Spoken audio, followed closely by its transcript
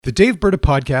The Dave Berta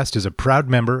Podcast is a proud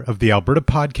member of the Alberta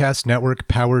Podcast Network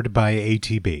powered by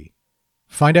ATB.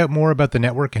 Find out more about the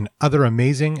network and other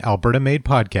amazing Alberta-made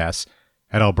podcasts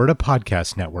at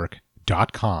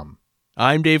albertapodcastnetwork.com.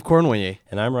 I'm Dave Cornway.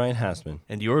 And I'm Ryan Hassman.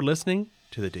 And you're listening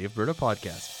to the Dave Berta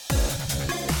Podcast.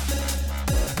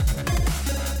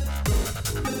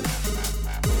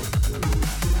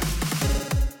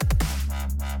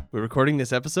 We're recording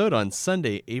this episode on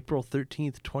Sunday, April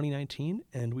 13th, 2019,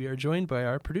 and we are joined by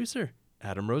our producer,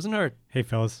 Adam Rosenhart. Hey,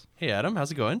 fellas. Hey, Adam.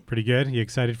 How's it going? Pretty good. You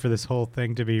excited for this whole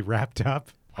thing to be wrapped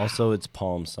up? Also, it's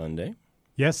Palm Sunday.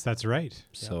 Yes, that's right.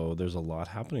 So there's a lot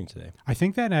happening today. I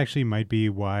think that actually might be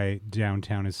why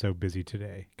downtown is so busy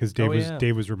today, because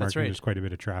Dave was remarking there's quite a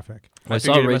bit of traffic. I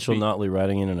saw Rachel Notley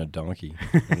riding in on a donkey.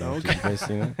 Did you guys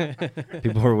see that?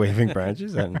 People were waving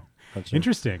branches.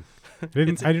 Interesting. I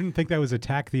didn't think that was a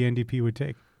tack the NDP would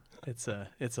take. It's a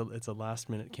last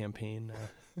minute campaign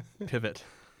pivot.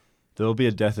 There'll be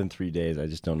a death in 3 days. I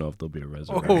just don't know if there'll be a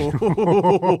resurrection.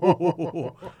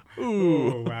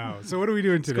 Oh, wow. So what are we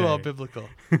doing today? Let's go all biblical.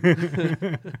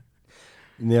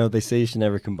 They say you should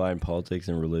never combine politics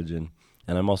and religion.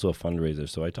 And I'm also a fundraiser,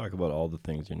 so I talk about all the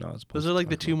things you're not supposed to. Those are like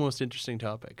the two about. most interesting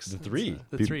topics. The three.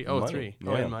 The three. Oh, money. three. Yeah.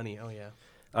 Oh, and money. Oh, yeah.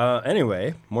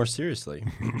 Anyway, more seriously,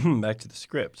 back to the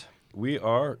script. We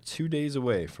are 2 days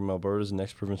away from Alberta's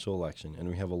next provincial election, and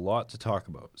we have a lot to talk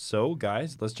about. So,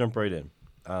 guys, let's jump right in.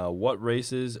 What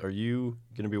races are you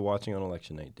going to be watching on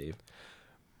election night, Dave?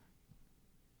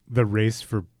 The race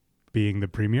for being the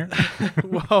premier?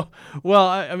 well,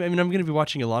 I mean, I'm going to be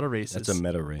watching a lot of races. That's a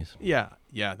meta race. Yeah,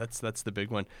 that's the big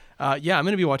one. I'm going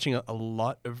to be watching a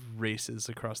lot of races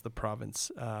across the province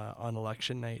on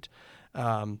election night.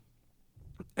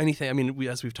 Anything, I mean,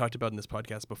 as we've talked about in this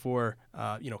podcast before,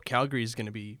 Calgary is going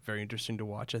to be very interesting to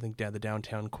watch. I think the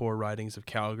downtown core ridings of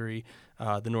Calgary,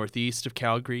 the northeast of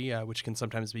Calgary, which can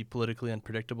sometimes be politically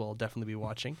unpredictable, I'll definitely be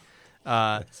watching.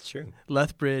 That's true.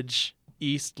 Lethbridge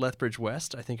East, Lethbridge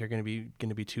West, I think are going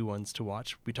to be two ones to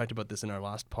watch. We talked about this in our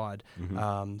last pod.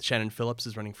 Mm-hmm. Shannon Phillips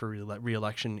is running for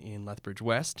re-election in Lethbridge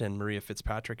West, and Maria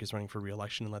Fitzpatrick is running for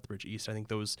re-election in Lethbridge East. I think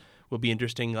those will be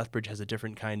interesting. Lethbridge has a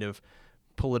different kind of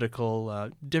political,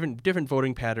 different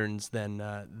voting patterns than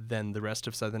the rest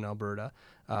of Southern Alberta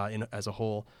as a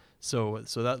whole. So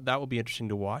that will be interesting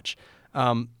to watch.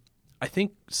 I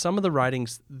think some of the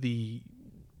ridings,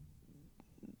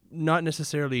 not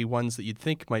necessarily ones that you'd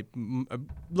think might,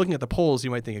 looking at the polls, you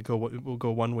might think it will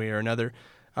go one way or another.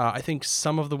 I think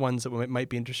some of the ones that might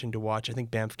be interesting to watch, I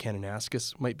think Banff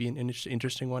Kananaskis might be an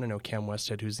interesting one. I know Cam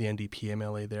Westhead, who's the NDP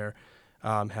MLA there,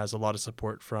 has a lot of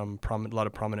support from a lot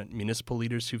of prominent municipal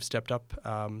leaders who've stepped up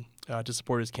to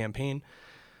support his campaign.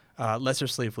 Lesser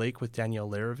Slave Lake with Danielle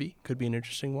Larrivee could be an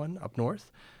interesting one up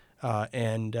north.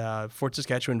 And Fort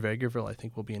Saskatchewan-Vegreville, I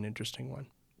think, will be an interesting one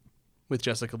with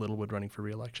Jessica Littlewood running for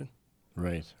re-election.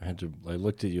 Right. I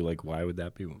looked at you like, why would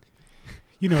that be?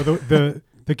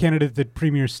 The candidate that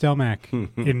Premier Stelmach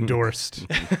endorsed.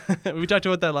 We talked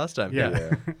about that last time.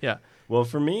 Yeah. Well,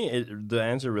 for me, the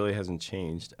answer really hasn't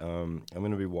changed. I'm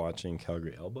going to be watching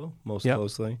Calgary Elbow most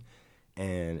closely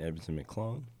and Edmonton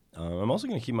McClellan. I'm also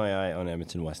going to keep my eye on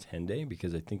Edmonton West Henday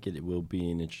because I think it will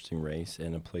be an interesting race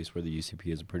and a place where the UCP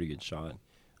has a pretty good shot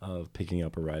of picking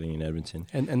up a riding in Edmonton.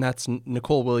 And that's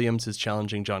Nicole Williams is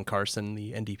challenging John Carson,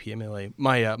 the NDP MLA.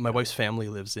 My wife's family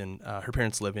lives her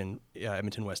parents live in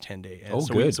Edmonton West Henday. And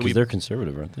good, because they're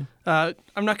conservative, aren't they?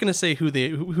 I'm not going to say who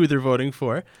they're voting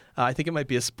for. I think it might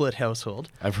be a split household.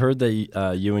 I've heard that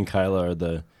you and Kyla are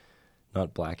the,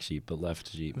 not black sheep, but left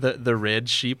sheep. The red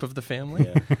sheep of the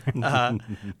family. Yeah.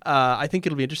 I think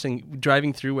it'll be interesting.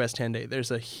 Driving through West Henday, there's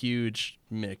a huge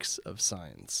mix of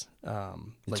signs.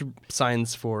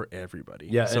 Signs for everybody.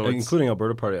 Yeah, so including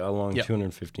Alberta Party along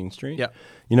 215th Street. Yeah.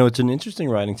 It's an interesting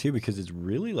riding, too, because it's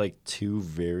really like two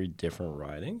very different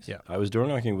ridings. Yeah. I was door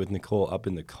knocking with Nicole up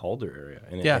in the Calder area.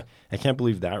 And I can't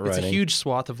believe that riding. It's a huge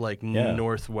swath of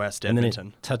northwest Edmonton. And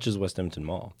then it touches West Edmonton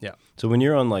Mall. Yeah. So when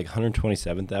you're on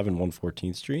 127th Ave and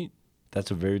 114th Street,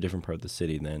 that's a very different part of the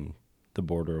city than the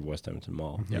border of West Edmonton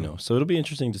Mall. Mm-hmm. So it'll be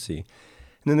interesting to see.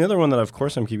 And then the other one that, of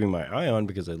course, I'm keeping my eye on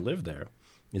because I live there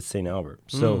is St. Albert.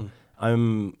 So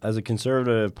I'm, as a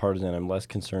conservative partisan, I'm less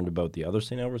concerned about the other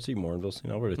St. Albert seat, Morinville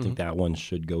St. Albert. I think that one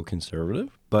should go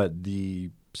conservative. But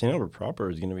the St. Albert proper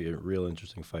is going to be a real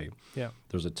interesting fight. Yeah.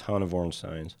 There's a ton of orange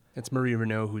signs. It's Marie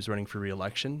Renaud who's running for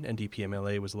re-election. NDP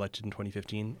MLA was elected in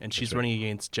 2015, and she's running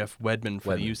against Jeff Wedman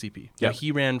for the UCP. Yeah,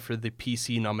 he ran for the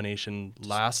PC nomination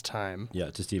last time.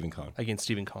 Yeah, to Stephen Kahn. Against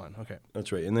Stephen Kahn, okay.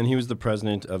 That's right. And then he was the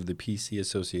president of the PC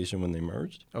Association when they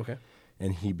merged. Okay.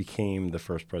 And he became the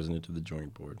first president of the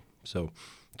joint board. So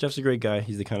Jeff's a great guy.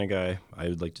 He's the kind of guy I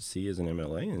would like to see as an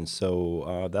MLA, and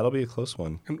so that'll be a close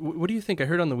one. And what do you think? I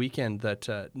heard on the weekend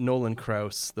that Nolan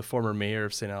Kraus, the former mayor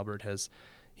of St. Albert,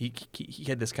 he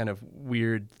had this kind of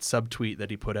weird subtweet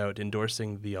that he put out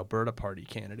endorsing the Alberta Party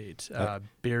candidate,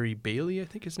 Barry Bailey, I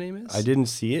think his name is. I didn't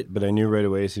see it, but I knew right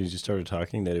away as soon as you started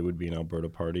talking that it would be an Alberta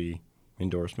Party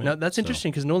endorsement. Now, that's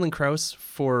interesting because Nolan Kraus,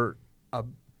 for a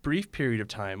brief period of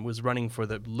time, was running for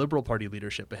the Liberal Party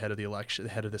leadership ahead of the election,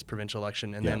 ahead of this provincial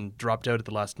election, and then dropped out at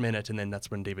the last minute, and then that's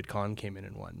when David Kahn came in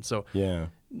and won. So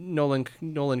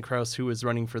Nolan Kraus, who was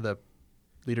running for the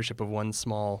leadership of one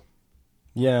small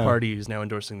party, who's now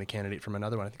endorsing the candidate from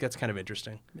another one. I think that's kind of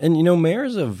interesting. And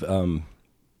mayors of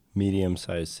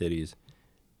medium-sized cities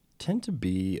tend to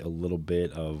be a little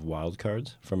bit of wild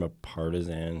cards from a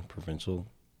partisan provincial.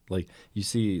 Like you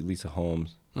see Lisa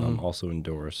Holmes also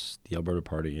endorse the Alberta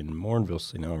Party in Morinville,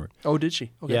 St. Albert. Oh, did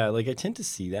she? Okay. Yeah, like I tend to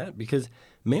see that because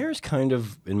mayors kind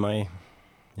of, in my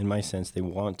sense, they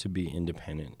want to be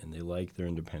independent and they like their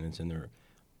independence and their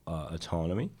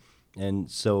autonomy.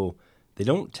 And so they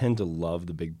don't tend to love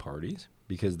the big parties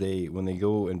because when they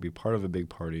go and be part of a big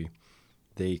party,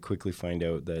 they quickly find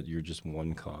out that you're just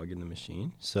one cog in the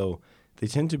machine. So they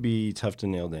tend to be tough to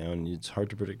nail down. It's hard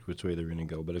to predict which way they're going to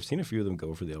go. But I've seen a few of them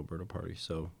go for the Alberta Party.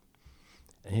 So,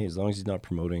 hey, as long as he's not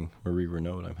promoting Marie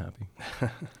Renaud, I'm happy.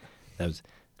 I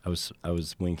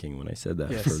was winking when I said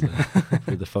that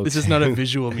for the folks. This is not a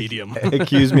visual medium.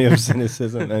 Accuse me of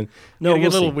cynicism. And no, we'll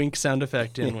get a little wink sound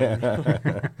effect in.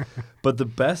 Yeah. But the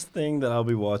best thing that I'll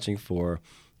be watching for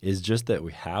is just that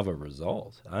we have a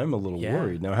result. I'm a little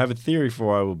worried. Now, I have a theory for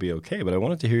why I will be okay, but I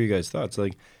wanted to hear you guys' thoughts.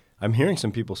 Like, I'm hearing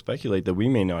some people speculate that we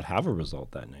may not have a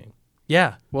result that night.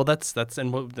 Yeah, well, that's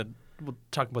and we'll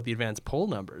talk about the advanced poll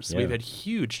numbers. Yeah. We've had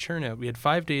huge turnout. We had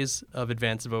 5 days of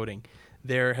advanced voting.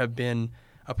 There have been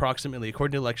approximately,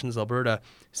 according to Elections Alberta,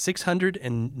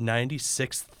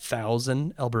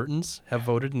 696,000 Albertans have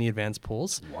voted in the advanced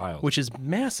polls. Wild. Which is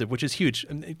massive, which is huge.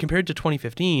 And compared to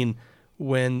 2015,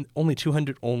 when when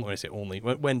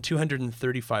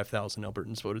 235,000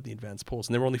 Albertans voted in the advanced polls.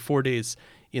 And there were only 4 days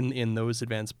in those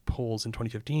advanced polls in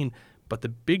 2015. But the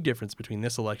big difference between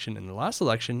this election and the last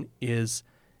election is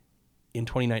in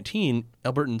 2019,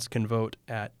 Albertans can vote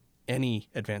at any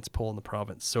advanced poll in the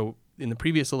province. So in the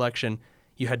previous election,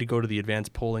 you had to go to the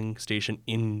advanced polling station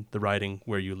in the riding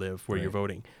where you live, where you're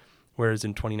voting. Whereas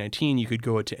in 2019, you could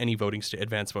go to any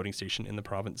advanced voting station in the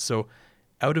province. So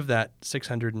out of that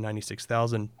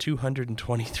 696,000,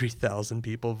 223,000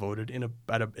 people voted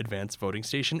at an advanced voting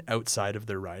station outside of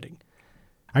their riding.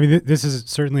 I mean, this is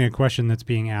certainly a question that's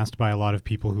being asked by a lot of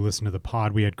people who listen to the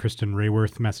pod. We had Kristen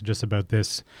Rayworth message us about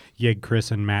this, Yeg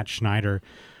Chris and Matt Schneider.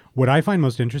 What I find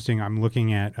most interesting, I'm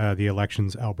looking at the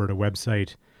Elections Alberta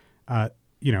website.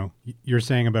 You're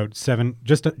saying about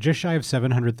just shy of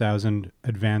 700,000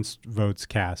 advanced votes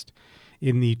cast.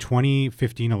 In the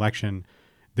 2015 election,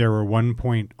 there were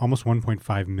almost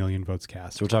 1.5 million votes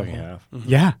cast. So we're talking half. Mm-hmm.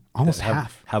 Yeah, almost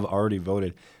half. Have already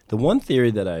voted. The one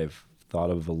theory that I've thought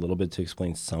of a little bit to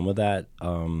explain some of that,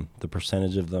 the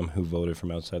percentage of them who voted from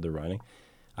outside the riding,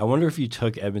 I wonder if you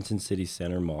took Edmonton City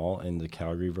Centre Mall and the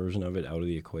Calgary version of it out of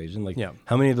the equation.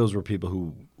 How many of those were people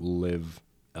who live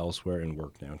elsewhere and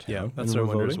work downtown? Yeah, that's what I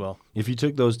wonder as well. If you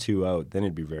took those two out, then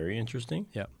it'd be very interesting.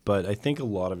 Yeah. But I think a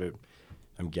lot of it,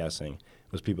 I'm guessing,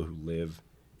 was people who live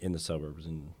in the suburbs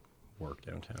and work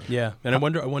downtown. Yeah, and I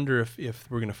wonder if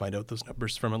we're going to find out those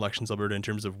numbers from Elections Alberta in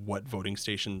terms of what voting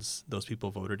stations those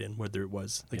people voted in, whether it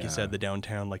was, like you said, the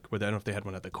downtown, like whether I don't know if they had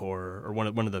one at the core or one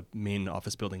of the main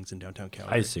office buildings in downtown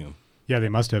Calgary. I assume. Yeah, they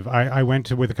must have. I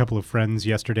went with a couple of friends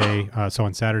yesterday, so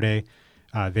on Saturday,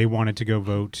 they wanted to go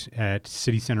vote at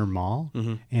City Centre Mall,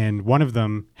 and one of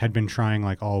them had been trying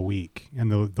like all week,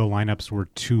 and the lineups were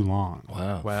too long.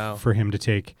 Wow. For him to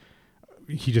take.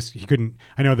 He couldn't.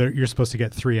 I know that you're supposed to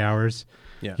get 3 hours.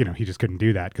 Yeah. He just couldn't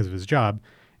do that because of his job.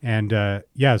 And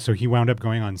so he wound up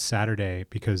going on Saturday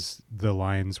because the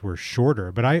lines were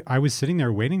shorter. But I was sitting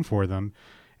there waiting for them,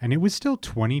 and it was still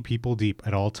 20 people deep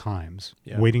at all times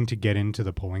waiting to get into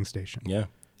the polling station. Yeah.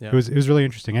 It was really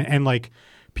interesting. And like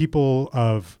people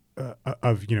of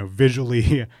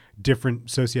visually different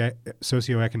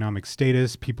socioeconomic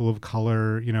status, people of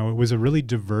color, it was a really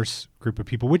diverse group of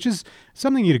people, which is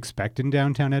something you'd expect in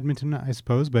downtown Edmonton, I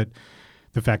suppose. But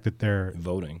the fact that they're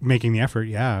voting, making the effort,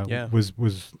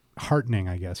 was heartening,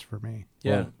 I guess, for me.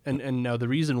 Yeah. And now the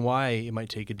reason why it might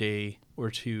take a day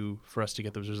or two for us to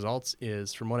get those results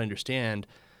is, from what I understand,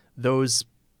 the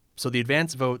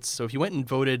advance votes. So if you went and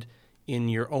voted in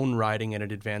your own riding at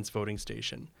an advanced voting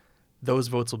station, those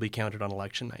votes will be counted on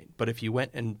election night. But if you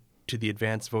went to the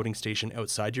advanced voting station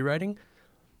outside your riding,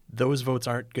 those votes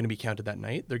aren't going to be counted that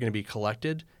night. They're going to be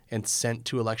collected and sent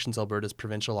to Elections Alberta's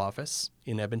provincial office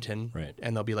in Edmonton, Right.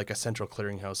 and there'll be like a central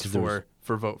clearinghouse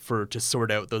to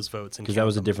sort out those votes and Because count that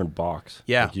was them. a different box.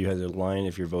 Yeah. Like you had a line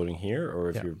if you're voting here or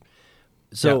if Yeah. you're.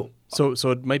 So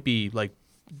So it might be like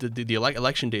the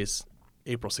election days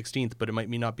April 16th, but it might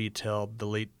not be till the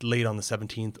late on the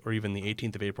 17th or even the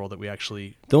 18th of April that we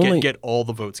actually get all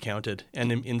the votes counted.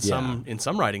 And in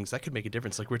some ridings that could make a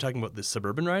difference. Like we're talking about the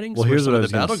suburban ridings Well, where here's some what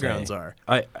of I the was gonna battlegrounds say.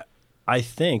 are. I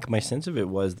think my sense of it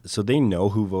was so they know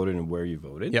who voted and where you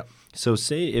voted. Yep. So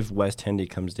say if West Henday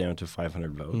comes down to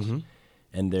 500 votes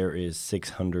and there is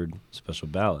 600 special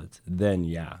ballots, then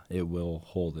it will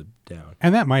hold it down.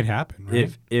 And that might happen,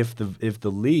 right? If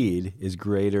the lead is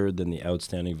greater than the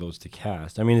outstanding votes to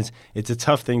cast, I mean it's a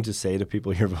tough thing to say to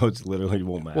people. Your votes literally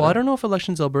won't matter. Well, I don't know if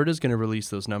Elections Alberta is going to release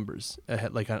those numbers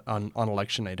ahead, like on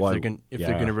election night. Well, If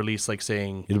they're going to release like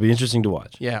saying, it'll be interesting to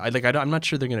watch. yeah, I'm not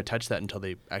sure they're going to touch that until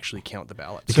they actually count the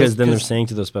ballots. Because then they're saying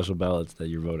to those special ballots that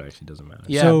your vote actually doesn't matter.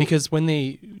 Yeah, because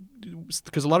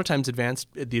a lot of times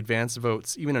the advanced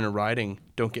votes, even in a riding,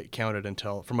 don't get counted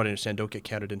until, from what I understand,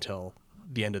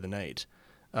 the end of the night.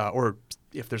 Or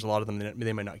if there's a lot of them,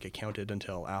 they might not get counted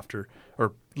until after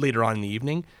or later on in the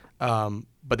evening.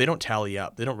 But they don't tally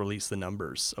up. They don't release the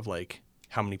numbers of like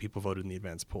how many people voted in the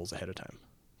advanced polls ahead of time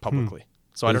publicly.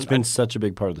 So It's been such a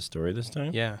big part of the story this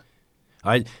time. Yeah.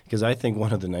 Because I think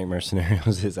one of the nightmare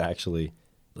scenarios is actually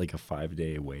like a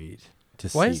 5-day wait.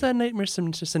 Why is that nightmare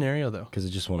scenario though? Because I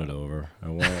just want it over. I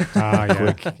want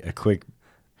a quick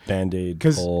Band-Aid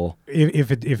poll.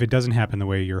 If it doesn't happen the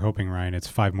way you're hoping, Ryan, it's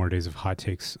 5 more days of hot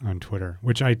takes on Twitter,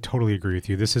 which I totally agree with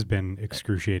you. This has been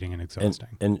excruciating and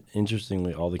exhausting. And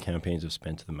interestingly, all the campaigns have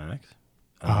spent to the max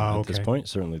at this point.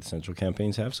 Certainly the central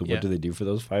campaigns have. So what do they do for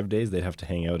those 5 days? They have to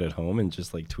hang out at home and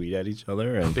just like tweet at each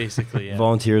other. And basically, yeah.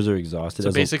 Volunteers are exhausted.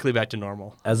 So basically back to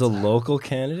normal. As a local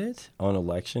candidate on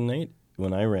election night,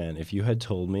 when I ran, if you had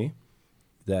told me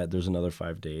that there's another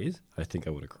 5 days, I think I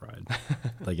would have cried.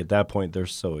 Like at that point, they're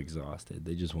so exhausted.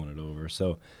 They just want it over.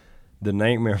 So the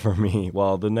nightmare for me,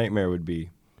 well, the nightmare would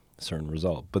be a certain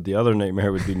result, but the other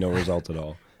nightmare would be no result at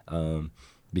all.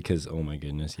 Because, oh my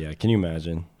goodness, yeah. Can you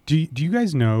imagine? Do you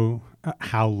guys know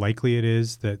how likely it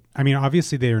is that, I mean,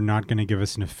 obviously they are not going to give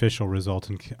us an official result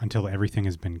until everything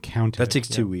has been counted. That takes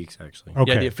 2 weeks, actually.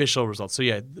 Okay. Yeah, the official results. So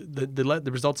yeah,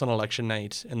 the results on election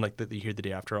night and like that you hear the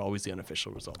day after are always the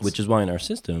unofficial results. Which is why in our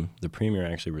system, the premier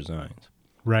actually resigns.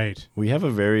 Right. We have a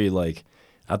very,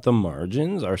 at the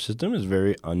margins, our system is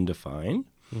very undefined.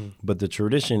 But the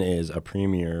tradition is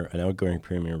an outgoing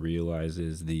premier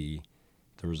realizes the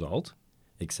result,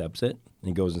 accepts it,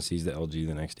 and goes and sees the LG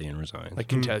the next day and resigns.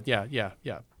 Like yeah.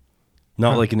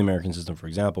 Not like in the American system, for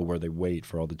example, where they wait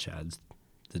for all the chads,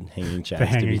 the hanging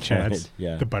chads to be counted.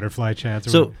 Yeah. The butterfly chads.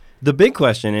 So the big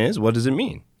question is, what does it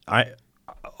mean?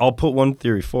 I'll put one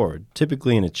theory forward.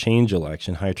 Typically in a change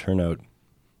election, high turnout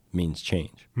means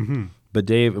change. Mm-hmm. But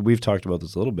Dave, we've talked about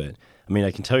this a little bit. I mean,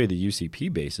 I can tell you the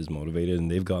UCP base is motivated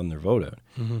and they've gotten their vote out.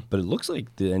 Mm-hmm. But it looks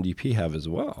like the NDP have as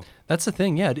well. That's the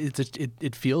thing. Yeah,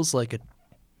 it feels like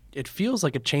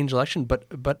a change election,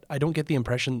 but I don't get the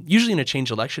impression. Usually in a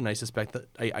change election, I suspect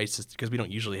that because we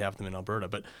don't usually have them in Alberta.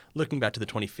 But looking back to the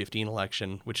 2015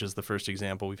 election, which is the first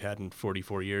example we've had in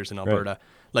 44 years in Alberta,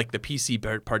 like the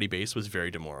PC party base was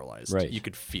very demoralized. Right. You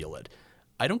could feel it.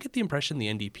 I don't get the impression the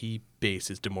NDP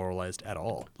base is demoralized at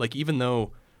all. Like even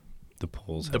though the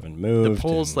polls haven't moved. The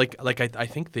polls, I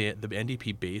think the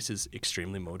NDP base is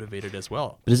extremely motivated as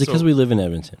well. But is it because we live in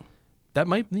Edmonton? That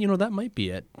might be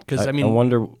it. Because I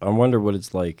wonder what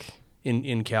it's like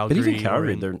in Calgary. But even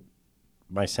Calgary,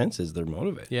 my sense is they're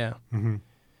motivated. Yeah. Mm-hmm.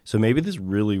 So maybe this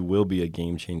really will be a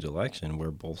game change election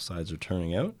where both sides are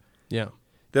turning out. Yeah.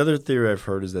 The other theory I've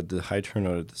heard is that the high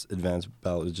turnout at this advanced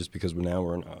ballot is just because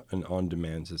we're in an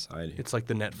on-demand society. It's like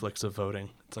the Netflix of voting.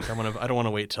 It's like I don't want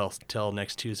to wait till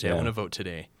next Tuesday. I want to vote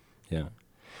today. Yeah.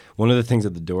 One of the things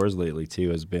at the doors lately too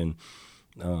has been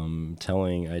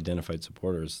telling identified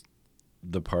supporters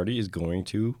the party is going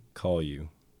to call you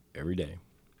every day.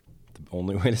 The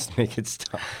only way to make it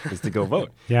stop is to go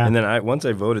vote. Yeah. And then once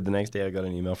I voted, the next day I got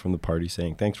an email from the party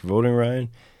saying, "Thanks for voting, Ryan,"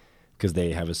 because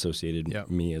they have associated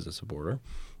me as a supporter.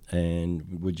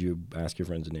 And would you ask your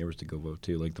friends and neighbors to go vote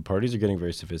too? Like the parties are getting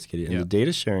very sophisticated, and the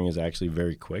data sharing is actually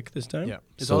very quick this time. Yeah,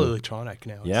 it's all electronic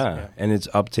now. And it's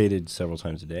updated several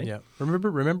times a day. Yeah, remember,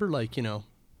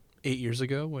 8 years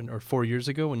ago or 4 years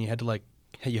ago when you had to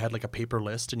a paper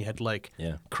list and you had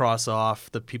to cross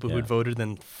off the people who had voted,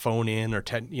 then phone in or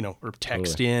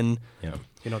text in. Yeah,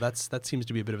 that seems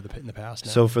to be a bit of in the past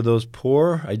now. So for those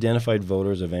poor identified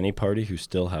voters of any party who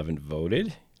still haven't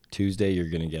voted, Tuesday, you're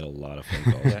going to get a lot of phone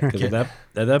calls. Because at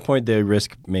that point, they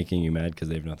risk making you mad because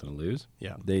they have nothing to lose.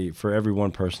 Yeah. For every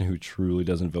one person who truly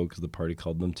doesn't vote because the party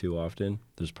called them too often,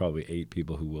 there's probably 8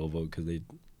 people who will vote because they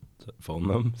phone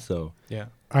them. So yeah.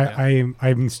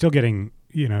 I'm still getting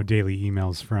daily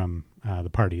emails from the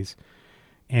parties,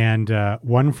 and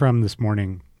one from this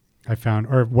morning I found,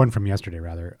 or one from yesterday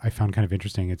rather, I found kind of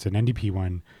interesting. It's an NDP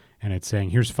one. And it's saying,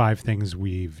 here's 5 things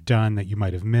we've done that you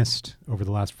might have missed over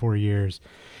the last 4 years.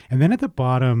 And then at the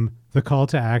bottom, the call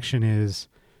to action is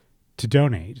to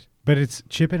donate, but it's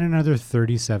chip in another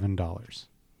 $37.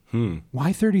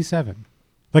 Why 37?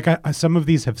 Like some of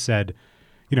these have said,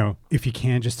 if you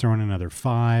can, just throw in another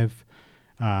 5.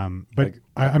 But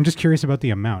I'm just curious about the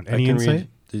amount. Any insight?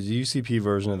 The UCP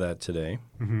version of that today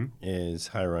is,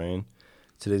 hi, Ryan.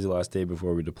 Today's the last day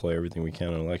before we deploy everything we can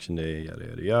on election day, yada,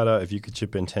 yada, yada. If you could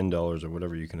chip in $10 or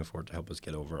whatever you can afford to help us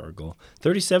get over our goal.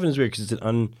 37 is weird because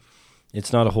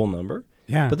it's not a whole number.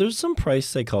 Yeah. But there's some price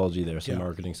psychology there, some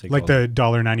marketing psychology. Like the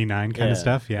 $1.99 kind of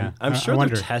stuff, yeah. I'm sure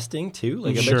they're testing, too.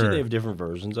 Like, I bet you they have different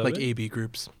versions of like it. Like A/B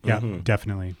groups. Yeah,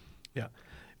 definitely. Yeah.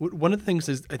 One of the things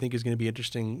I think is going to be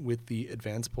interesting with the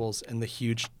advance polls and the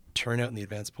huge turnout in the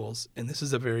advance polls, and this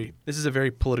is a very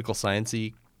political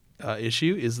sciencey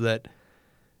issue, is that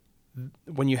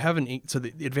when you have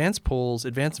the advance polls,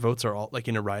 advance votes are all, like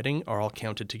in a riding, are all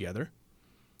counted together.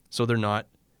 So they're not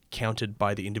counted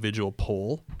by the individual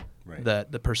poll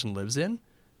that the person lives in.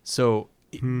 So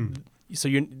if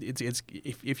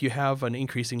you have an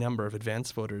increasing number of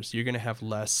advance voters, you're going to have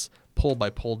less poll by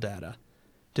poll data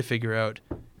to figure out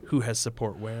who has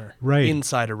support where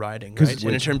inside a riding, right?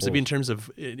 And in terms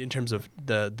of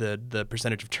the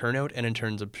percentage of turnout, and in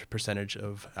terms of percentage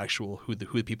of actual who the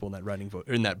people in that riding vote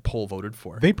or in that poll voted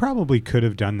for. They probably could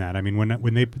have done that. I mean,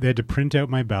 when they had to print out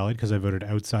my ballot because I voted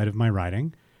outside of my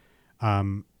riding,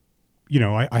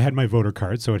 I had my voter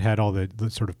card, so it had all the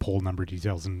sort of poll number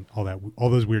details and all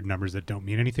those weird numbers that don't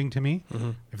mean anything to me.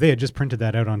 Mm-hmm. If they had just printed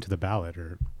that out onto the ballot,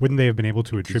 or wouldn't they have been able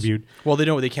to attribute? Well, they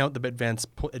don't. They count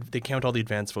they count all the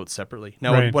advance votes separately.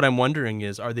 Now, what I'm wondering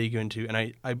is, are they going to?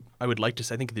 And I would like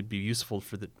to. I think it'd be useful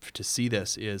to see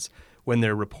this is when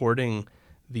they're reporting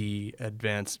the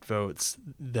advanced votes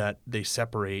that they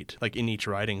separate, like in each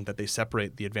riding, that they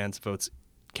separate the advanced votes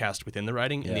cast within the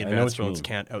riding, and the advanced votes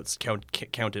can't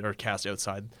count it or cast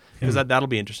outside, because that'll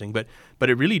be interesting. But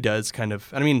it really does kind of.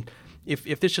 I mean,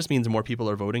 if this just means more people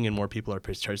are voting and more people are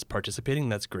participating,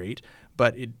 that's great.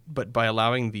 But by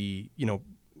allowing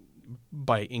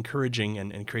by encouraging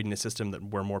and creating a system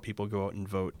where more people go out and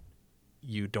vote,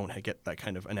 you don't get that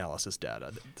kind of analysis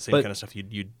data. The same kind of stuff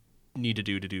you'd need to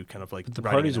do kind of like the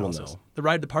parties analysis. Will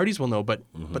know. The parties will know, but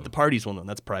the parties will know.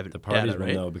 That's private. The parties data, will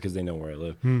right? know because they know where I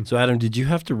live. So Adam, did you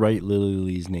have to write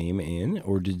Lily's name in,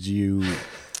 or did you?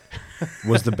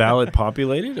 Was the ballot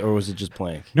populated, or was it just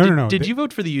blank? No. Did you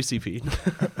vote for the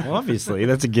UCP? Well, obviously,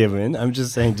 that's a given. I'm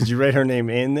just saying, did you write her name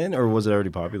in then, or was it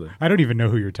already popular? I don't even know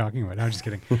who you're talking about. I'm just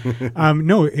kidding.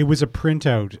 No, it was a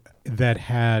printout that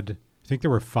had, I think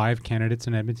there were 5 candidates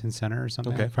in Edmonton Centre or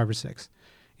something, like 5 or 6.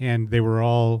 And they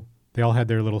all had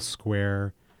their little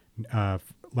square,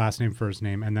 last name, first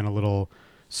name, and then a little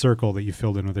circle that you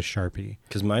filled in with a Sharpie.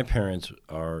 Because my parents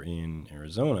are in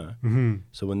Arizona,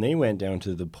 so when they went down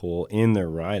to the poll in their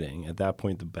riding, at that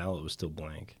point the ballot was still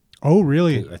blank. Oh,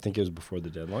 really? I think it was before the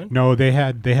deadline. No, they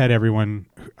had everyone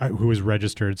who was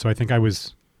registered. So I think I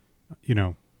was,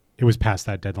 it was past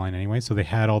that deadline anyway. So they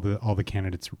had all the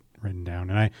candidates written down,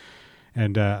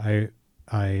 and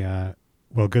I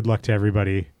well, good luck to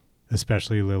everybody,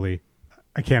 especially Lily.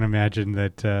 I can't imagine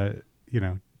that,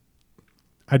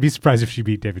 I'd be surprised if she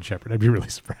beat David Shepherd. I'd be really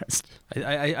surprised.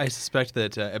 I suspect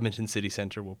that Edmonton City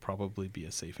Centre will probably be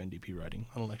a safe NDP riding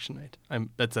on election night. I'm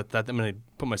going to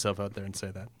put myself out there and say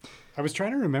that. I was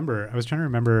trying to remember.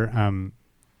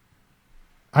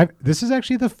 This is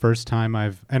actually the first time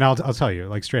and I'll tell you,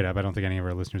 like straight up, I don't think any of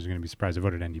our listeners are going to be surprised I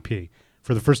voted NDP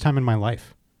for the first time in my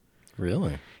life.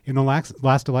 Really? In the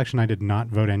last election, I did not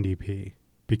vote NDP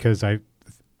because I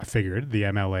figured the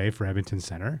MLA for Edmonton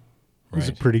Centre was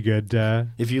a pretty good...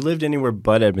 if you lived anywhere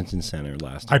but Edmonton Centre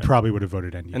last time, I probably would have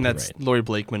voted NDP. And that's Laurie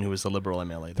Blakeman, who was the Liberal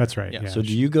MLA there. That's right, yeah. So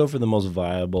do you go for the most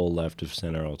viable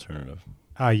left-of-centre alternative?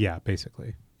 Yeah,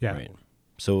 basically. Yeah. Right.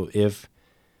 So if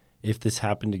this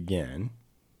happened again,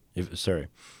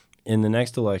 in the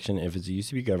next election, if it's a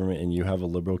UCP government and you have a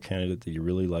Liberal candidate that you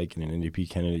really like and an NDP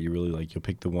candidate you really like, you'll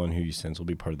pick the one who you sense will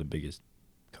be part of the biggest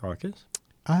caucus?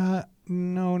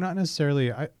 No, not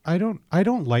necessarily. I don't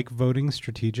like voting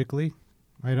strategically.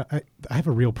 I have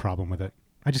a real problem with it.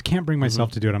 I just can't bring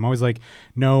myself to do it. I'm always like,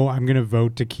 no, I'm going to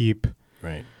vote to keep,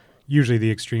 usually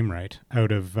the extreme right,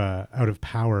 out of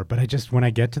power. But when I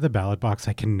get to the ballot box,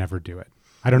 I can never do it.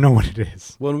 I don't know what it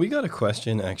is. Well, we got a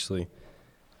question, actually.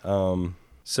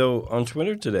 So on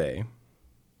Twitter today,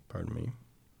 pardon me,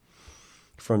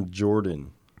 from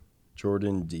Jordan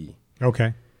D.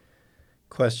 Okay.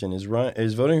 Question,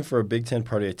 is voting for a Big Ten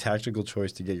party a tactical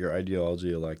choice to get your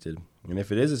ideology elected? And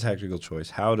if it is a tactical choice,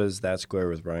 how does that square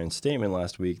with Ryan's statement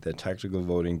last week that tactical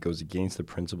voting goes against the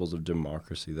principles of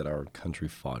democracy that our country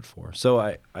fought for? So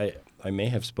I may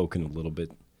have spoken a little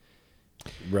bit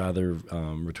rather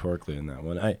rhetorically in that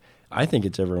one. I think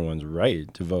it's everyone's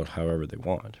right to vote however they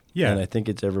want. Yeah. And I think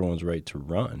it's everyone's right to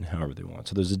run however they want.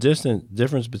 So there's a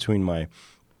difference between my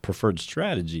preferred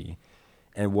strategy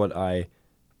and what I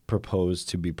propose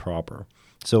to be proper.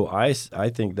 So I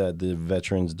think that the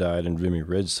veterans died in Vimy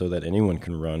Ridge so that anyone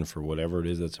can run for whatever it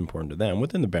is that's important to them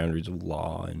within the boundaries of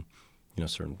law and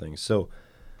certain things. So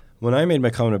when I made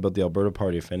my comment about the Alberta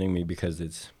Party offending me because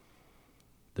it's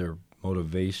their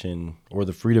motivation or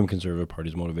the Freedom Conservative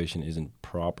Party's motivation isn't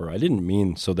proper, I didn't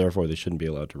mean so therefore they shouldn't be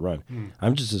allowed to run.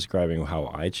 I'm just describing how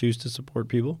I choose to support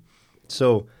people.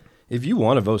 So if you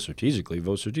want to vote strategically,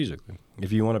 vote strategically.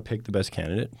 If you want to pick the best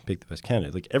candidate, pick the best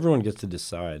candidate. Like everyone gets to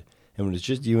decide. And when it's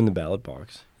just you in the ballot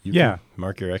box, you can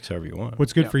mark your X however you want.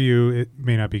 What's good for you, it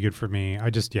may not be good for me.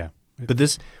 But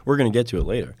this, we're going to get to it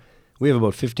later. We have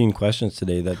about 15 questions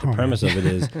today that the premise of it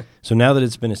is, so now that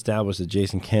it's been established that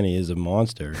Jason Kenney is a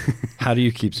monster, how do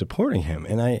you keep supporting him?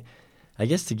 And I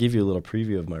guess to give you a little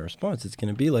preview of my response, it's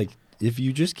going to be like, if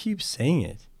you just keep saying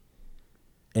it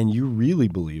and you really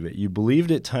believe it, you believed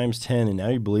it times 10 and now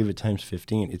you believe it times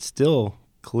 15, it's still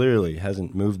clearly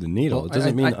hasn't moved the needle. Well, it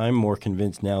doesn't mean I'm more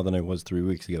convinced now than I was 3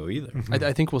 weeks ago either.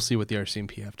 I think we'll see what the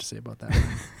RCMP have to say about that.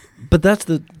 But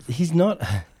he's not.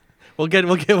 We'll get to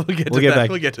that.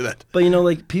 We'll get to that. But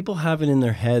like people have it in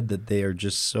their head that they are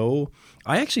just so.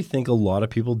 I actually think a lot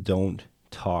of people don't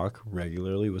talk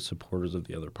regularly with supporters of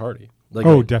the other party.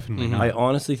 Definitely not. I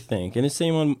honestly think, and it's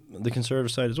same on the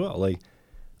conservative side as well. Like,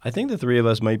 I think the three of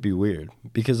us might be weird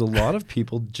because a lot of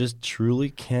people just truly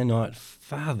cannot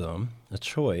fathom a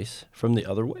choice from the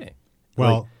other way.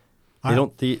 Well, they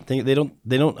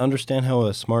don't understand how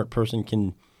a smart person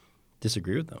can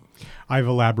disagree with them. I've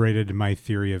elaborated my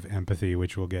theory of empathy,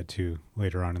 which we'll get to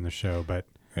later on in the show. But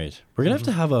right, we're gonna have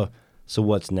to have a so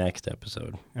what's next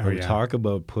episode where we talk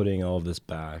about putting all of this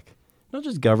back, not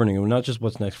just governing, not just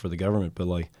what's next for the government, but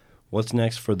like what's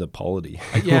next for the polity.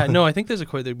 I think there's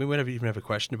we might even have a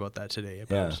question about that today.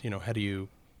 About how do you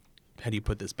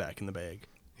put this back in the bag?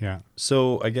 Yeah.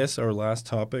 So I guess our last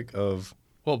topic of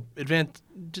one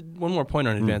more point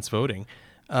on advanced voting.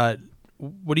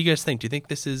 What do you guys think? Do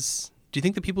you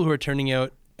think the people who are turning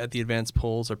out at the advanced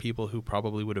polls are people who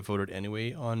probably would have voted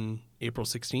anyway on April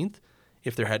 16th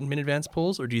if there hadn't been advanced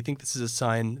polls, or do you think this is a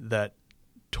sign that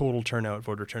total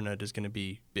voter turnout is going to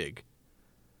be big?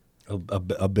 A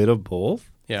bit of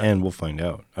both, and we'll find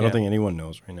out. I don't think anyone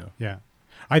knows right now. Yeah,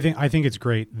 I think it's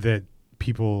great that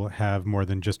people have more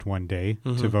than just one day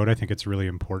to vote. I think it's really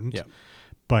important. Yeah.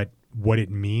 But what it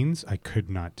means, I could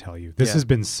not tell you. This has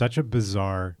been such a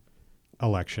bizarre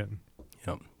election.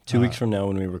 Yep. 2 weeks from now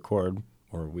when we record,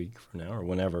 or a week from now, or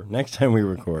whenever, next time we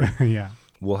record,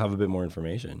 we'll have a bit more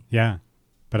information. Yeah.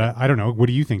 But I don't know. What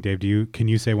do you think, Dave? Can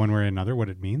you say one way or another what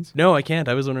it means? No, I can't.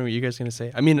 I was wondering what you guys were going to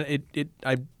say. I mean,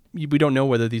 we don't know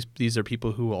whether these are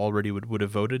people who already would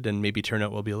have voted, and maybe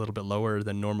turnout will be a little bit lower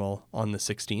than normal on the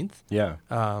 16th. Yeah.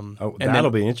 That'll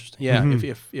be interesting. Yeah.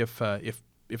 If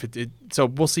it so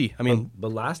we'll see. I mean,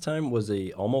 but last time was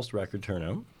a almost record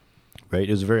turnout, right?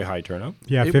 It was a very high turnout.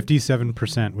 Yeah,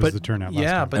 57% was the turnout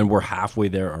last time. And we're halfway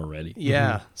there already.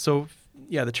 Yeah. So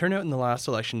the turnout in the last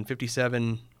election,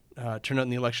 57. Turnout in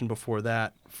the election before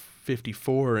that,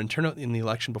 54, and turnout in the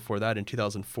election before that in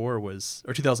 2008, was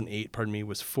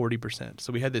 40%.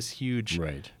 So we had this huge,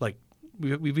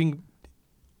 we've been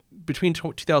between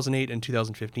 2008 and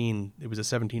 2015, it was a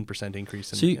 17%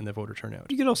 increase in the voter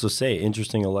turnout. You could also say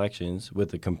interesting elections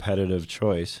with a competitive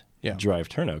choice drive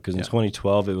turnout, because in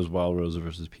 2012 it was Wild Rose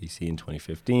versus PC. In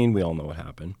 2015, we all know what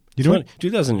happened.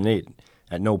 2008,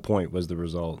 at no point was the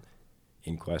result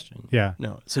in question. Yeah.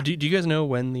 No. So do you guys know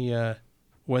when the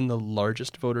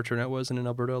largest voter turnout was in an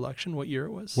Alberta election? What year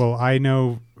it was? Well, I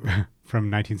know from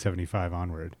 1975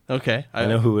 onward. Okay. I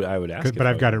know who I would ask. But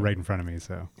I've got it right in front of me,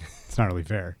 so it's not really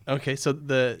fair. Okay. So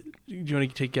do you want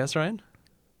to take a guess, Ryan?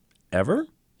 Ever?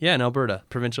 Yeah, in Alberta,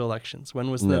 provincial elections.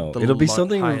 When was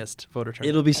the highest voter turnout?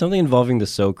 It'll be something involving the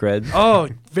Socreds. Oh,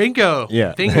 bingo.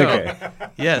 Yeah. Bingo. Okay.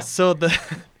 Yes. So the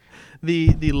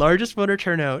largest voter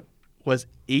turnout was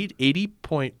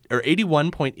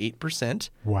 81.8%,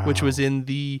 wow. which was in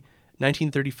the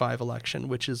 1935 election,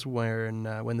 which is when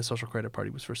the Social Credit Party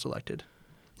was first elected.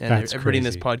 And That's everybody in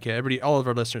this crazy. podcast, all of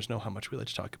our listeners know how much we like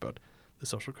to talk about the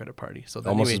Social Credit Party. So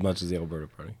Almost anyway, as much as the Alberta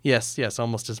Party. Yes,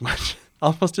 almost as much,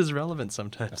 almost as relevant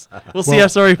sometimes. We'll see.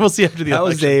 We'll see after the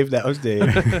election. That was Dave.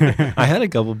 I had a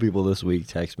couple people this week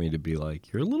text me to be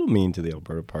like, "You're a little mean to the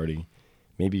Alberta Party.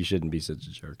 Maybe you shouldn't be such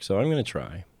a jerk." So I'm going to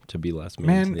try to be less mean.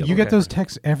 to Man, the you Alberta get those Party.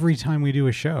 texts every time we do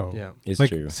a show. Yeah. It's like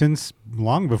true. since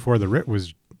long before the writ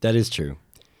was. That is true.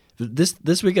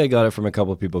 This week I got it from a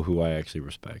couple of people who I actually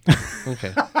respect.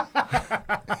 Okay.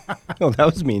 Oh, that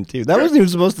was mean too. That wasn't even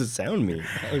supposed to sound mean.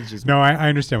 That was just No, I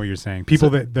understand what you're saying.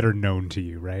 People that are known to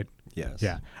you, right? yes.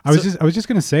 Yeah. I was just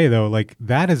gonna say though, like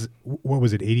that is what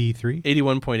was it, 83?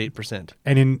 81.8%.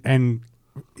 And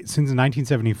since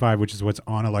 1975, which is what's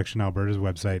on Election Alberta's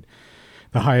website,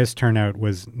 the highest turnout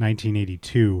was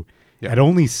 1982 Yeah. at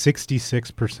only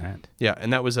 66%. Yeah,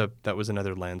 and that was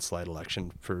another landslide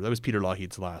election that was Peter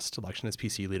Lougheed's last election as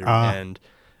PC leader, Ah. and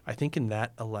I think in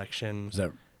that election Was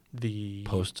that the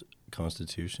post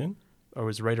Constitution? or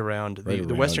was right around the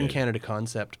around Western it. Canada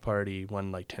Concept Party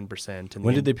won like 10%. And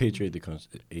When did they patriate the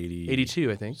Constitution? 82,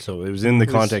 I think. So it was in the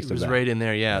context it was of that. right in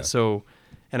there, yeah. Yeah. So,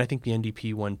 and I think the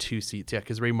NDP won 2 seats, yeah,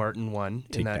 because Ray Martin won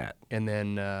Take in that, that. and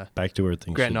then Back to where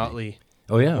things Grant should be. Notley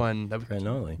Oh yeah. won. Grant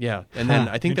Notley. Yeah, and then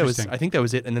Huh, I think that was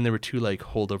interesting. it. And then there were 2 like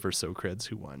holdover SoCreds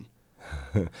who won.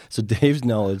 So Dave's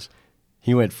knowledge,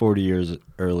 he went 40 years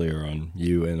earlier on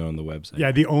you and on the website.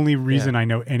 Yeah, the only reason I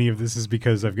know any of this is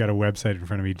because I've got a website in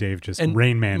front of me. Dave just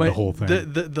Rain Man the whole thing.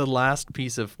 The last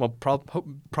piece of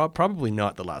probably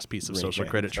not the last piece of Rain social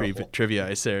Man credit trouble. trivia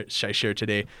I share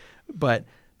today, but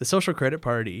the Social Credit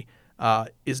Party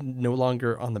is no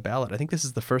longer on the ballot. I think this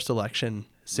is the first election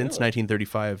since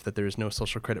 1935 that there is no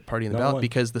Social Credit Party on the Not ballot one.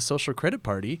 because the Social Credit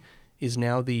Party is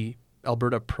now the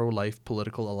Alberta Pro-Life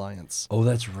Political Alliance. Oh,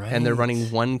 that's right. And they're running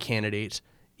one candidate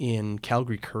in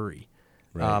Calgary Curry.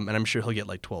 Right. And I'm sure he'll get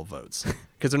like 12 votes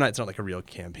because it's not like a real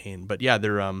campaign. But yeah,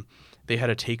 they had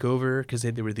a takeover because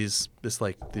they were these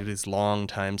long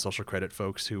time social credit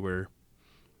folks who were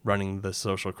running the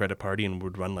Social Credit Party and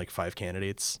would run like 5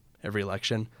 candidates every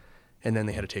election. And then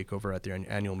they had a takeover at their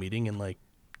annual meeting in like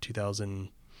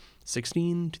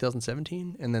 2016,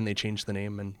 2017. And then they changed the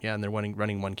name and they're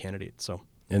running one candidate. So.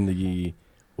 And the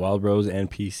Wild Rose and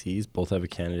PCs both have a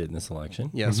candidate in this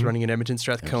election. Yes, running in Edmonton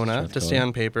Strathcona to stay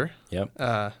on paper. Yep.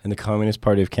 And the Communist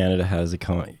Party of Canada has a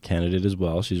candidate as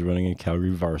well. She's running in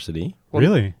Calgary Varsity.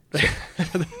 Really?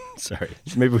 Sorry.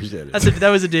 Maybe we should. That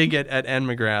was a dig at Anne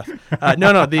McGrath.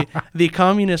 No. The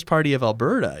Communist Party of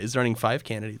Alberta is running 5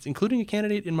 candidates, including a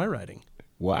candidate in my riding.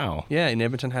 Wow. Yeah, in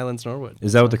Edmonton Highlands, Norwood.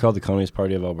 Is that what they call the Communist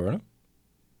Party of Alberta?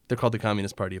 They're called the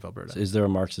Communist Party of Alberta. Is there a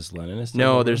Marxist-Leninist? No,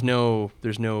 in Alberta?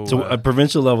 there's no. So at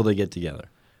provincial level, they get together.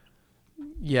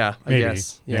 Yeah, I Maybe.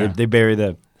 guess. Yeah. They bury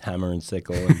the hammer and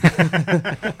sickle. And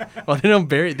Well, they don't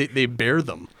bury. They bear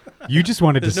them. You just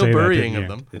wanted There's to no say burying that,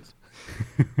 of didn't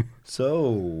them. So,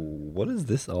 what does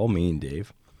this all mean,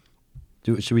 Dave?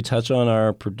 Should we touch on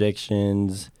our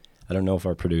predictions? I don't know if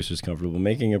our producer's comfortable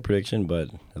making a prediction, but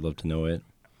I'd love to know it.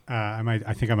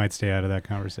 I think I might stay out of that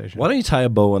conversation. Why don't you tie a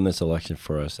bow on this election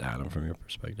for us, Adam, from your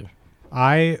perspective?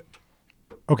 I'll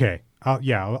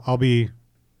be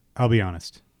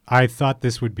honest. I thought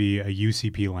this would be a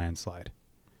UCP landslide.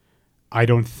 I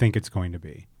don't think it's going to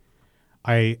be.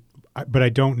 But I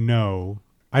don't know.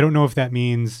 I don't know if that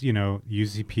means,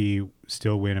 UCP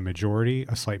still win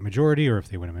a slight majority, or if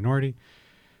they win a minority.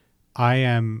 I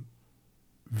am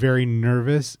very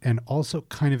nervous and also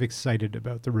kind of excited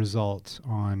about the result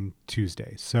on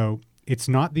Tuesday. So it's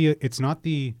not the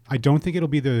I don't think it'll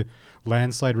be the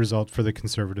landslide result for the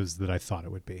Conservatives that I thought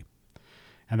it would be.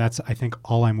 And that's, I think,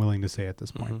 all I'm willing to say at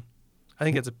this point. Mm-hmm. I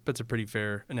think that's a pretty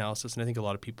fair analysis, and I think a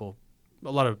lot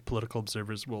of political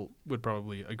observers would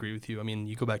probably agree with you. I mean,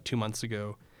 you go back 2 months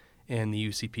ago, and the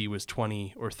UCP was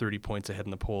 20 or 30 points ahead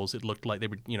in the polls. It looked like they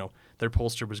were, their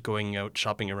pollster was going out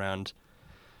shopping around,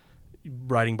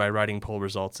 riding by riding poll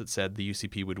results that said the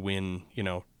UCP would win,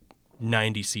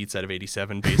 90 seats out of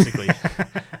 87, basically.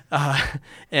 But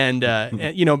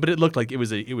it looked like it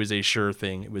was a sure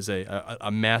thing. It was a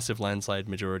massive landslide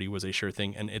majority was a sure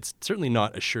thing, and it's certainly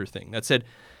not a sure thing. That said,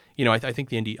 I think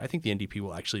the NDP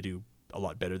will actually do a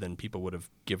lot better than people would have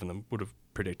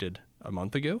predicted a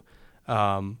month ago.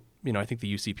 I think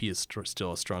the UCP is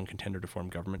still a strong contender to form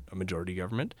government, a majority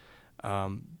government.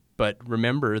 But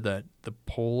remember that the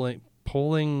polling,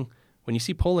 when you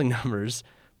see polling numbers,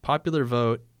 popular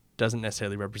vote doesn't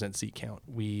necessarily represent seat count.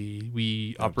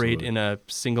 We operate in a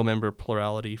single member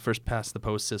plurality, first past the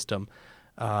post system.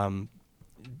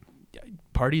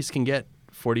 Parties can get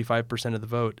 45% of the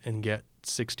vote and get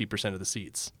 60% of the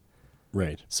seats.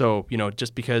 Right. So,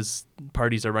 just because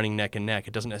parties are running neck and neck,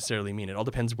 it doesn't necessarily mean it. All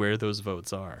depends where those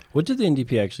votes are. What did the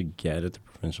NDP actually get at the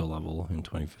provincial level in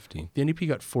 2015? The NDP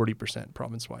got 40%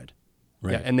 province-wide.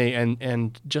 Right. Yeah, and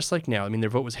and just like now, their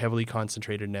vote was heavily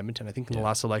concentrated in Edmonton. I think in the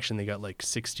last election they got like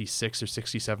 66 or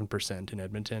 67% in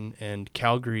Edmonton, and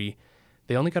Calgary,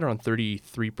 they only got around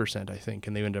 33%, I think,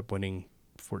 and they ended up winning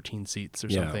 14 seats or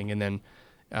something. And then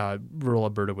rural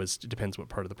Alberta it depends what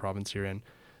part of the province you're in.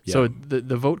 Yeah. So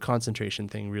the vote concentration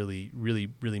thing really, really,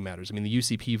 really matters. The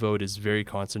UCP vote is very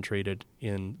concentrated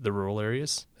in the rural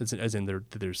areas, as in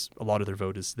there's a lot of their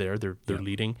vote is there. They're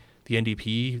leading. The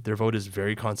NDP, their vote is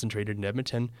very concentrated in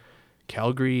Edmonton.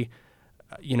 Calgary,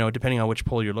 depending on which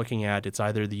poll you're looking at, it's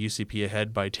either the UCP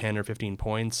ahead by 10 or 15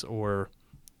 points or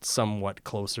somewhat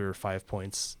closer, 5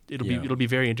 points. It'll be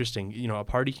very interesting. A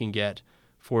party can get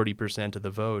 40% of the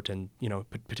vote and,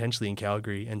 potentially in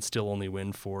Calgary and still only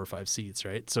win 4 or 5 seats,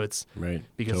 right? So it's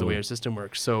because of the way our system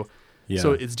works. So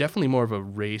it's definitely more of a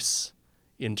race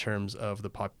in terms of the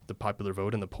popular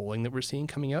vote and the polling that we're seeing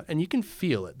coming out. And you can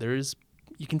feel it.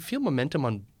 You can feel momentum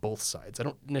on both sides. I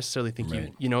don't necessarily think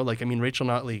Rachel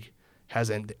Notley has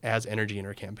energy in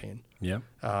her campaign. Yeah.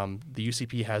 The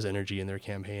UCP has energy in their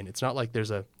campaign. It's not like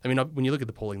when you look at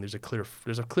the polling, there's a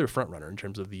clear front runner in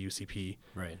terms of the UCP.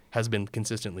 Right. Has been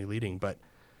consistently leading, but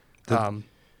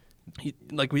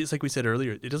like we said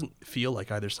earlier, it doesn't feel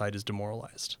like either side is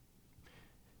demoralized.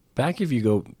 Back if you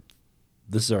go,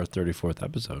 this is our 34th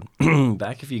episode.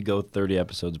 Back if you go 30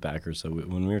 episodes back or so,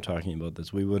 when we were talking about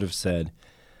this, we would have said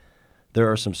there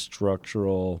are some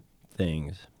structural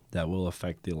things that will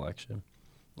affect the election.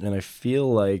 And I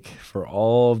feel like for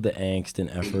all of the angst and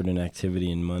effort and activity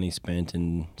and money spent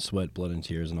and sweat, blood, and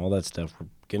tears and all that stuff, we're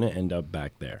going to end up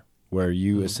back there, where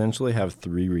you essentially have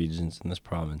 3 regions in this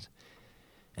province.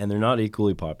 And they're not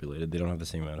equally populated. They don't have the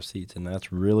same amount of seats. And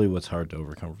that's really what's hard to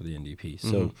overcome for the NDP.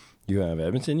 So you have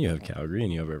Edmonton, you have Calgary,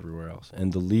 and you have everywhere else.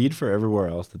 And the lead for everywhere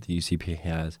else that the UCP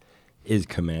has is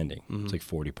commanding. It's like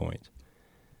 40 points.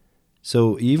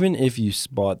 So even if you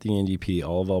spot the NDP,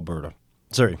 all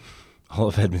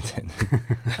of Edmonton,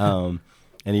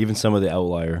 and even some of the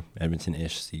outlier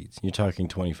Edmonton-ish seats, you're talking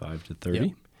 25 to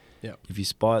 30. Yep. If you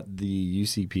spot the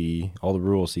UCP, all the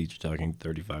rural seats, you're talking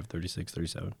 35, 36,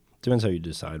 37. Depends how you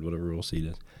decide what a rural seat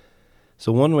is.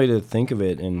 So one way to think of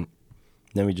it, and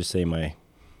let me just say my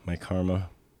karma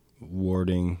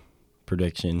warding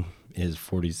prediction is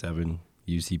 47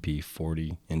 UCP,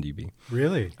 40 NDP.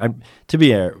 Really? To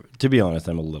be honest,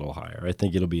 I'm a little higher. I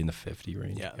think it'll be in the 50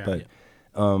 range. Yeah. But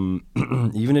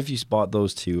even if you spot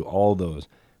those two, all those,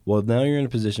 well, now you're in a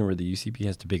position where the UCP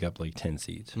has to pick up like 10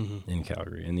 seats in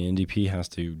Calgary, and the NDP has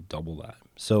to double that.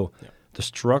 So the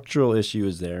structural issue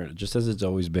is there, just as it's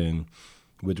always been,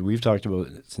 which we've talked about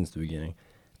since the beginning.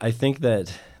 I think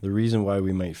that the reason why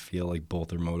we might feel like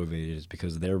both are motivated is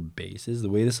because their bases, the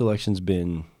way this election's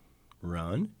been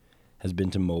run, has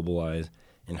been to mobilize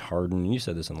and harden. You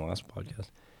said this on the last podcast.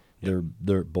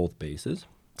 They're both bases.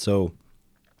 So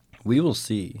we will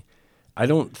see. I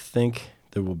don't think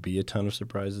there will be a ton of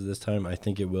surprises this time. I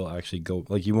think it will actually go,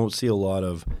 like, you won't see a lot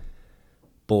of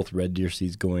both Red Deer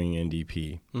seats going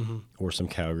NDP or some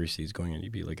Calgary seats going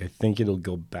NDP. Like, I think it'll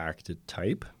go back to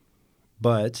type.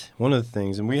 But one of the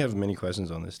things, and we have many questions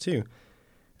on this too,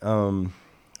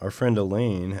 our friend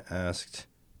Elaine asked,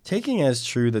 taking as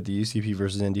true that the UCP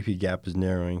versus NDP gap is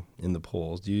narrowing in the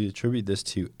polls, do you attribute this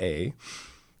to A,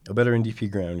 a better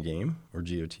NDP ground game, or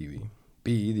GOTV,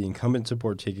 B, the incumbent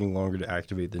support taking longer to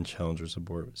activate than challenger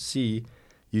support, C,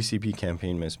 UCP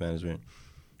campaign mismanagement,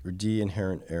 or D,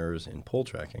 inherent errors in poll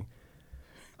tracking?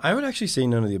 I would actually say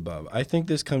none of the above. I think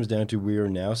this comes down to we are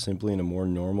now simply in a more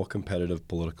normal competitive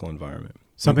political environment.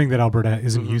 Something that Alberta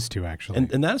isn't used to, actually.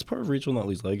 And that is part of Rachel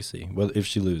Notley's legacy, well, if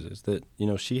she loses, that,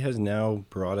 she has now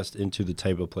brought us into the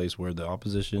type of place where the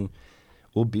opposition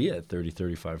will be at 30,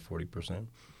 35, 40%.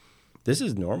 This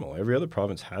is normal. Every other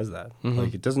province has that.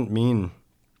 Like, it doesn't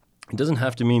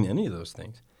have to mean any of those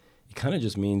things. It kind of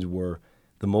just means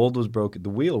the mold was broken, the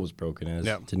wheel was broken, as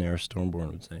Daenerys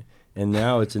Stormborn would say. And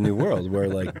now it's a new world where,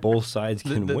 like, both sides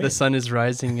can win. The sun is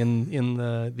rising in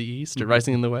the east, or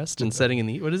rising in the west, and setting in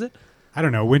the east. What is it? I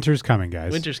don't know. Winter's coming,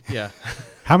 guys. Yeah.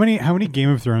 How many Game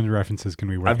of Thrones references can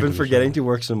we work? I've been forgetting to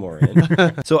work some more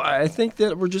in. So I think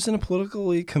that we're just in a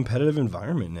politically competitive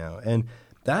environment now, and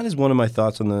that is one of my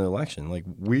thoughts on the election. Like,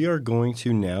 we are going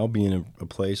to now be in a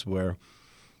place where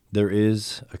there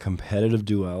is a competitive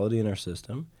duality in our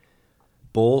system.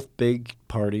 Both big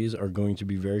parties are going to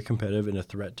be very competitive and a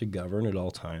threat to govern at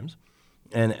all times.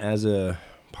 And as a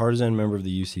partisan member of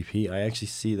the UCP, I actually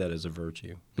see that as a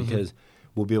virtue, because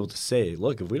we'll be able to say,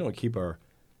 look, if we don't keep our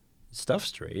stuff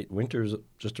straight, winter's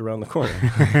just around the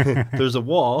corner. There's a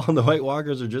wall, and the White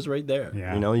Walkers are just right there.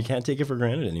 Yeah. You can't take it for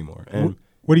granted anymore. And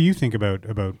what do you think about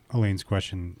Elaine's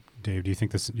question, Dave? Do you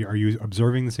think this? Are you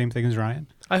observing the same thing as Ryan?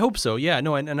 I hope so. Yeah,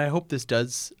 no, and I hope this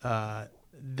does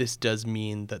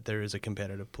mean that there is a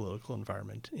competitive political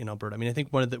environment in Alberta. I mean, I think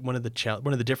one of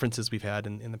the differences we've had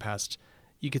in the past,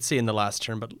 you could say in the last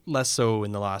term, but less so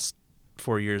in the last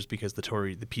 4 years because the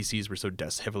PCs were so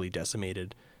heavily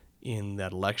decimated in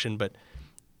that election. But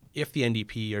if the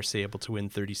NDP are, say, able to win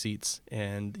 30 seats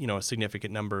and, a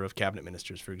significant number of cabinet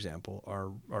ministers, for example,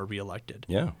 are reelected.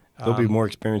 Yeah. They'll be more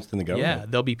experienced in the government. Yeah.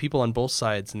 There'll be people on both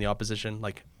sides in the opposition,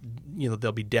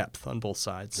 there'll be depth on both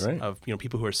sides of,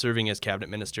 people who are serving as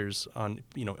cabinet ministers on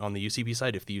the UCP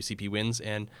side if the UCP wins,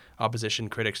 and opposition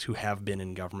critics who have been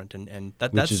in government. And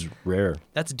which is rare.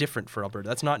 That's different for Alberta.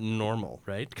 That's not normal,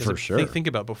 right? For sure. Think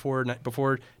about before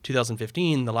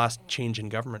 2015, the last change in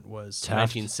government was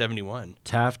 1971.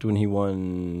 Taft, when he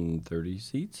won 30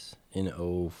 seats in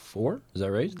 2004, is that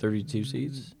right? 32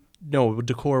 seats? No,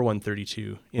 Decor won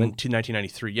 32 in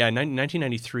 1993. Yeah, in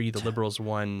 1993, the Liberals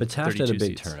won 32 But Taft had a big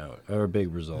seats. turnout, or a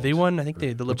big result. They won, I think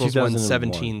the Liberals won 2001.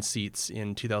 17 seats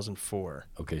in 2004.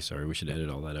 Okay, sorry, we should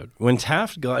edit all that out. When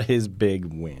Taft got his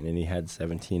big win and he had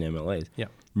 17 MLAs,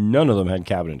 none of them had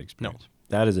cabinet experience. No.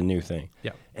 That is a new thing.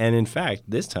 Yeah. And in fact,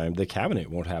 this time, the cabinet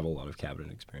won't have a lot of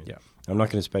cabinet experience. Yeah. I'm not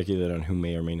going to speculate on who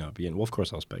may or may not be in. Well, of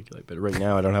course I'll speculate, but right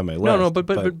now I don't have my list. No,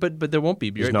 but there won't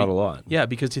be. There's not a lot. Yeah,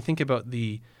 because you think about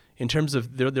in terms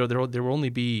of there will only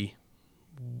be.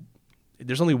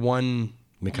 There's only one.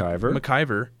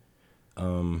 McIver.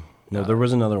 No, there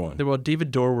was another one.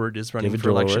 David Dorward is running for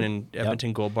election in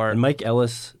Edmonton Gold Bar. And Mike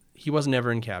Ellis. He wasn't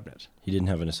ever in cabinet. He didn't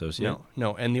have an associate?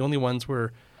 No. And the only ones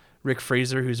were Rick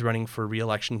Fraser, who's running for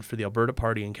re-election for the Alberta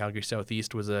Party in Calgary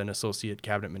Southeast, was an associate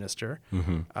cabinet minister.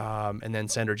 Mm-hmm. And then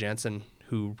Sandra Jansen,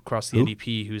 who crossed the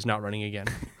NDP, who's not running again.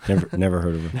 Never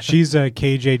heard of her. She's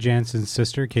KJ Jansen's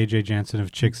sister, KJ Jansen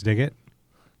of Chicks Dig It.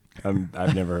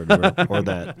 I've never heard of her or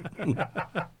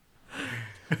that.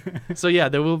 So yeah,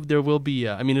 there will be.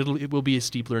 It will be a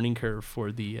steep learning curve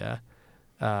for the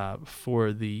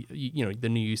the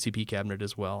new UCP cabinet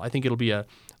as well. I think it'll be a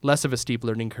less of a steep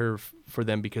learning curve for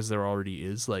them because there already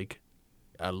is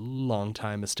a long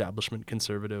time establishment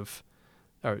conservative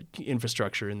or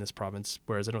infrastructure in this province,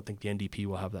 whereas I don't think the NDP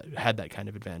will have had that kind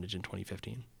of advantage in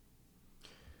 2015.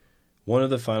 One of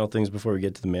the final things before we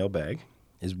get to the mailbag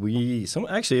is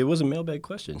actually it was a mailbag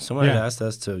question. Someone had asked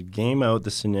us to game out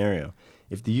the scenario.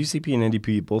 If the UCP and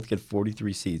NDP both get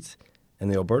 43 seats and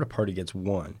the Alberta Party gets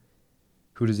 1,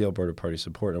 who does the Alberta Party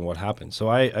support and what happens? So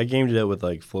I gamed it out with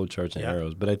flowcharts and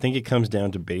arrows, but I think it comes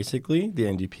down to basically the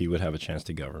NDP would have a chance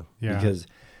to govern because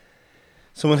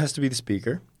someone has to be the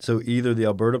speaker. So either the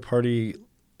Alberta Party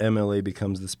MLA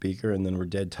becomes the speaker and then we're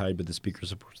dead tied, but the speaker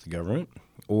supports the government,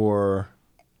 or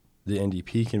the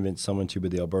NDP convince someone to,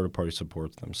 but the Alberta Party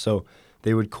supports them. So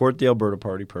they would court the Alberta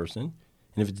Party person,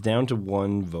 and if it's down to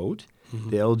one vote,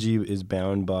 the LG is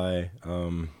bound by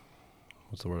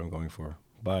what's the word I'm going for?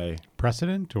 By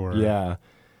precedent or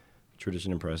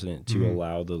tradition and precedent to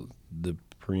allow the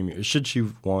premier, should she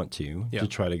want to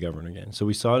try to govern again. So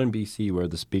we saw it in BC where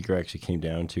the speaker actually came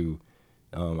down to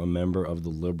a member of the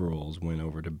Liberals went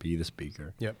over to be the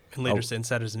speaker. Yep, and later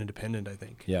sat as an independent, I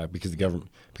think. Yeah, because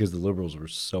the Liberals were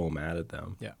so mad at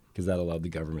them. Yeah, because that allowed the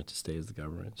government to stay as the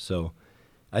government. So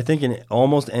I think in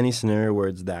almost any scenario where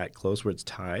it's that close, where it's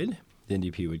tied, the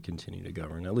NDP would continue to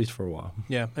govern, at least for a while.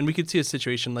 Yeah, and we could see a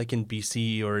situation like in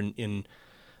BC or in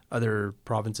other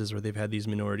provinces where they've had these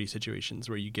minority situations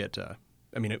where you get, the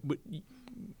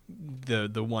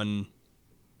one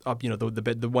up,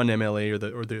 the one MLA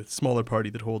or the smaller party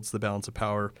that holds the balance of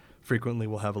power frequently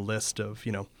will have a list of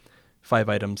 5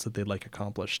 items that they'd like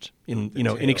accomplished in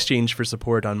exchange for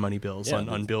support on money bills,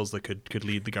 on bills that could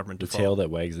lead the government to fall. The tail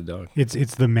that wags the dog.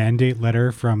 It's the mandate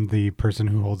letter from the person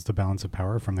who holds the balance of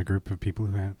power, from the group of people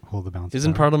who hold the balance of power.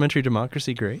 Isn't parliamentary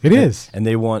democracy great? It is. And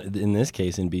they want, in this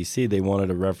case in BC, they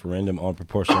wanted a referendum on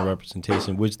proportional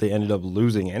representation, which they ended up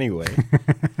losing anyway.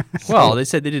 Well, they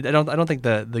said they did. I don't think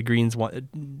the Greens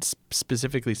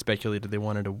specifically speculated they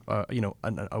wanted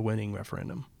a winning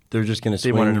referendum. They're just going to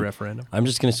swing. They wanted a referendum. I'm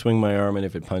just going to swing my arm, and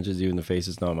if it punches you in the face,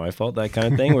 it's not my fault. That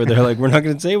kind of thing, where they're like, we're not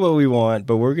going to say what we want,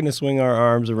 but we're going to swing our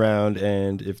arms around,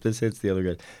 and if this hits the other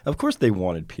guy. Of course they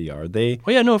wanted PR.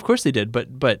 Of course they did, but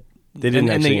they didn't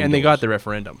and they got the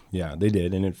referendum. Yeah, they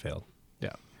did, and it failed.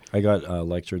 Yeah. I got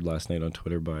lectured last night on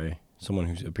Twitter by someone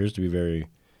who appears to be very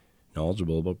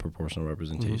knowledgeable about proportional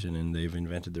representation, and they've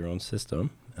invented their own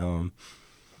system.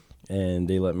 And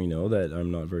they let me know that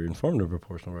I'm not very informed of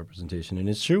proportional representation. And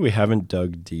it's true, we haven't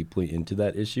dug deeply into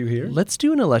that issue here. Let's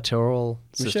do an electoral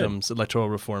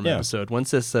reform Yeah. episode.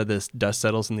 Once this dust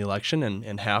settles in the election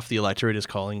and half the electorate is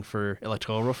calling for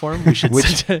electoral reform, we should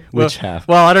Which half?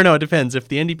 Well, I don't know. It depends. If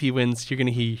the NDP wins, you're going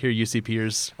to hear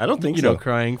UCPers I don't think you know,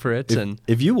 crying for it.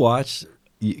 If you watch,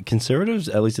 Conservatives,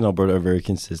 at least in Alberta, are very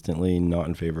consistently not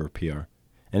in favor of PR.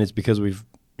 And it's because we've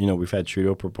had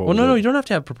Trudeau propose. Well, no, you don't have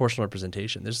to have proportional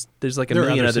representation. There's like a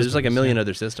million other there's like a million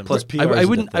other systems. Plus PR I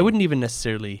wouldn't even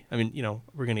necessarily. I mean,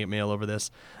 we're going to get mail over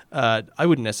this. I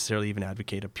wouldn't necessarily even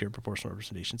advocate a pure proportional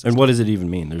representation system. And what does it even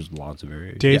mean? There's lots of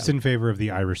variations. Dave's in favor of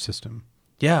the Irish system.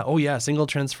 Yeah. Oh, yeah. Single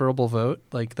transferable vote,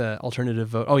 like the alternative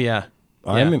vote. Oh, yeah.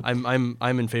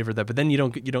 I'm in favor of that, but then you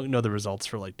don't know the results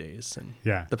for like days, and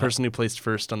the person who placed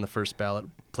first on the first ballot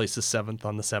places seventh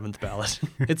on the seventh ballot.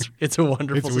 It's a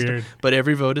wonderful It's system, weird. but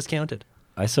every vote is counted.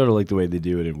 I sort of like the way they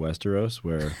do it in Westeros,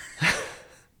 where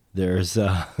there's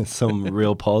some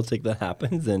real politic that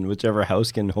happens, and whichever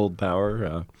house can hold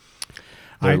power,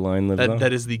 their line lives on.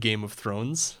 That is the Game of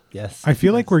Thrones. Yes. I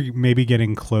feel like we're maybe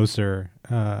getting closer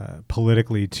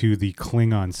politically to the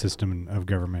Klingon system of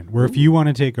government, where if you want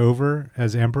to take over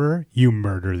as emperor, you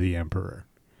murder the emperor.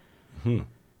 Hmm.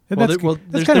 And Well, that's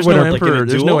there's kind of no what emperor. like in a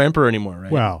There's duel? no emperor anymore,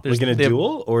 right? Well, There's- Like in a they have-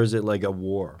 duel, or is it like a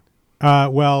war?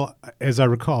 Well, as I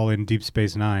recall, in Deep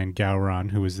Space Nine,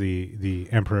 Gowron, who was the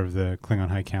emperor of the Klingon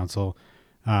High Council,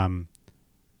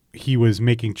 he was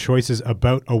making choices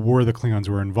about a war the Klingons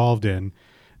were involved in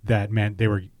that meant they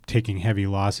were taking heavy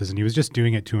losses, and he was just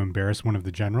doing it to embarrass one of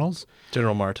the generals.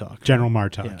 General Martok. General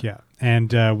Martok, yeah.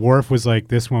 And Worf was like,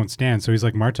 this won't stand. So he's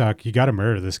like, Martok, you got to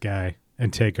murder this guy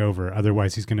and take over.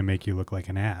 Otherwise, he's going to make you look like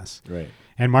an ass. Right.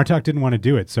 And Martok didn't want to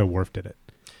do it, so Worf did it.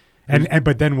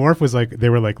 But then Worf was like, they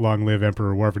were like, long live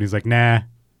Emperor Worf. And he's like, nah,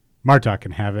 Martok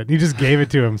can have it. And he just gave it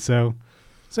to him. So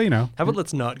How about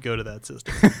let's not go to that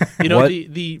system?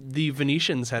 The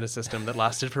Venetians had a system that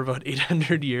lasted for about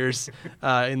 800 years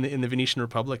in the Venetian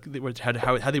Republic.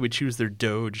 How they would choose their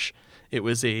doge. It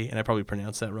was and I probably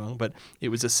pronounced that wrong, but it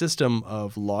was a system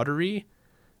of lottery.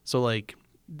 So like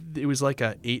it was like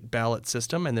a 8-ballot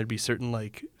system, and there'd be certain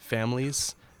like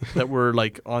families that were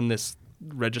like on this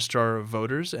registrar of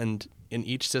voters, and in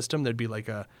each system there'd be like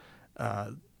a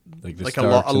Like the like Starks a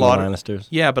and lot the Lannisters?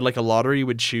 Yeah, but like a lottery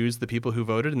would choose the people who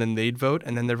voted, and then they'd vote,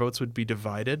 and then their votes would be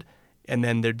divided, and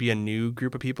then there'd be a new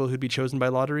group of people who'd be chosen by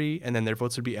lottery, and then their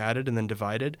votes would be added and then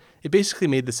divided. It basically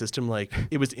made the system like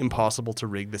it was impossible to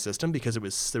rig the system because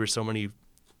there were so many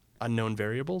unknown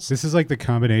variables. This is like the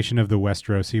combination of the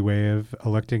Westerosi way of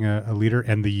electing a leader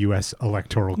and the U.S.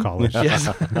 Electoral College. Yes.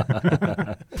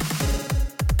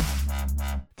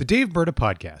 The Dave Berta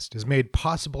podcast is made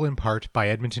possible in part by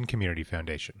Edmonton Community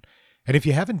Foundation. And if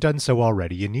you haven't done so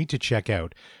already, you need to check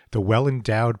out the Well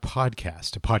Endowed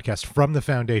Podcast, a podcast from the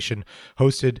Foundation,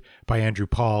 hosted by Andrew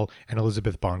Paul and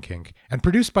Elizabeth Bonkink, and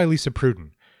produced by Lisa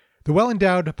Pruden. The Well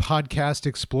Endowed Podcast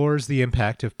explores the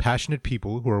impact of passionate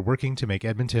people who are working to make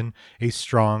Edmonton a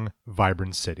strong,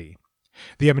 vibrant city.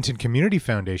 The Edmonton Community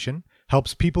Foundation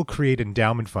helps people create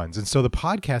endowment funds, and so the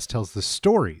podcast tells the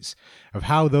stories of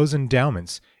how those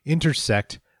endowments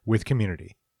intersect with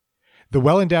community. The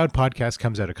Well Endowed Podcast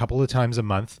comes out a couple of times a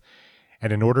month,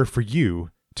 and in order for you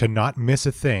to not miss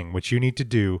a thing, what you need to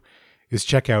do is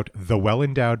check out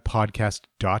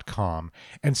thewellendowedpodcast.com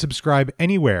and subscribe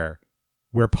anywhere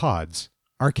where pods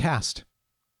are cast.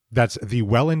 That's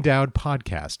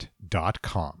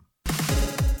thewellendowedpodcast.com.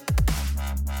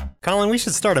 Colin, we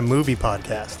should start a movie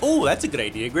podcast. Oh, that's a good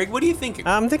idea, Greg. What are you thinking?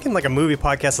 I'm thinking like a movie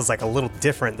podcast is like a little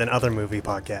different than other movie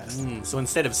podcasts. So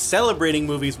instead of celebrating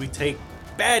movies, we take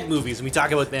bad movies and we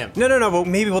talk about them. No, but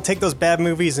maybe we'll take those bad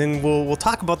movies and we'll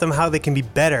talk about them, how they can be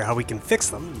better, how we can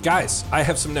fix them. Guys, I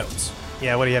have some notes.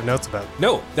 Yeah, what do you have notes about?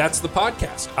 No, that's the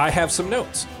podcast. I have some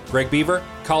notes. Greg Beaver,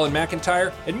 Colin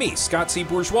McIntyre, and me, Scott C.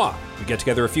 Bourgeois. We get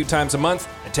together a few times a month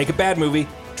and take a bad movie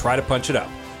and try to punch it up.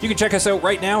 You can check us out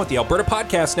right now at the Alberta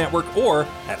Podcast Network or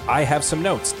at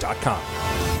IHaveSomeNotes.com.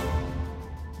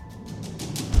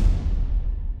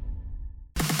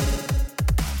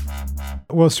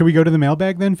 Well, should we go to the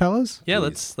mailbag then, fellas? Yeah,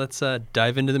 let's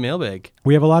dive into the mailbag.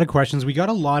 We have a lot of questions. We got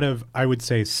a lot of, I would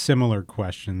say, similar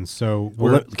questions. So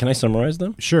Can I summarize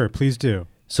them? Sure, please do.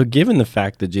 So given the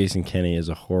fact that Jason Kenney is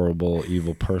a horrible,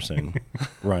 evil person,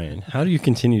 Ryan, how do you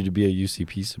continue to be a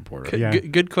UCP supporter? Yeah.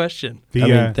 Good question.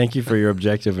 Thank you for your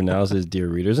objective analysis, dear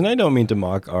readers. And I don't mean to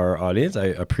mock our audience. I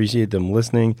appreciate them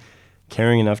listening,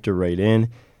 caring enough to write in,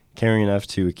 caring enough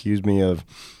to accuse me of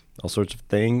all sorts of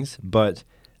things. But,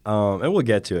 and we'll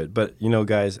get to it. But,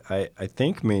 guys, I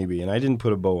think maybe, and I didn't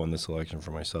put a bow on this election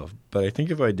for myself, but I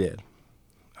think if I did,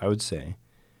 I would say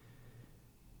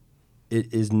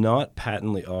it is not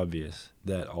patently obvious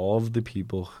that all of the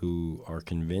people who are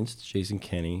convinced Jason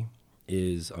Kenney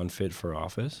is unfit for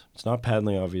office, it's not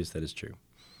patently obvious that it's true.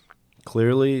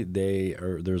 Clearly,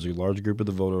 there's a large group of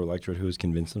the voter electorate who has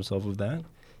convinced themselves of that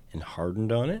and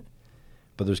hardened on it.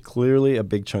 But there's clearly a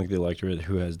big chunk of the electorate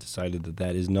who has decided that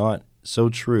that is not so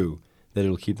true that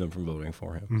it'll keep them from voting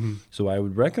for him. Mm-hmm. So I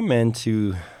would recommend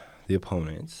to the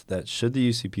opponents that should the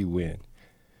UCP win,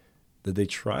 that they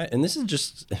try, and this is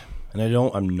just, and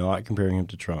I'm not comparing him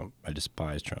to Trump. I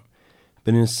despise Trump.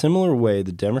 But in a similar way,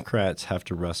 the Democrats have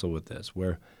to wrestle with this,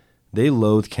 where they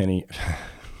loathe Kenney.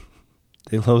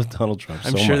 They loathe Donald Trump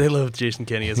I'm so sure much. they loathe Jason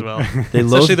Kenney as well. They Especially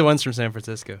loathe- the ones from San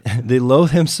Francisco. They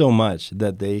loathe him so much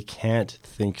that they can't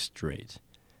think straight.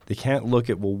 They can't look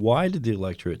at, well, why did the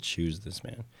electorate choose this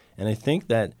man? And I think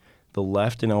that the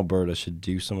left in Alberta should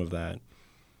do some of that.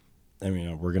 I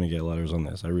mean, we're going to get letters on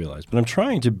this, I realize. But I'm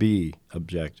trying to be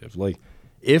objective. Like,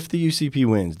 if the UCP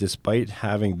wins, despite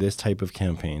having this type of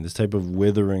campaign, this type of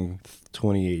withering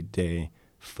 28-day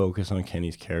focus on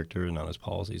Kenney's character and on his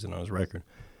policies and on his record,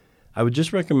 I would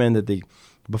just recommend that they,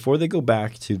 before they go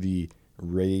back to the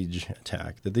rage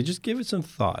attack, that they just give it some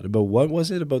thought about what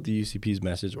was it about the UCP's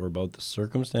message or about the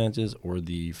circumstances or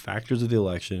the factors of the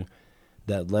election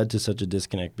that led to such a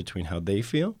disconnect between how they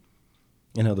feel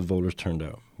and how the voters turned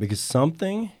out. Because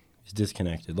something is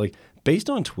disconnected. Like, based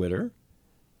on Twitter,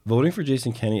 voting for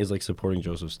Jason Kenney is like supporting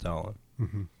Joseph Stalin.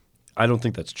 Mm-hmm. I don't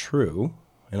think that's true,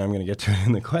 and I'm going to get to it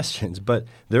in the questions, but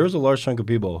there is a large chunk of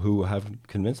people who have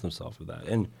convinced themselves of that.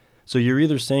 And so you're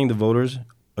either saying the voters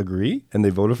agree and they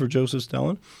voted for Joseph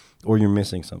Stalin, or you're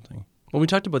missing something. Well, we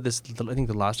talked about this, I think,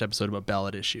 the last episode about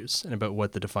ballot issues and about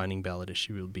what the defining ballot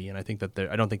issue will be. And I think that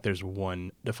I don't think there's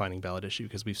one defining ballot issue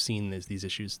because we've seen these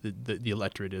issues. The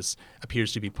electorate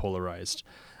appears to be polarized.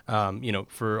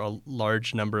 For a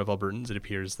large number of Albertans, it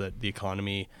appears that the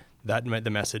economy, the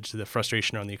message, the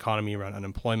frustration around the economy, around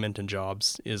unemployment and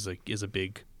jobs is a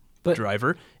big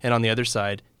driver. And on the other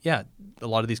side, a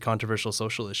lot of these controversial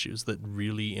social issues that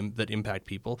really impact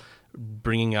people,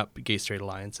 bringing up gay-straight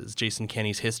alliances, Jason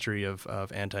Kenney's history of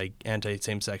anti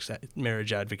same-sex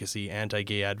marriage advocacy,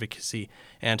 anti-gay advocacy,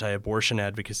 anti-abortion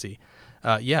advocacy.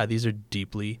 These are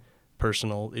deeply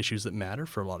personal issues that matter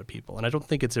for a lot of people. And I don't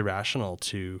think it's irrational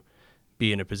to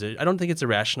be in a position. I don't think it's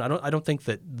irrational. I don't think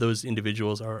that those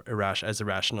individuals are as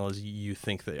irrational as you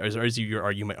think they are, as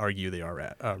you might argue they are.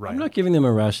 Right. I'm not giving them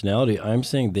irrationality. I'm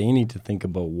saying they need to think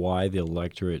about why the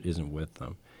electorate isn't with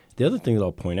them. The other thing that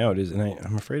I'll point out is, and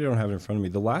I'm afraid I don't have it in front of me,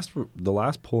 the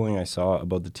last polling I saw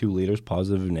about the two leaders,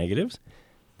 positive and negatives,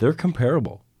 they're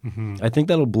comparable. Mm-hmm. I think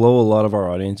that'll blow a lot of our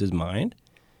audience's mind.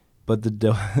 But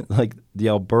the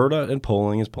Alberta and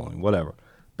polling is polling, whatever.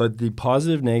 But the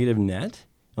positive negative net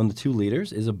on the two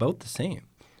leaders is about the same.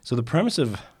 So the premise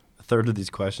of a third of these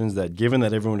questions, that given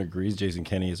that everyone agrees Jason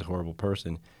Kenney is a horrible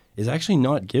person, is actually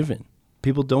not given.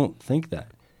 People don't think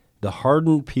that. The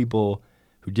hardened people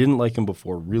who didn't like him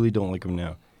before really don't like him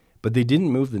now. But they didn't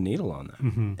move the needle on that.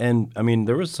 Mm-hmm. And, I mean,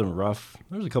 there was a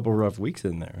couple of rough weeks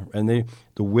in there. And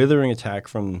the withering attack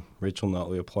from Rachel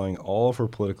Notley applying all of her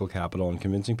political capital and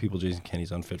convincing people Jason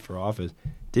Kenney's unfit for office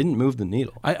didn't move the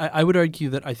needle. I would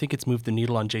argue that I think it's moved the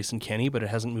needle on Jason Kenney, but it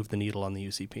hasn't moved the needle on the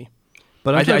UCP.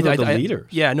 But I'm talking about the leaders.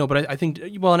 Yeah, no, but I think,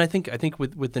 well, and I think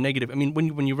with the negative, I mean,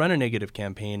 when you run a negative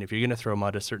campaign, if you're going to throw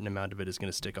mud, a certain amount of it is going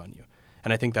to stick on you.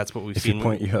 And I think that's what we've seen.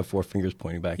 You have four fingers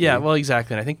pointing back. Yeah, at you. well,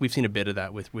 exactly. And I think we've seen a bit of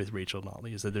that with Rachel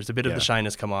Notley, is that there's a bit of the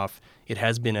shyness come off. It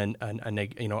has been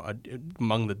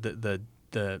among the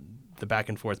back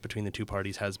and forth between the two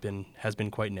parties has been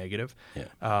quite negative.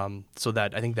 Yeah. So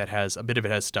that I think that has a bit of it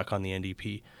has stuck on the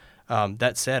NDP.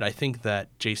 That said, I think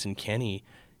that Jason Kenney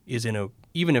is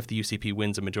even if the UCP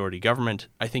wins a majority government,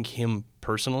 I think him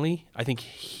personally,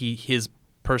 his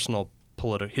personal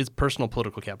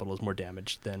political capital is more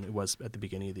damaged than it was at the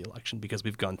beginning of the election, because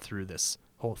we've gone through this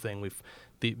whole thing.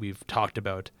 We've talked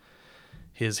about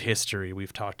his history.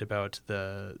 We've talked about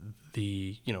the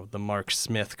Mark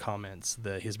Smith comments,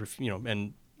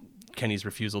 and Kenney's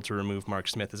refusal to remove Mark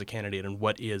Smith as a candidate, and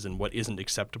what is and what isn't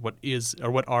acceptable,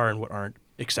 what are and what aren't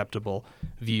acceptable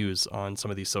views on some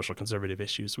of these social conservative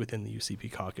issues within the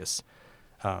UCP caucus,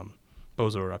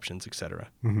 bozo eruptions, etc.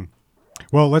 Mm-hmm.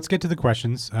 Well, let's get to the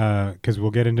questions because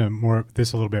we'll get into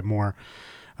this a little bit more.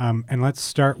 And let's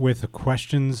start with the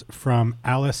questions from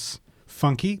Alice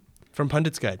Funky. From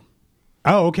Pundit's Guide.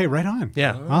 Oh, okay, right on.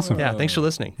 Yeah. Awesome. Yeah, thanks for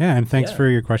listening. Yeah, and thanks for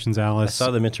your questions, I Alice. saw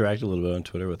them interact a little bit on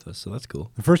Twitter with us, so that's cool.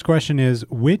 The first question is,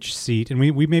 which seat, and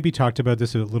we maybe talked about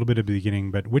this a little bit at the beginning,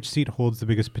 but which seat holds the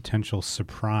biggest potential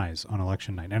surprise on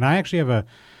election night? And I actually I'm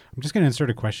just going to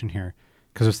insert a question here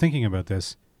because I was thinking about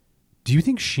this. Do you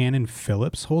think Shannon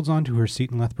Phillips holds on to her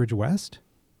seat in Lethbridge West?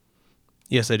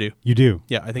 Yes, I do. You do?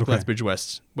 Yeah, I think Okay. Lethbridge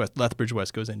West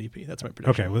goes NDP. That's my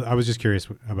prediction. Okay, well, I was just curious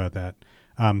about that.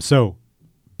 So,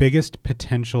 biggest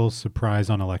potential surprise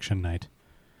on election night.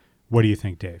 What do you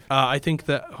think, Dave? I think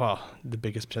that the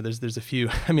biggest there's a few.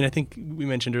 I mean, I think we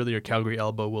mentioned earlier Calgary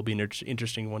Elbow will be an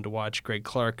interesting one to watch. Greg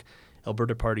Clark,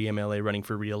 Alberta Party MLA running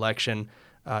for re-election.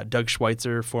 Doug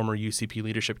Schweitzer, former UCP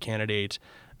leadership candidate,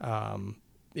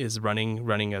 is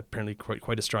running apparently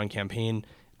quite a strong campaign.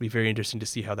 It'll be very interesting to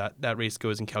see how that race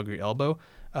goes in Calgary Elbow.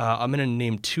 I'm going to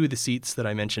name two of the seats that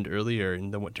I mentioned earlier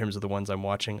in terms of the ones I'm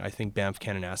watching. I think Banff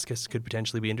Kananaskis could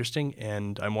potentially be interesting,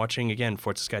 and I'm watching again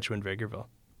Fort Saskatchewan Vegreville.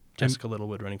 Jessica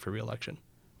Littlewood running for re-election.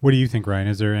 What do you think, Ryan?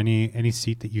 Is there any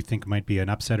seat that you think might be an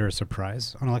upset or a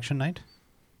surprise on election night?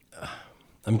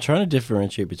 I'm trying to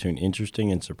differentiate between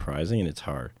interesting and surprising, and it's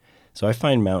hard. So I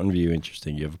find Mountain View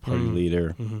interesting. You have a party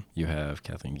leader. Mm-hmm. You have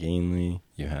Kathleen Gainley.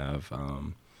 You have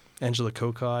Angela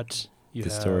Kokot. The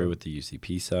story with the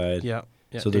UCP side. Yeah.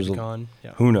 So there's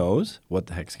who knows what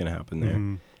the heck's going to happen there.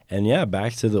 Mm-hmm. And yeah,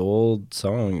 back to the old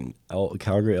song,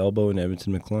 Calgary Elbow and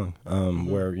Edmonton McClung,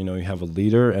 where, you have a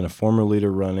leader and a former leader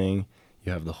running.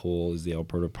 You have is the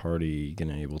Alberta Party going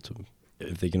to able to,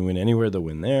 if they can win anywhere, they'll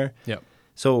win there. Yep.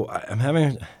 So I'm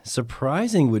having,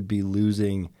 surprising would be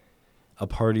losing a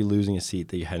seat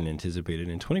that you hadn't anticipated.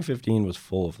 And 2015 was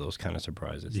full of those kind of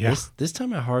surprises. Yeah. This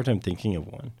time I had a hard time thinking of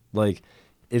one. Like,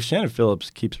 if Shannon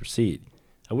Phillips keeps her seat,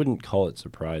 I wouldn't call it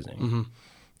surprising. Mm-hmm.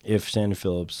 If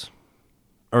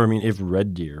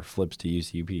Red Deer flips to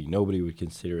UCP, nobody would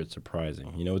consider it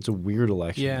surprising. It's a weird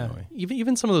election. Yeah, in a way.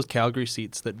 Even some of those Calgary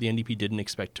seats that the NDP didn't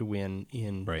expect to win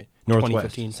in Northwest,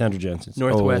 2015. Sandra Jensen.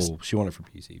 Northwest. Oh, she won it for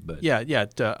PC, but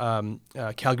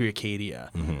Calgary Acadia,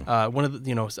 mm-hmm. one of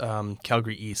the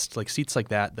Calgary East, like seats like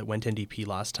that went NDP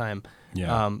last time.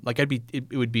 Yeah,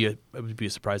 it would be a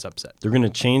surprise upset. They're going to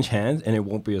change hands, and it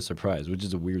won't be a surprise, which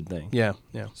is a weird thing. Yeah.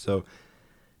 So.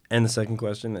 And the second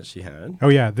question that she had. Oh,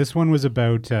 yeah. This one was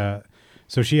about,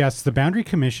 so she asks, the Boundary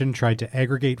Commission tried to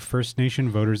aggregate First Nation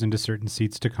voters into certain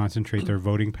seats to concentrate their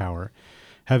voting power.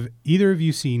 Have either of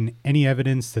you seen any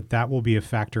evidence that will be a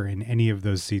factor in any of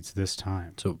those seats this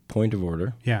time? So, point of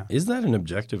order. Yeah. Is that an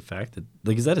objective fact?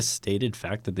 Is that a stated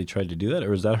fact that they tried to do that,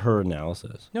 or is that her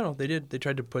analysis? No, they did. They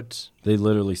tried to put... They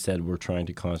literally said, we're trying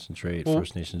to concentrate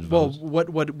First Nations votes. Well,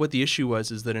 what the issue was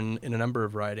is that in a number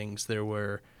of ridings, there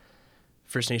were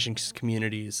First Nations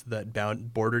communities that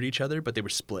bordered each other, but they were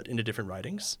split into different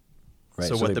ridings. Right.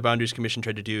 So what the Boundaries Commission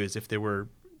tried to do is if there were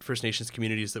First Nations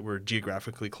communities that were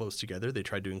geographically close together, they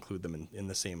tried to include them in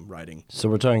the same riding. So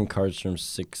we're talking Cardston,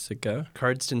 Siksika?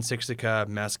 Cardston, Siksika,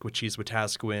 Maskwacis,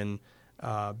 Wetaskiwin,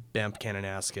 Banff,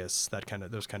 Kananaskis,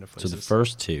 those kind of places. So the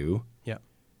first two. Yeah.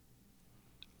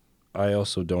 I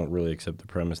also don't really accept the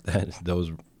premise that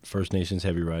those First Nations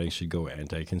heavy ridings should go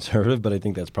anti-conservative, but I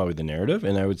think that's probably the narrative,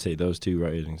 and I would say those two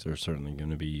ridings are certainly going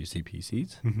to be UCP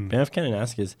seats. Mm-hmm. Banff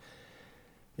Kananaskis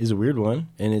is a weird one,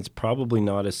 and it's probably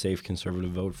not a safe conservative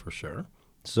vote for sure.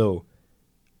 So,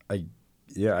 I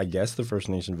guess the First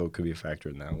Nation vote could be a factor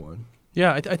in that one.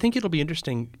 Yeah, I think it'll be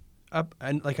interesting. Up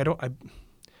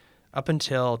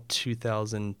until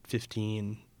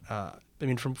 2015,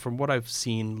 from what I've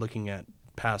seen, looking at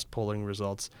past polling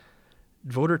results,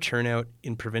 voter turnout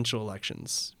in provincial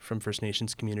elections from First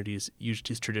Nations communities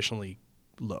is traditionally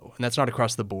low, and that's not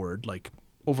across the board. Like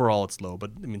overall, it's low, but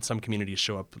some communities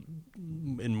show up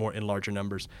in larger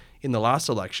numbers. In the last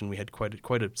election, we had quite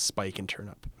a spike in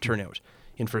turnout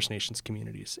in First Nations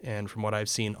communities, and from what I've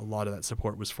seen, a lot of that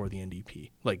support was for the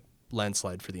NDP, like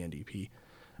landslide for the NDP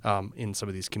in some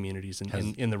of these communities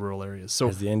in the rural areas. So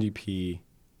has the NDP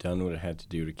done what it had to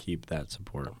do to keep that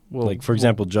support? Well, for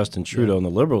example, Justin Trudeau on the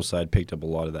Liberal side picked up a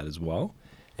lot of that as well.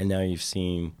 And now you've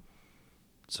seen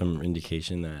some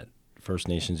indication that First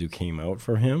Nations who came out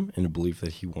for him in a belief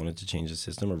that he wanted to change the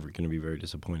system are going to be very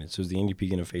disappointed. So is the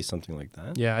NDP going to face something like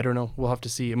that? Yeah, I don't know. We'll have to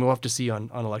see. We'll have to see on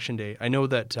Election Day. I know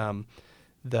that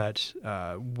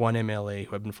one MLA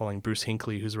who I've been following, Bruce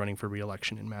Hinckley, who's running for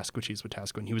re-election in Maskwacis,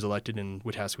 Wetaskiwin. He was elected in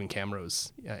Wetaskiwin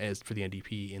Camrose as for the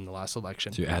NDP in the last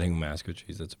election. So you're adding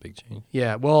Maskwacis, that's a big change.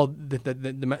 Yeah, well, with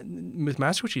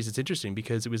Maskwacis, it's interesting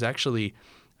because it was actually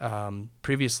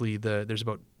previously there's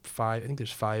about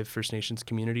five First Nations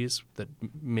communities that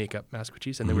make up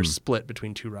Maskwacis, and they were split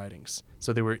between two ridings.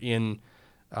 So they were in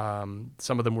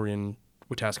some of them were in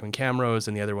Wetaskiwin Camrose,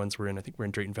 and the other ones were in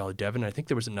Drayton Valley Devon. I think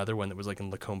there was another one that was like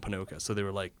in Lacombe Ponoka. So they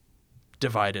were like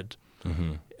divided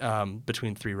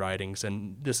between three ridings.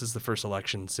 And this is the first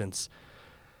election since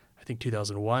I think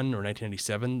 2001 or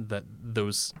 1997 that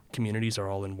those communities are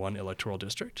all in one electoral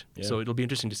district. Yeah. So it'll be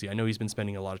interesting to see. I know he's been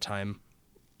spending a lot of time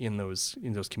in those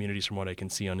communities from what I can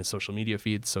see on his social media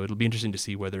feeds. So it'll be interesting to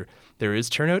see whether there is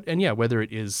turnout, and whether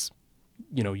it is,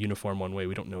 uniform one way.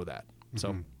 We don't know that.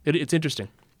 So it's interesting.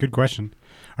 Good question.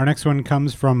 Our next one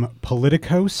comes from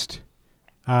Politicoast.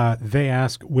 They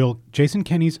ask, will Jason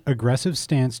Kenney's aggressive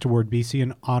stance toward BC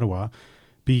and Ottawa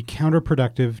be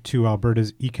counterproductive to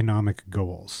Alberta's economic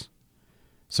goals?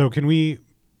 So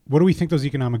what do we think those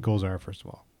economic goals are, first of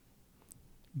all?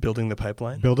 Building the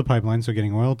pipeline. Build a pipeline, so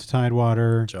getting oil to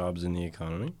Tidewater. Jobs in the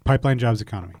economy. Pipeline, jobs,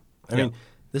 economy. I mean,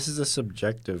 this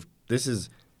is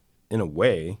in a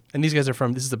way. And these guys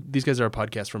are these guys are a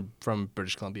podcast from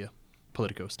British Columbia,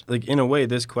 Politicoast. Like, in a way,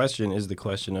 this question is the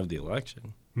question of the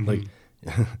election. Like,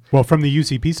 well, from the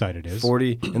UCP side, it is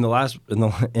 40 in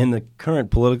the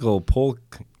current political poll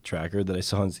tracker that I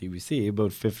saw on CBC.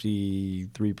 About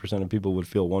 53% of people would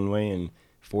feel one way, and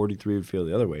 43 would feel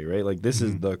the other way. Right? Like, this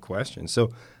is the question.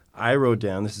 So, I wrote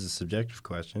down, this is a subjective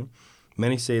question.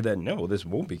 Many say that no, this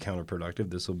won't be counterproductive.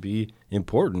 This will be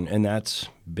important, and that's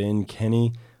been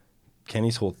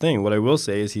Kenney's whole thing. What I will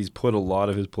say is he's put a lot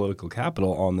of his political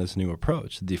capital on this new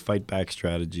approach, the fight back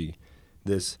strategy,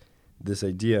 this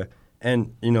idea.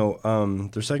 And,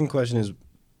 their second question is,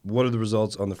 what are the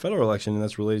results on the federal election? And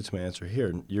that's related to my answer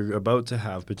here. You're about to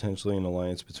have potentially an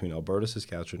alliance between Alberta,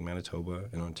 Saskatchewan, Manitoba,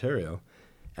 and Ontario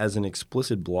as an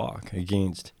explicit bloc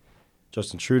against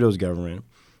Justin Trudeau's government,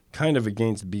 kind of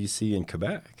against BC and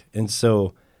Quebec. And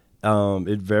so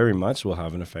it very much will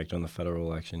have an effect on the federal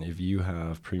election. If you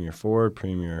have Premier Ford,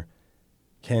 Premier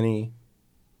Kenney,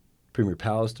 Premier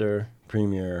Pallister,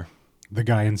 Premier... The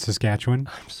guy in Saskatchewan.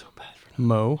 I'm so bad for that.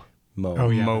 Mo. Oh,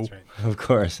 yeah, Mo. that's right. Of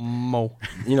course. Mo.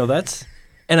 That's...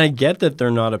 And I get that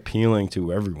they're not appealing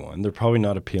to everyone. They're probably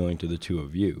not appealing to the two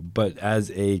of you. But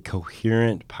as a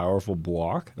coherent, powerful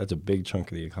bloc, that's a big chunk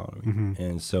of the economy.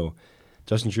 And so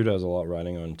Justin Trudeau has a lot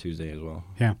riding on Tuesday as well.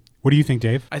 Yeah. What do you think,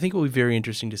 Dave? I think it will be very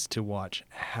interesting to watch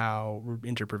how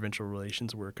interprovincial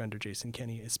relations work under Jason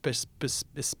Kenney,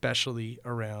 especially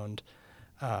around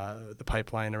the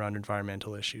pipeline, around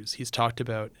environmental issues. He's talked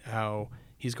about how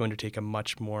he's going to take a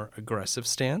much more aggressive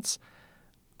stance.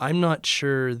 I'm not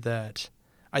sure that...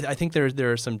 I think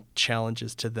there are some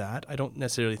challenges to that. I don't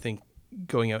necessarily think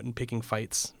going out and picking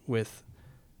fights with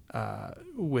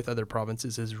other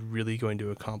provinces is really going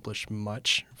to accomplish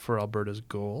much for Alberta's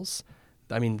goals.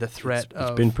 I mean, the threat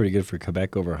it's been pretty good for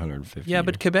Quebec over 150 Yeah, years.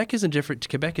 But Quebec is different.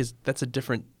 Quebec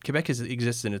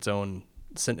exists in its own...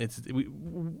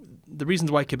 the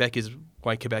reasons why Quebec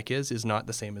is not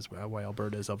the same as why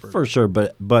Alberta is Alberta. For sure,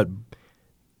 but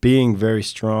being very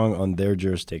strong on their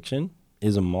jurisdiction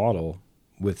is a model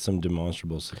with some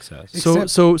demonstrable success.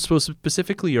 So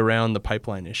specifically around the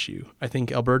pipeline issue, I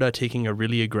think Alberta taking a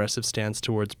really aggressive stance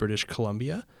towards British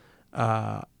Columbia,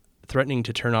 threatening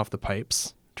to turn off the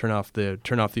pipes, turn off the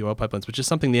oil pipelines, which is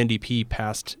something the NDP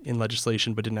passed in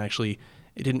legislation, but didn't actually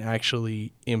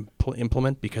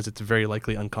implement because it's very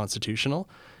likely unconstitutional.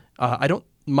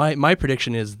 My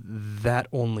prediction is that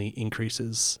only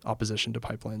increases opposition to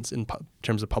pipelines in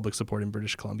terms of public support in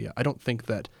British Columbia. I don't think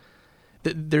that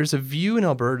there's a view in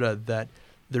Alberta that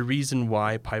the reason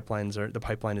why the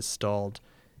pipeline is stalled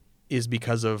is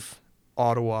because of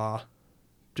Ottawa,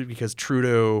 because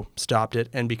Trudeau stopped it,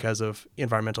 and because of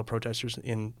environmental protesters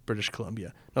in British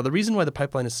Columbia. Now, the reason why the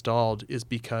pipeline is stalled is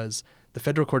because the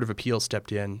Federal Court of Appeal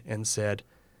stepped in and said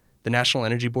the National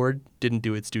Energy Board didn't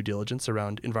do its due diligence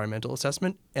around environmental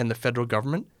assessment, and the federal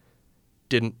government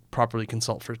didn't properly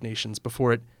consult First Nations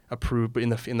before it approved in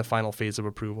the final phase of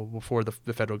approval, before the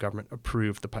federal government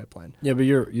approved the pipeline. Yeah, but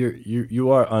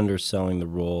you are underselling the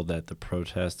role that the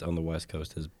protest on the West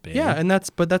Coast has been. Yeah, and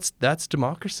that's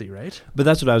democracy, right? But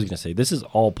that's what I was going to say. This is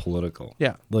all political.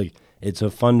 Yeah, like it's a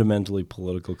fundamentally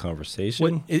political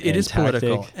conversation. It is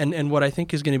political, and what I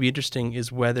think is going to be interesting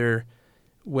is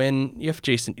if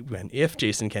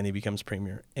Jason Kenney becomes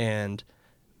premier and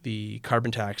the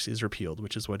carbon tax is repealed,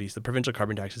 which is the provincial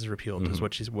carbon tax is repealed, is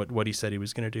what he said he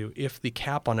was going to do. If the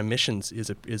cap on emissions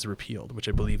is repealed, which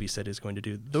I believe he said is going to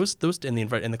do, those and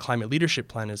the climate leadership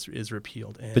plan is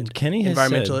repealed. And but Kenney has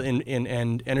environmental said,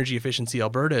 and energy efficiency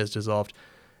Alberta is dissolved.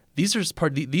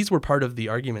 These were part of the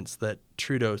arguments that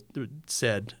Trudeau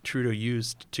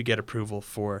used to get approval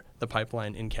for the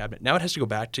pipeline in cabinet. Now it has to go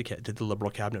back to the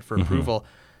Liberal cabinet for approval.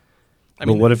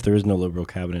 But what if there is no Liberal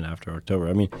cabinet after October?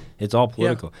 I mean, it's all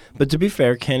political. Yeah. But to be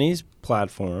fair, Kenney's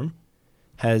platform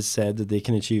has said that they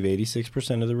can achieve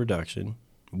 86% of the reduction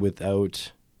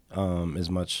without as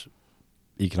much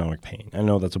economic pain. I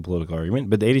know that's a political argument,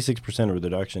 but the 86% of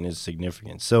reduction is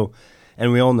significant. So,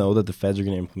 and we all know that the feds are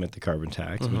going to implement the carbon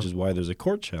tax, which is why there's a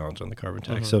court challenge on the carbon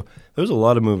tax. So there's a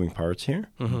lot of moving parts here.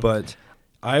 But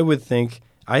I would think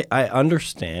I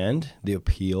understand the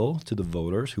appeal to the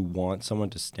voters who want someone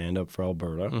to stand up for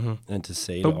Alberta and to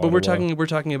say. But we're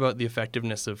talking about the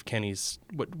effectiveness of Kenny's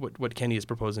what Kenny is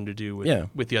proposing to do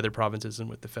with the other provinces and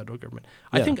with the federal government.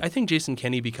 I think Jason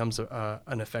Kenney becomes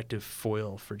an effective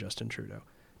foil for Justin Trudeau.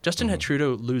 Justin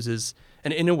Trudeau loses,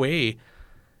 and in a way,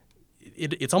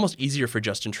 it's almost easier for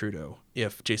Justin Trudeau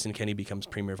if Jason Kenney becomes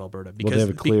Premier of Alberta because they have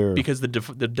a clear because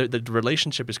the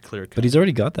relationship is clear. But he's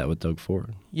already got that with Doug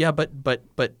Ford. Yeah, but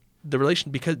the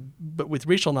relation but with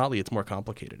Rachel Notley it's more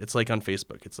complicated. It's like on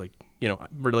Facebook. It's like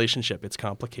relationship. It's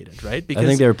complicated, right? Because I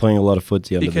think they were playing a lot of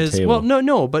footsie under the table.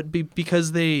 Well, but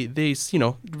because they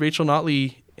Rachel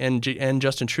Notley and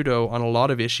Justin Trudeau on a lot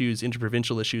of issues,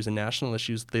 interprovincial issues and national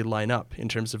issues, they line up in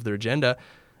terms of their agenda.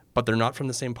 But they're not from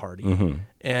the same party,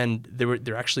 and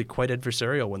they're actually quite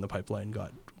adversarial when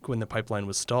the pipeline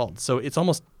was stalled. So it's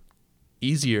almost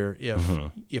easier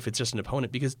if it's just an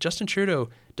opponent, because Justin Trudeau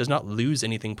does not lose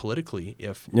anything politically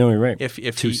if you're right.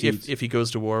 If he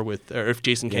goes to war with, or if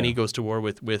Jason Kenney goes to war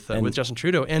with Justin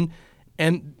Trudeau, and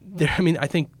there, I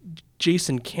think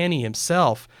Jason Kenney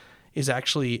himself is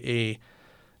actually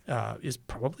is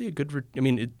probably a good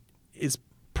is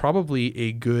probably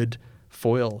a good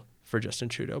foil for Justin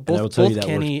Trudeau, both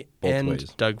Kenney and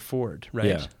ways. Doug Ford, right?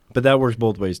 Yeah, but that works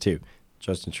both ways too.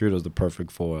 Justin Trudeau's the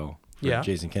perfect foil for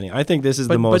Jason Kenney. I think this is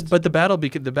the most. But the battle.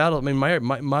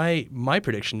 My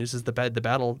prediction is the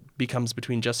battle becomes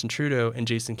between Justin Trudeau and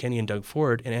Jason Kenney and Doug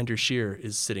Ford, and Andrew Scheer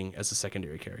is sitting as a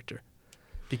secondary character,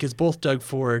 because both Doug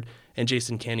Ford and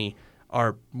Jason Kenney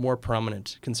are more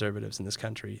prominent conservatives in this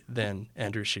country than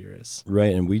Andrew Scheer is.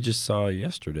 Right, and we just saw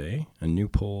yesterday a new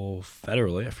poll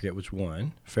federally, I forget which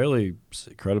one, fairly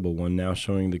credible one now,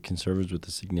 showing the Conservatives with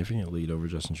a significant lead over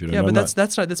Justin Trudeau. Yeah, but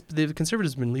the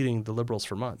Conservatives have been leading the Liberals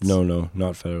for months. No,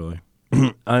 not federally.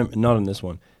 I'm not on this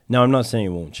one. Now, I'm not saying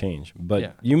it won't change,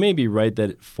 but you may be right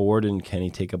that Ford and Kenney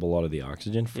take up a lot of the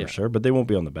oxygen for sure, but they won't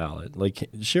be on the ballot. Like,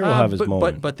 Scheer will have his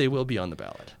moment. But they will be on the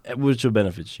ballot. Which will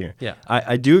benefit Scheer. Yeah.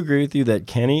 I do agree with you that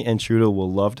Kenney and Trudeau will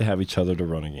love to have each other to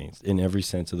run against in every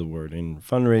sense of the word, in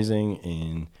fundraising,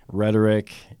 in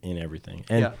rhetoric, in everything.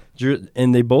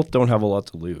 And they both don't have a lot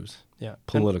to lose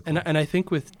politically. And I think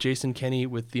with Jason Kenney,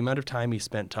 with the amount of time he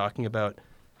spent talking about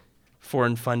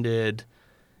foreign-funded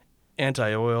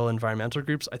anti-oil environmental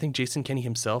groups, I think Jason Kenney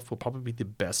himself will probably be the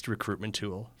best recruitment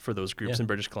tool for those groups in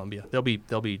British Columbia. There'll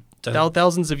be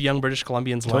thousands of young British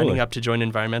Columbians lining up to join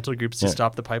environmental groups to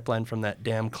stop the pipeline from that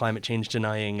damn climate change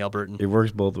denying Albertan. It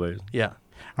works both ways. Yeah.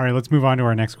 All right, let's move on to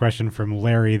our next question from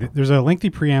Larry. There's a lengthy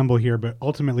preamble here, but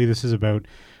ultimately this is about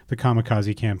the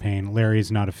kamikaze campaign.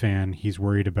 Larry's not a fan. He's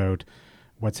worried about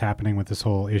what's happening with this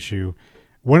whole issue.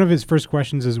 One of his first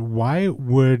questions is, why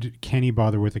would Kenney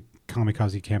bother with a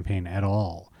kamikaze campaign at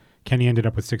all? Kenney ended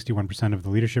up with 61% of the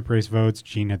leadership race votes.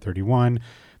 Jean had 31.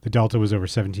 The Delta was over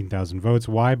 17,000 votes.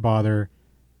 Why bother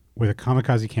with a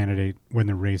kamikaze candidate when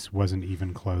the race wasn't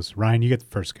even close? Ryan, you get the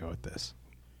first go at this.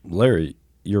 Larry,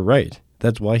 you're right.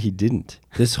 That's why he didn't.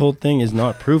 This whole thing is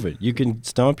not proven. You can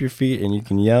stomp your feet and you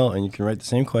can yell and you can write the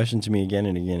same question to me again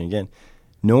and again and again.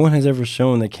 No one has ever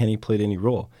shown that Kenney played any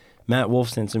role. Matt Wolf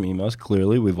sent some emails.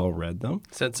 Clearly, we've all read them.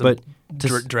 Sent some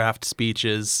draft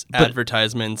speeches,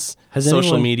 advertisements,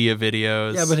 social media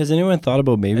videos. Yeah, but has anyone thought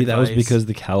about maybe that was because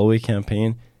the Callaway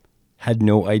campaign had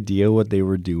no idea what they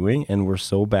were doing and were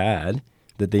so bad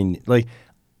that they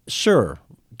sure,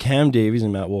 Cam Davies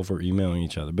and Matt Wolf are emailing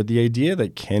each other, but the idea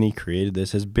that Kenney created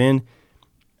this hasn't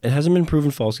been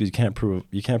proven false, because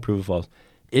you can't prove it false.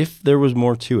 If there was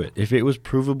more to it, if it was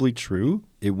provably true,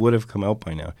 it would have come out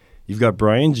by now. You've got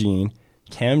Brian Jean,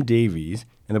 Cam Davies,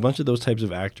 and a bunch of those types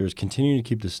of actors continuing to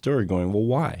keep the story going. Well,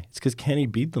 why? It's because Kenney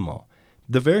beat them all.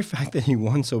 The very fact that he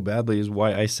won so badly is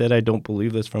why I said I don't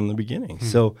believe this from the beginning.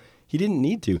 So he didn't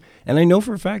need to. And I know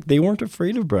for a fact they weren't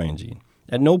afraid of Brian Jean.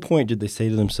 At no point did they say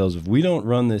to themselves, if we don't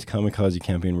run this kamikaze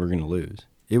campaign, we're going to lose.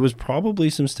 It was probably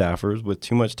some staffers with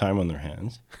too much time on their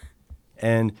hands.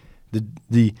 And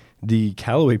the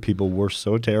Callaway people were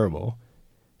so terrible.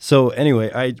 So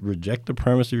anyway, I reject the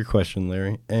premise of your question,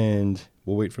 Larry, and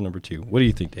we'll wait for number 2. What do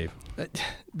you think, Dave?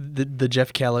 The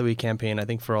Jeff Callaway campaign, I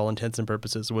think for all intents and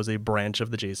purposes, was a branch of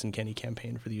the Jason Kenney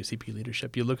campaign for the UCP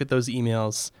leadership. You look at those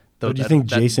emails. Do you think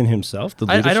Jason himself, the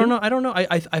leadership? I don't know.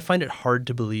 I find it hard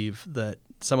to believe that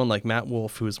someone like Matt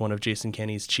Wolf, who is one of Jason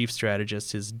Kenney's chief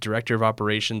strategists, his director of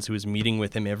operations, who is meeting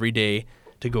with him every day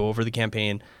to go over the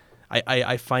campaign,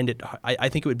 I find it. I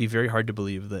think it would be very hard to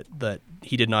believe that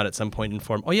he did not at some point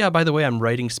inform. Oh yeah, by the way, I'm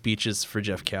writing speeches for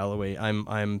Jeff Callaway.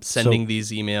 I'm sending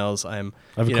these emails. I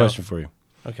have a question for you.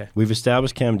 Okay. We've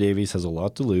established Cam Davies has a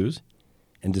lot to lose,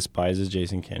 and despises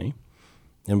Jason Kenney,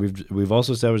 and we've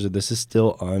also established that this is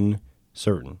still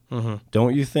certain. Mm-hmm.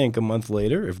 Don't you think a month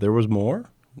later, if there was more,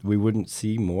 we wouldn't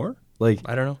see more? Like,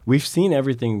 I don't know. We've seen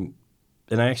everything,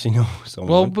 and I actually know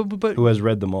someone but who has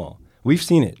read them all. We've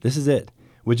seen it. This is it,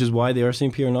 which is why the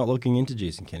RCMP are not looking into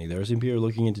Jason Kenney. The RCMP are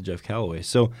looking into Jeff Callaway.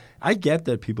 So I get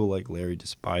that people like Larry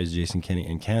despise Jason Kenney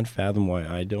and can't fathom why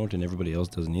I don't and everybody else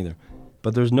doesn't either.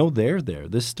 But there's no there there.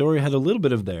 This story had a little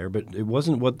bit of there, but it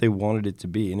wasn't what they wanted it to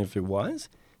be. And if it was,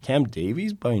 Cam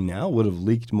Davies by now would have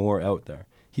leaked more out there.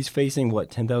 He's facing, what,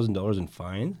 $10,000 in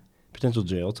fines, potential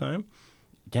jail time?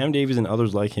 Cam Davies and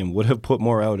others like him would have put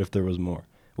more out if there was more.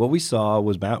 What we saw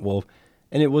was Matt Wolf,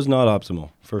 and it was not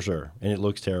optimal, for sure, and it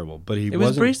looks terrible. But it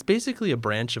was basically a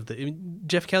branch of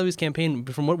Jeff Callaway's campaign,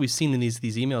 from what we've seen in these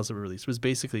emails that were released, was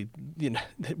basically,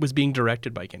 it was being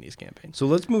directed by Kenney's campaign. So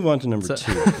let's move on to number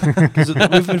 2. Because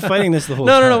we've been fighting this the whole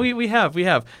time. No, we have.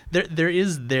 There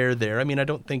is there. I mean, I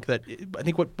don't think that, I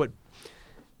think what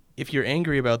if you're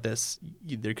angry about this,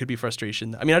 there could be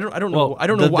frustration. I mean, I don't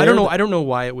know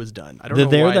why it was done. I don't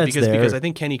know why, because I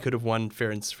think Kenney could have won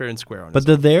fair and square on it. But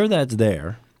the there that's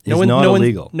there is not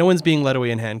illegal. No one's being led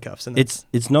away in handcuffs. And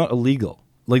it's not illegal.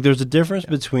 Like, there's a difference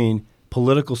between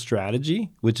political strategy,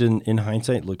 which in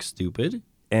hindsight looks stupid,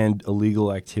 and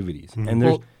illegal activities. Mm-hmm. And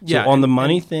there's on the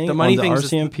money thing, the money on the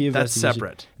thing, RCMP that's investigation,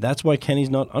 separate. That's why Kenney's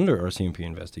not under RCMP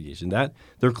investigation. That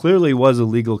there clearly was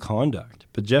illegal conduct,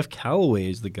 but Jeff Callaway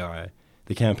is the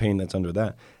campaign that's under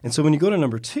that. And so when you go to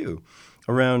number 2,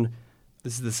 around.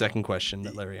 This is the second question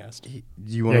that Larry asked. Do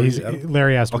you want to?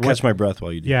 Larry asked. I'll catch my breath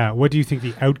while you do. Yeah. What do you think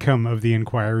the outcome of the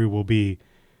inquiry will be?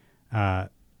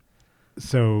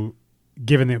 So,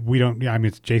 given that we don't,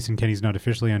 it's Jason Kenney's not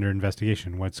officially under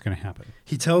investigation. What's going to happen?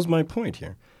 He tells my point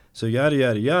here. So yada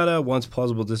yada yada. Once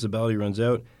plausible disability runs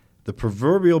out, the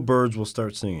proverbial birds will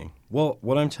start singing. Well,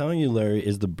 what I'm telling you, Larry,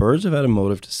 is the birds have had a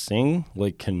motive to sing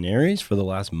like canaries for the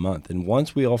last month. And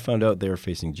once we all found out they were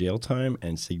facing jail time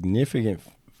and significant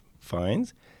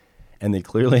fines, and they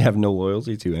clearly have no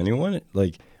loyalty to anyone,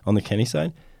 like on the Kenney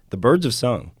side, the birds have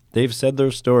sung. They've said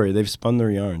their story. They've spun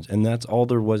their yarns, and that's all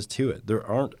there was to it. There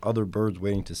aren't other birds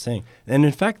waiting to sing. And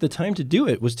in fact, the time to do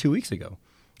it was 2 weeks ago.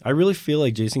 I really feel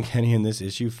like Jason Kenney in this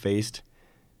issue faced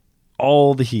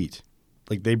all the heat.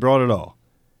 Like, they brought it all.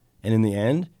 And in the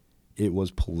end, it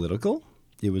was political.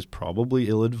 It was probably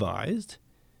ill-advised,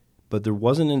 but there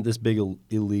wasn't this big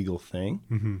illegal thing.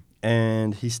 Mm-hmm.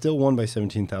 And he still won by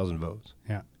 17,000 votes.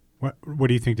 Yeah. What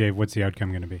do you think, Dave? What's the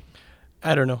outcome going to be?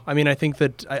 I don't know. I mean, I think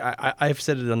that I've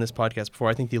said it on this podcast before.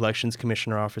 I think the Elections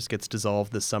Commissioner office gets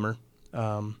dissolved this summer,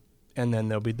 and then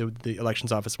there'll be the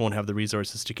Elections office won't have the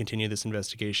resources to continue this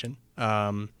investigation,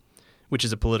 which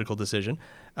is a political decision.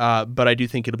 But I do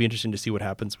think it'll be interesting to see what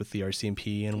happens with the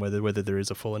RCMP and whether there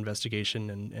is a full investigation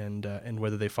and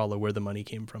whether they follow where the money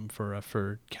came from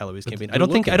for Callaway's campaign. I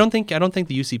don't think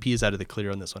the UCP is out of the clear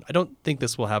on this one. I don't think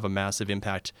this will have a massive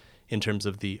impact in terms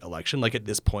of the election. Like, at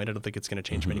this point, I don't think it's going to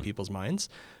change many people's minds.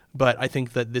 But I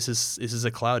think that this is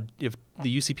a cloud. If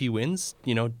the UCP wins,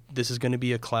 this is going to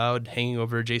be a cloud hanging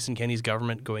over Jason Kenney's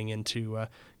government going into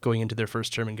their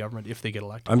first term in government if they get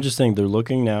elected. I'm just saying they're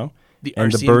looking now. The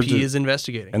RCMP is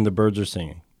investigating. And the birds are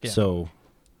singing. Yeah. So,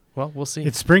 well, we'll see.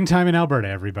 It's springtime in Alberta,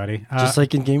 everybody. Just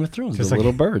like in Game of Thrones, the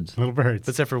little birds. Little birds.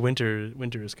 Except for winter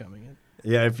is coming.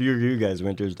 Yeah, if you're you guys,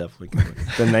 winter's definitely coming.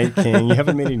 The Night King. You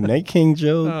haven't made any Night King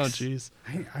jokes? Oh, jeez.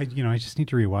 I just need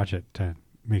to rewatch it to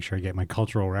make sure I get my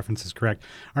cultural references correct.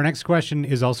 Our next question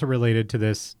is also related to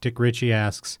this. Dick Ritchie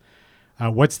asks,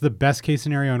 what's the best case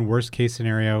scenario and worst case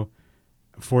scenario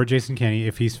for Jason Kenney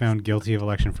if he's found guilty of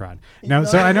election fraud? Now,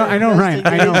 so I know, Ryan.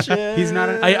 I know he's not.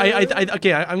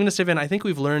 Okay, I'm going to step in. I think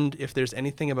we've learned if there's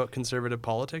anything about conservative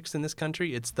politics in this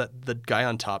country, it's that the guy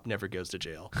on top never goes to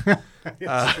jail. You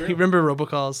remember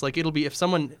robocalls? Like, it'll be if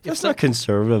someone. That's not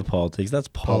conservative politics. That's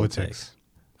politics.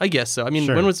 I guess so. I mean,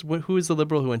 sure. Who was the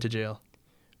liberal who went to jail?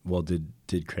 Well, did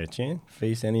Chrétien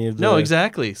face any of the... No,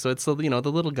 exactly. So it's the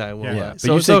little guy. Yeah. But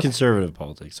you say conservative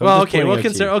politics. So okay.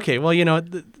 Well,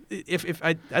 if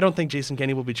I don't think Jason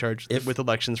Kenney will be charged with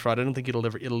elections fraud. I don't think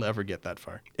it'll ever get that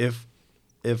far. If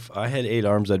I had 8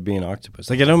 arms, I'd be an octopus.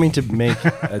 Like, I don't mean to make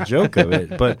a joke of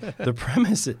it, but the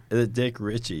premise that Dick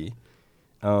Ritchie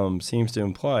seems to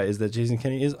imply is that Jason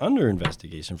Kenney is under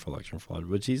investigation for election fraud,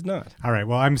 which he's not. All right.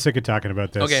 Well, I'm sick of talking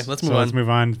about this. Okay, let's move on. Let's move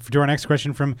on to our next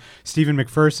question from Stephen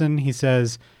McPherson. He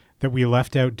says that we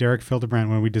left out Derek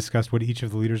Fildebrandt when we discussed what each of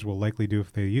the leaders will likely do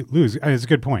if they lose. It's a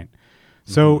good point.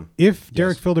 So if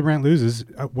Derek Fildebrandt loses,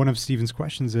 one of Stephen's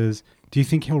questions is, do you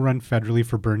think he'll run federally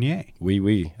for Bernier?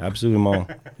 Oui,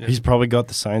 absolument. He's probably got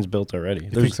the signs built already.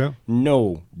 You think so?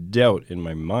 No doubt in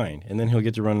my mind. And then he'll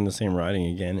get to run in the same riding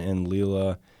again, and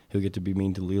he'll get to be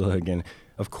mean to Leela again.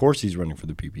 Of course he's running for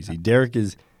the PPC. Derek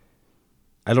is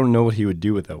I don't know what he would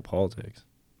do without politics.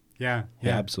 Yeah. He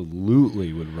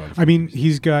absolutely would run. I mean,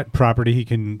 he's got property he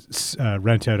can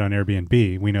rent out on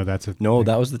Airbnb. We know that's a No, thing.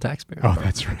 that was the taxpayer. Oh, part.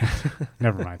 that's right.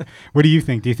 Never mind. What do you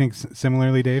think? Do you think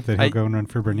similarly, Dave, that he'll go and run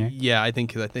for Bernier? Yeah, I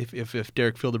think that if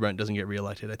Derek Fildebrandt doesn't get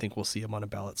reelected, I think we'll see him on a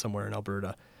ballot somewhere in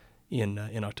Alberta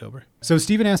in October. So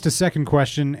Stephen asked a second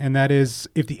question, and that is,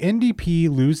 if the NDP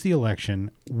lose the election,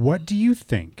 what do you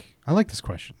think? I like this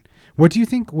question. What do you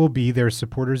think will be their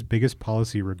supporters' biggest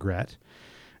policy regret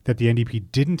that the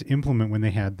NDP didn't implement when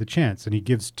they had the chance? And he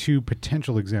gives two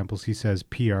potential examples. He says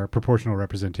PR, proportional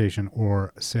representation,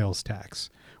 or sales tax.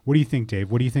 What do you think,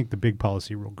 Dave? What do you think the big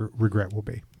policy regret will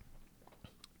be?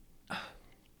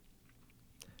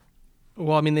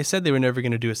 Well, I mean, they said they were never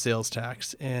going to do a sales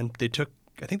tax, and they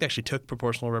actually took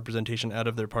proportional representation out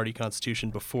of their party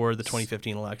constitution before the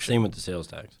 2015 election. Same with the sales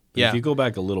tax. Yeah. If you go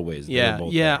back a little ways, Yeah, they're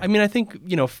both yeah. there. I mean, I think,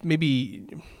 maybe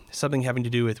something having to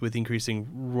do with increasing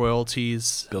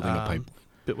royalties. Building a pipeline.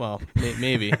 But, well,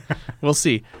 maybe. We'll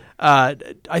see. I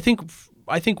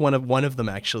think one of them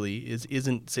actually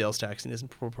isn't sales tax and isn't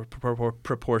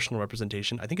proportional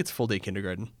representation. I think it's full day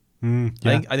kindergarten.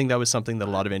 Yeah. I think that was something that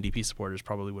a lot of NDP supporters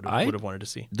probably would have wanted to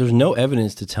see. There's no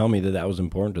evidence to tell me that was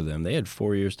important to them. They had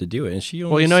 4 years to do it, and she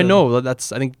only. Well, I said, know I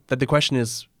think that the question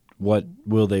is, what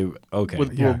will they? Okay,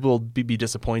 will be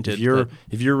disappointed.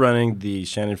 If you're running the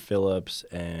Shannon Phillips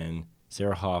and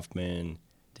Sarah Hoffman,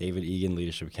 David Egan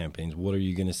leadership campaigns, what are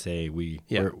you going to say?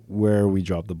 Where we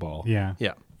dropped the ball? Yeah.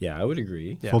 Yeah, I would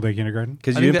agree. Yeah. Full day kindergarten?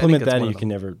 Because I you think implement that's that one and of you can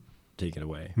them. never take it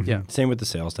away. Yeah. Same with the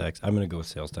sales tax. I'm going to go with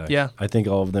sales tax. Yeah. I think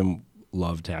all of them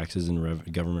love taxes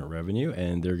and government revenue,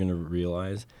 and they're going to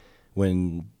realize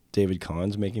when David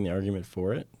Kahn's making the argument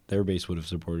for it, their base would have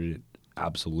supported it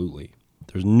absolutely.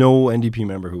 There's no NDP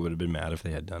member who would have been mad if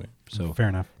they had done it. So Fair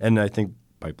enough. And I think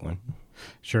pipeline.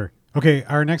 Sure. Okay,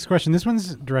 our next question. This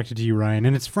one's directed to you, Ryan,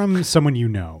 and it's from someone you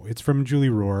know. It's from Julie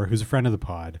Rohr, who's a friend of the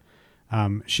pod.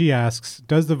 She asks,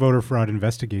 does the voter fraud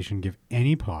investigation give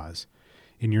any pause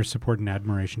in your support and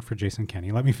admiration for Jason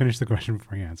Kenney? Let me finish the question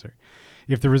before you answer.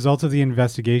 If the results of the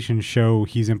investigation show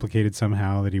he's implicated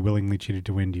somehow, that he willingly cheated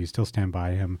to win, do you still stand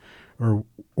by him?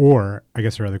 Or I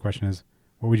guess her other question is,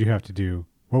 what would you have to do?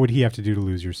 What would he have to do to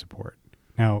lose your support?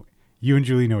 Now, you and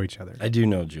Julie know each other. I do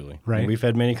know Julie. Right. And we've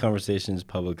had many conversations,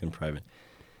 public and private.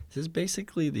 This is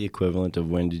basically the equivalent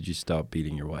of when did you stop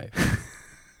beating your wife?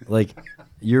 Like,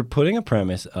 you're putting a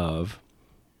premise of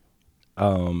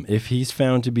if he's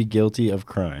found to be guilty of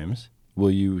crimes,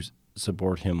 will you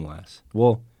support him less?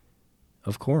 Well,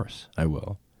 of course I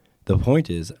will. The point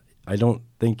is, I don't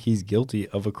think he's guilty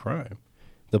of a crime.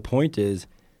 The point is,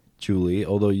 Julie,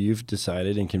 although you've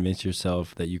decided and convinced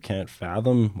yourself that you can't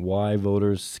fathom why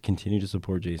voters continue to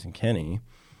support Jason Kenney,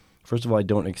 first of all, I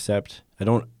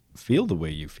don't feel the way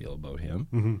you feel about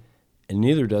him, and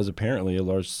neither does apparently a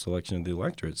large selection of the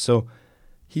electorate. So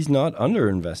he's not under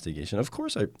investigation. Of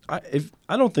course, I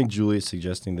don't think Julie is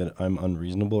suggesting that I'm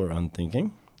unreasonable or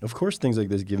unthinking. Of course, things like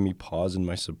this give me pause in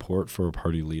my support for a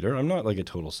party leader. I'm not like a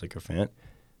total sycophant.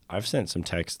 I've sent some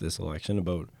texts this election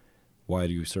about why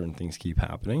do certain things keep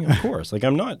happening. Of course, like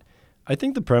I'm not. I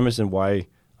think the premise and why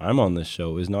I'm on this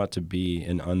show is not to be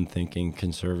an unthinking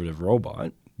conservative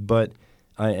robot, but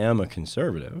I am a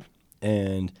conservative.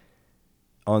 And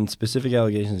on specific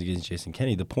allegations against Jason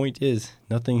Kenney, the point is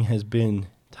nothing has been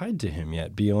tied to him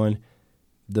yet beyond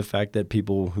the fact that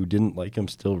people who didn't like him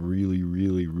still really,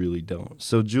 really, really don't.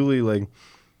 So Julie,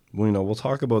 we'll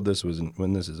talk about this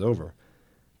when this is over.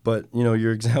 But,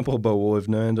 your example about, well, if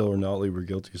Nandel or Notley were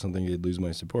guilty of something, they'd lose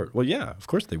my support. Well, yeah, of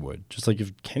course they would. Just like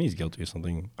if Kenny's guilty of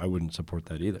something, I wouldn't support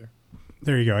that either.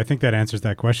 There you go. I think that answers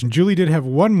that question. Julie did have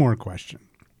one more question,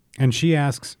 and she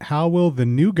asks, how will the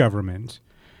new government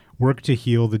work to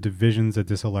heal the divisions that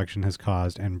this election has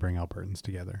caused and bring Albertans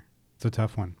together? It's a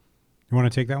tough one. You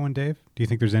want to take that one, Dave? Do you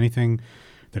think there's anything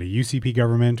that a UCP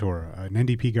government or an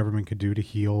NDP government could do to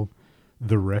heal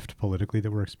the rift politically that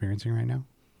we're experiencing right now?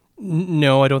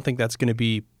 No, I don't think that's going to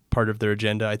be part of their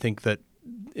agenda. I think that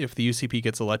if the UCP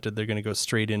gets elected, they're going to go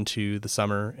straight into the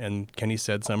summer, and Kenny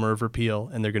said summer of repeal,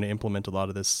 and they're going to implement a lot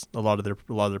of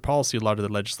their policy, a lot of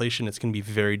their legislation. It's going to be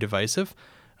very divisive.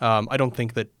 I don't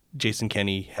think that Jason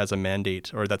Kenney has a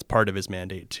mandate, or that's part of his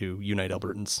mandate, to unite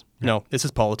Albertans. Yeah. No, this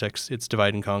is politics. It's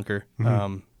divide and conquer.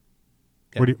 Yeah.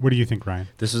 What do you think, Ryan?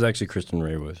 This is actually Kristen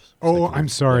Rayworth. Oh, I'm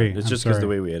sorry. Yeah, it's just because the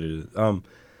way we edited it.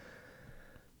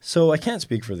 So I can't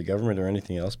speak for the government or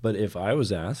anything else, but if I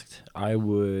was asked, I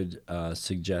would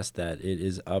suggest that it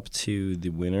is up to the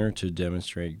winner to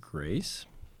demonstrate grace,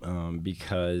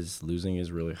 because losing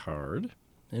is really hard.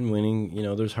 And winning,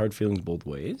 there's hard feelings both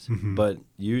ways. Mm-hmm. But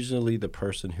usually the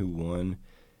person who won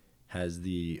has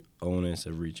the onus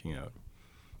of reaching out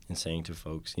and saying to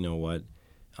folks, you know what,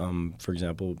 for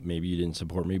example, maybe you didn't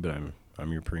support me, but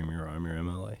I'm your premier, or I'm your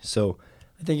MLA. So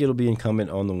I think it'll be incumbent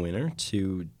on the winner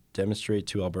to demonstrate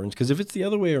to Albertans, because if it's the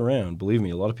other way around, believe me,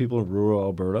 a lot of people in rural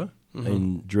Alberta,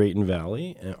 in Drayton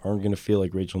Valley, aren't going to feel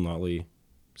like Rachel Notley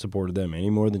supported them any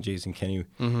more than Jason Kenney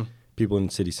people in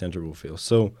city center will feel.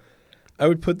 So I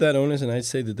would put that onus, and I'd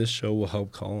say that this show will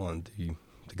help call on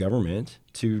the government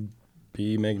to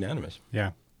be magnanimous.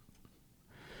 Yeah.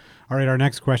 All right, our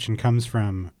next question comes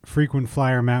from frequent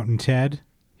flyer Mountain Ted.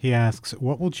 He asks,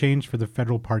 what will change for the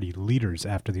federal party leaders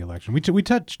after the election? We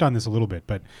touched on this a little bit,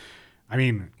 but I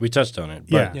mean... We touched on it,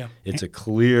 but it's a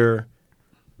clear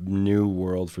new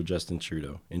world for Justin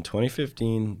Trudeau. In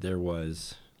 2015, there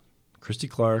was Christy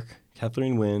Clark,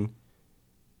 Kathleen Wynne,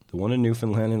 the one in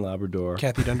Newfoundland and Labrador.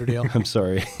 Kathy Dunderdale. I'm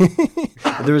sorry.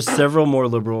 There was several more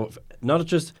liberal, not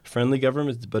just friendly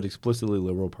governments, but explicitly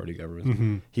liberal party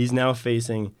governments. He's now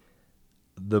facing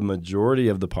the majority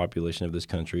of the population of this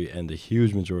country and the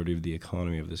huge majority of the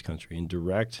economy of this country in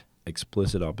direct,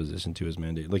 explicit opposition to his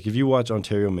mandate. Like, if you watch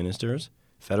Ontario ministers,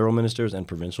 federal ministers and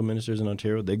provincial ministers in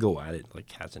Ontario, they go at it like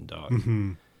cats and dogs.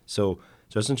 So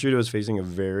Justin Trudeau is facing a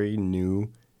very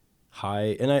new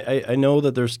high, and I know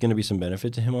that there's going to be some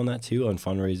benefit to him on that too, on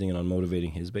fundraising and on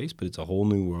motivating his base, but it's a whole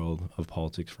new world of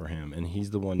politics for him, and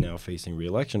he's the one now facing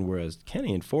re-election, whereas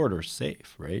Kenney and Ford are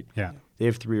safe, right? Yeah. They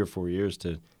have 3 or 4 years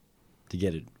to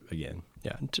get it again.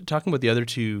 Yeah, talking about the other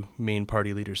two main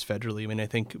party leaders federally,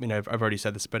 I've already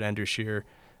said this about Andrew Scheer.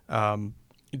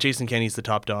 Jason Kenney's the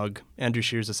top dog. Andrew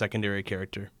Scheer's a secondary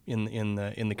character in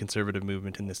the conservative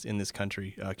movement in this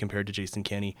country compared to Jason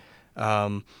Kenney.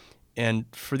 And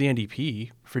for the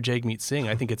NDP, for Jagmeet Singh,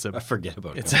 I think it's a... I forget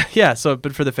about it.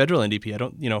 But for the federal NDP, I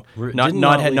don't,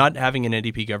 not having an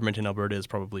NDP government in Alberta is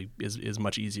probably is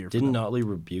much easier. Didn't Notley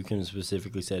rebuke him,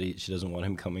 specifically said she doesn't want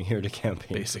him coming here to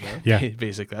campaign? Basically.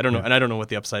 Basically. I don't know. And I don't know what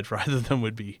the upside for either of them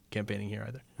would be campaigning here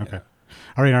either. Okay.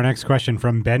 All right, our next question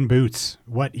from Ben Boots.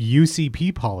 What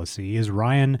UCP policy is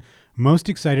Ryan most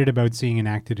excited about seeing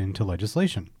enacted into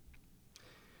legislation?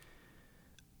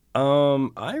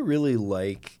 I really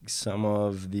like some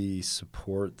of the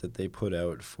support that they put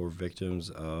out for victims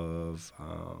of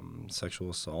sexual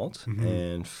assault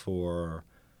and for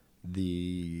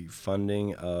the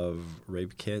funding of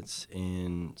rape kits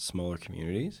in smaller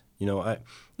communities. You know,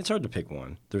 it's hard to pick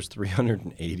one. There's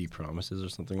 380 promises or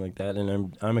something like that,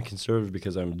 and I'm a conservative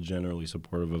because I'm generally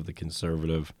supportive of the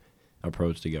conservative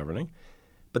approach to governing.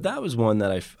 But that was one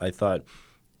that I thought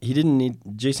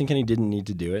Jason Kenney didn't need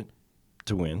to do it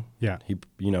to win. Yeah. He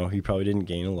probably didn't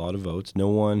gain a lot of votes. No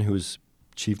one whose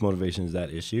chief motivation is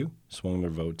that issue swung their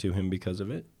vote to him because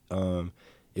of it.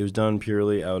 It was done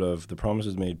purely out of, the promise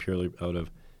was made purely out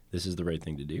of, this is the right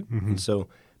thing to do. And so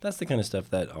that's the kind of stuff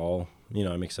that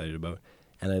I'm excited about.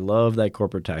 And I love that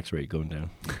corporate tax rate going down.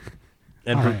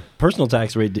 And personal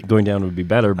tax rate going down would be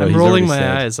better, but I'm rolling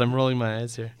my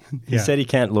eyes here. He said he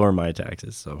can't lower my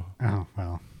taxes, so. Oh,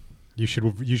 well. You should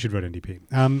vote NDP.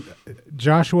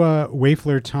 Joshua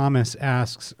Wafler Thomas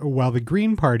asks, while the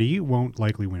Green Party won't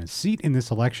likely win a seat in this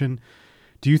election,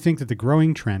 do you think that the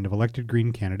growing trend of elected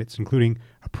Green candidates, including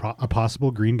a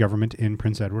possible Green government in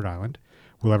Prince Edward Island,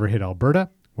 will ever hit Alberta?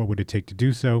 What would it take to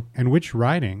do so? And which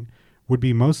riding would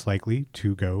be most likely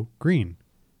to go Green?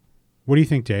 What do you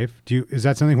think, Dave? Is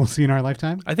that something we'll see in our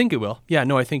lifetime? I think it will. Yeah,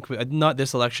 no, I think not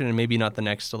this election, and maybe not the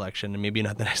next election, and maybe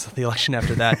not the election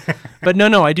after that. But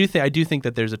no, I do think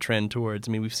that there's a trend towards.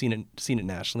 I mean, we've seen it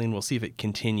nationally, and we'll see if it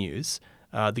continues.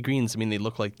 The Greens, I mean, they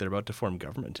look like they're about to form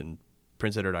government in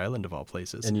Prince Edward Island, of all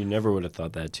places. And you never would have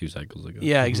thought that 2 cycles ago.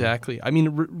 Yeah, exactly. I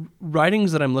mean,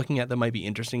 ridings that I'm looking at that might be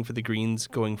interesting for the Greens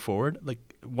going forward, like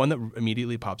one that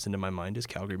immediately pops into my mind is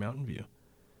Calgary Mountain View.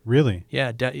 Really?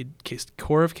 Yeah,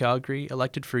 core of Calgary,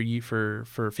 elected for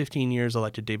 15 years,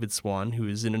 elected David Swan, who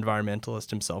is an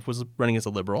environmentalist himself, was running as a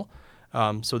Liberal.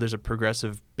 So there's a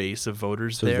progressive base of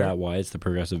voters there. So is that why it's the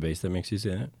progressive base that makes you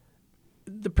say that?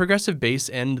 The progressive base,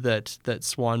 and that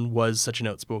Swan was such an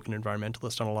outspoken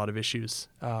environmentalist on a lot of issues,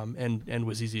 and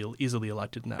was easily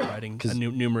elected in that riding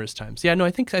numerous times. Yeah, no,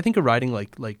 I think a riding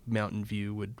like Mountain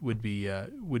View would be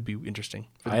interesting.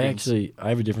 I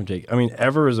have a different take. I mean,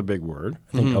 ever is a big word.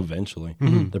 I think eventually.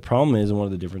 The problem is, and one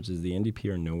of the differences, the NDP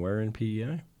are nowhere in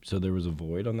PEI, so there was a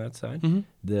void on that side.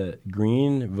 The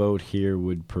Green vote here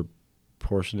would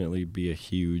proportionately be a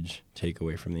huge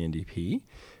takeaway from the NDP.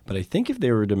 But I think if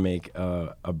they were to make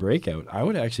a breakout, I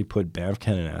would actually put Banff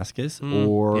Kananaskis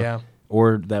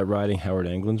or that riding Howard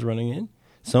Anglin's running in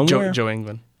somewhere. Joe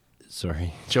Anglin.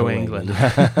 Sorry. Joe Anglin.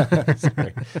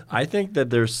 Sorry. I think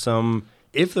that there's some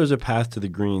if there's a path to the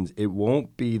Greens, it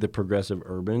won't be the progressive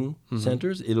urban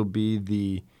centers. It'll be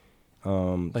the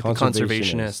like the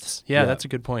conservationists. Yeah, that's a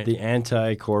good point. The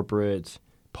anti-corporate,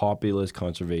 populist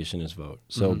conservationist vote.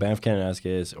 So Banff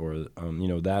Kananaskis or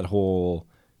that whole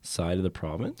side of the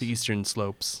province, the eastern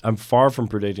slopes. I'm far from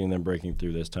predicting them breaking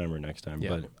through this time or next time,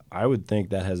 but I would think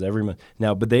that has every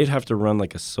now. But they'd have to run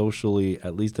like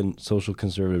at least a social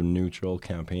conservative neutral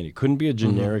campaign. It couldn't be a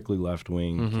generically left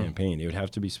wing campaign. It would have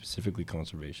to be specifically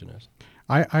conservationist.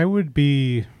 I would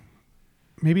be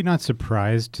maybe not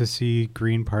surprised to see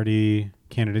Green Party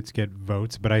candidates get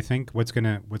votes, but I think what's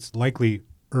likely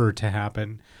to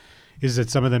happen is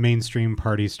that some of the mainstream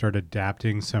parties start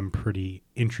adapting some pretty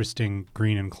interesting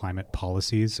green and climate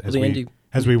policies as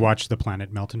we watch the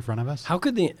planet melt in front of us. How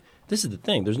could this is the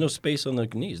thing. There's no space on the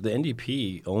knees. The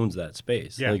NDP owns that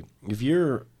space. Yeah. Like if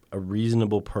you're a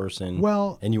reasonable person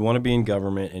and you want to be in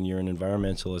government and you're an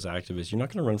environmentalist activist, you're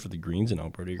not going to run for the Greens in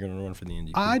Alberta. You're going to run for the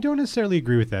NDP. I don't necessarily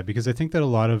agree with that because I think that a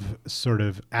lot of sort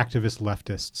of activist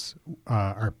leftists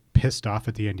are pissed off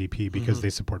at the NDP because they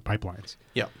support pipelines.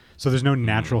 Yeah. So there's no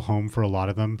natural home for a lot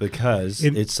of them. Because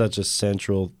it's such a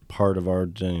central part of our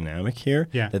dynamic here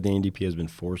that the NDP has been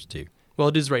forced to. Well,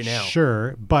 it is right now.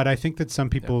 Sure, but I think that some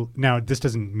people... Now, this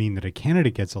doesn't mean that a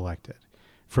candidate gets elected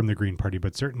from the Green Party,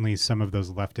 but certainly some of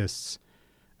those leftists,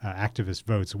 activist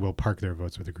votes will park their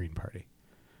votes with the Green Party.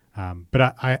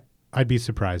 But I'd be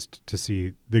surprised to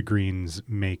see the Greens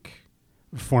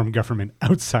form government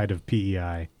outside of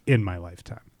PEI in my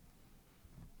lifetime.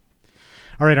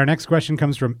 All right, our next question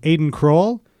comes from Aidan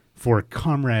Kroll for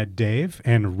Comrade Dave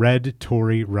and Red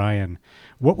Tory Ryan.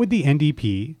 What would the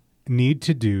NDP need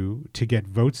to do to get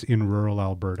votes in rural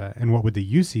Alberta, and what would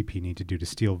the UCP need to do to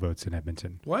steal votes in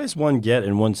Edmonton? Why is one get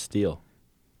and one steal?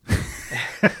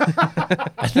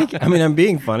 I'm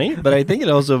being funny, but I think it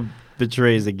also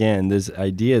betrays, again, this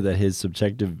idea that his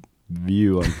subjective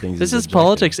view on things This is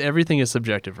politics. Everything is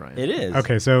subjective, Ryan. It is.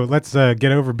 Okay, so let's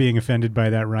get over being offended by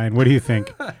that, Ryan. What do you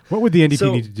think? What would the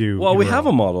NDP need to do? Well, we have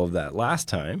a model of that. Last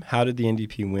time, how did the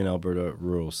NDP win Alberta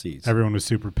rural seats? Everyone was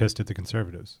super pissed at the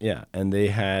Conservatives. Yeah, and they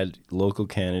had local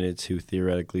candidates who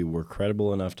theoretically were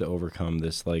credible enough to overcome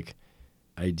this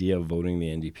idea of voting the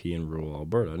NDP in rural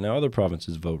Alberta. Now, other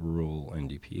provinces vote rural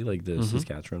NDP, like the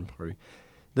Saskatchewan Party.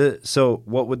 So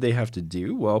what would they have to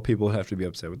do? Well, people would have to be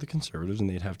upset with the Conservatives, and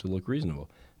they'd have to look reasonable.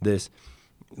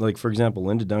 For example,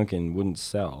 Linda Duncan wouldn't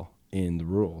sell in the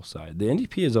rural side. The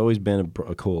NDP has always been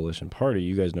a coalition party.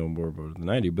 You guys know more about it than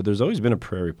I do, but there's always been a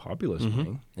prairie populist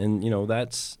wing, and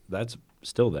that's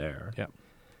still there. Yeah.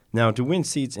 Now, to win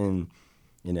seats in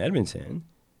Edmonton,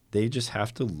 they just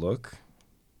have to look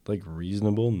like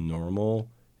reasonable, normal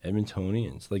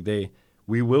Edmontonians.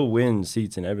 We will win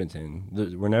seats in Edmonton.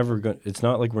 It's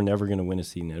not like we're never going to win a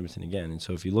seat in Edmonton again. And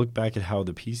so if you look back at how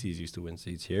the PCs used to win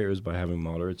seats here, it was by having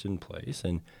moderates in place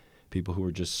and people who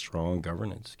were just strong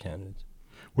governance candidates.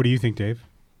 What do you think, Dave?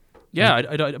 Yeah,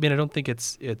 I don't think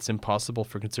it's impossible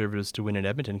for Conservatives to win in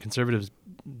Edmonton. Conservatives,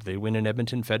 they win in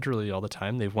Edmonton federally all the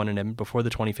time. They've won in Edmonton before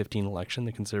the 2015 election.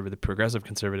 The progressive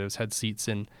Conservatives had seats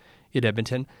in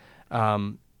Edmonton.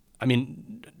 I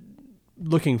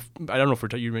don't know if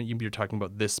you're talking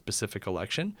about this specific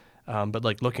election, but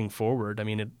looking forward,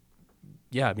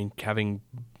 having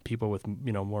people with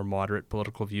more moderate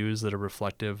political views that are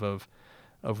reflective of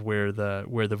where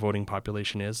the voting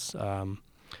population is. I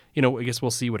guess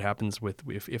we'll see what happens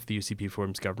if the UCP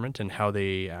forms government and how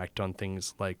they act on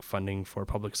things like funding for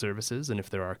public services, and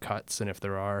if there are cuts and if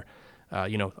there are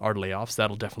are layoffs.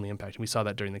 That'll definitely impact. And we saw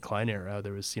that during the Klein era.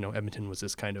 There was Edmonton was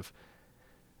this kind of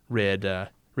red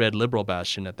liberal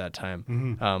bastion at that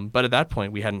time. But at that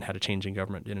point, we hadn't had a change in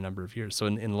government in a number of years. So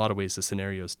in a lot of ways, the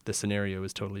scenario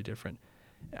is totally different.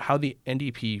 How the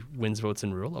NDP wins votes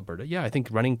in rural Alberta? Yeah, I think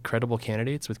running credible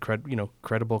candidates with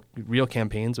credible real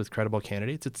campaigns with credible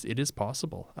candidates, it is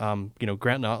possible. Grant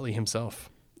Notley himself,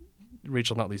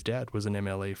 Rachel Notley's dad, was an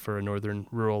MLA for a northern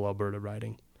rural Alberta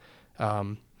riding,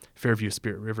 Fairview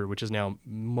Spirit River, which is now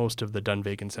most of the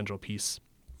Dunvegan Central Peace.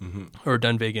 Or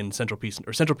Dunvegan Central Peace,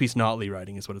 or Central Peace Notley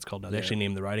riding is what it's called now. They actually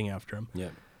named the riding after him. Yeah.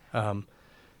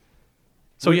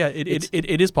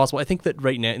 It is possible. I think that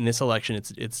right now in this election,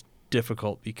 it's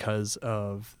difficult because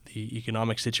of the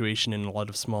economic situation in a lot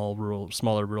of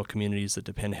smaller rural communities that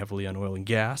depend heavily on oil and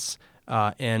gas,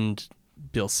 and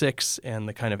Bill 6 and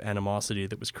the kind of animosity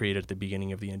that was created at the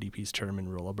beginning of the NDP's term in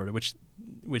rural Alberta, which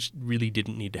really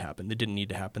didn't need to happen. It didn't need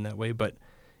to happen that way, but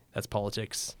that's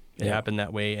politics. It happened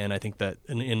that way, and I think that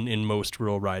in most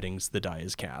rural ridings, the die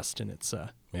is cast, and it's And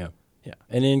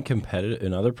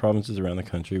in other provinces around the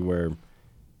country where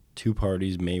two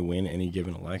parties may win any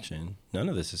given election. None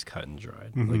of this is cut and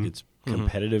dried. Like, it's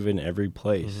competitive in every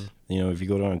place. You know, if you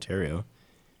go to Ontario,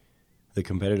 the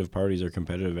competitive parties are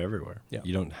competitive everywhere. Yeah.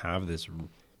 You don't have this, you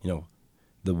know,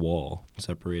 the wall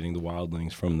separating the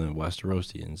wildlings from the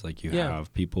Westerosians. Like, you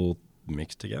have people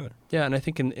mixed together. Yeah, and I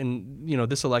think in you know,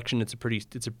 this election, it's a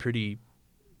pretty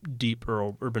deep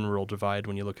urban-rural divide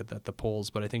when you look at the polls.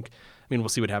 But I mean, we'll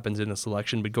see what happens in this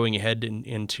election. But going ahead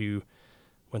into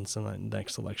when's the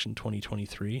next election,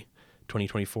 2023,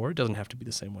 2024, it doesn't have to be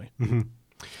the same way.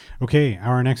 Okay,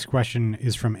 our next question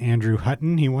is from Andrew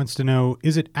Hutton. He wants to know,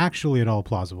 is it actually at all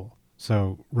plausible?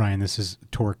 So, Ryan, this is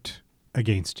torqued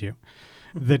against you.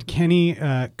 That Kenney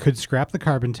could scrap the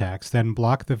carbon tax, then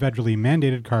block the federally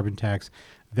mandated carbon tax,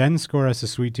 then score us a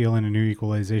sweet deal in a new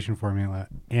equalization formula,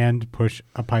 and push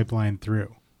a pipeline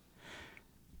through.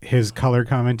 His color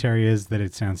commentary is that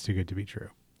it sounds too good to be true.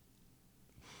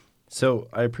 So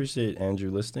I appreciate Andrew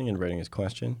listening and writing his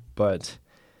question, but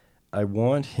I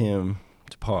want him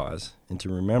to pause and to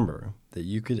remember that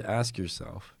you could ask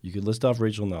yourself, you could list off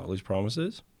Rachel Notley's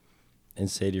promises and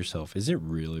say to yourself, is it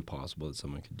really possible that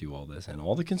someone could do all this? And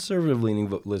all the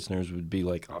conservative-leaning listeners would be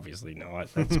like, obviously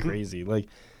not. That's crazy. Like,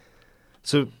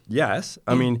 so yes,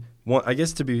 I mean, I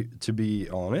guess to be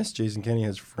honest, Jason Kenney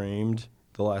has framed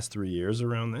the last 3 years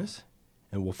around this,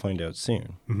 and we'll find out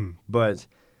soon. But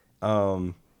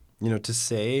you know, to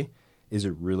say, is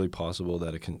it really possible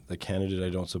that a candidate I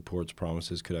don't support's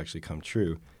promises could actually come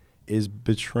true, is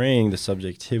betraying the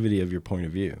subjectivity of your point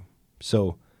of view.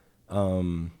 So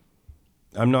I'm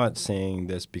not saying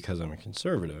this because I'm a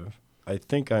conservative. I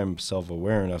think I'm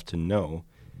self-aware enough to know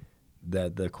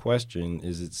that the question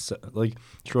is, it's like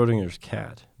Schrodinger's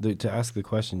cat. To ask the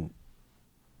question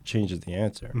changes the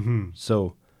answer.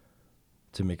 So,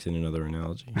 to mix in another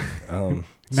analogy.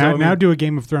 Now do a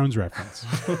Game of Thrones reference.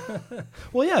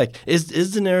 Well, yeah. Is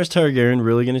Daenerys Targaryen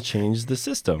really going to change the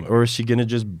system? Or is she going to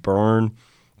just burn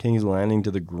King's Landing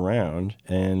to the ground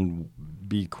and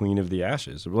be Queen of the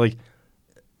Ashes? Like,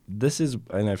 this is,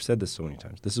 and I've said this so many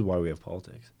times, this is why we have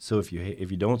politics. So if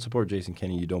you don't support Jason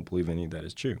Kenney, you don't believe any of that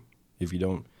is true. If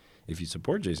you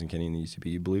support Jason Kenney in the UCP,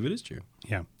 you believe it is true.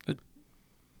 Yeah.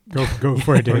 Go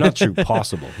for it, Dave. Or not true,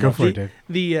 possible. Go for it, Dave.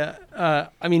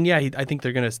 I mean, yeah, I think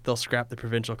they'll scrap the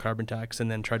provincial carbon tax and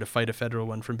then try to fight a federal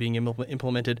one from being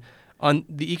implemented. On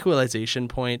the equalization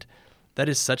point, that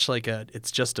is such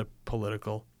it's just a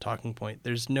political talking point.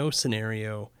 There's no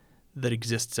scenario that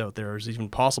exists out there, or is even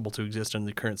possible to exist under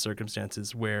the current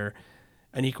circumstances, where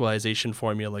an equalization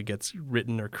formula gets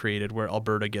written or created where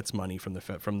Alberta gets money from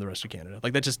the rest of Canada.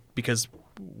 Like, that, just because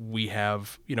we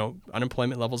have, you know,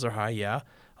 unemployment levels are high, yeah.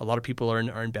 A lot of people are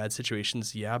in bad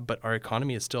situations, yeah, but our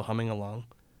economy is still humming along.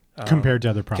 Compared to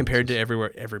other provinces. Compared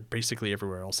to basically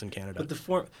everywhere else in Canada.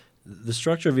 But the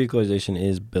structure of equalization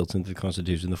is built into the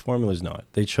Constitution. The formula is not.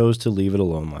 They chose to leave it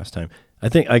alone last time. I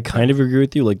think I kind of agree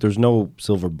with you. Like, there's no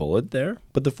silver bullet there,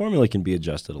 but the formula can be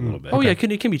adjusted a little bit. Oh, yeah,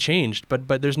 it can be changed, but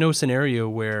there's no scenario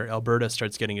where Alberta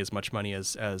starts getting as much money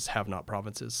as have-not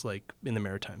provinces, like in the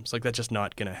Maritimes. Like, that's just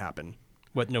not going to happen.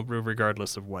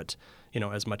 Regardless of what, you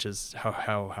know, as much as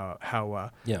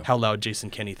how loud Jason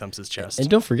Kenney thumps his chest. And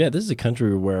don't forget, this is a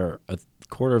country where a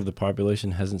quarter of the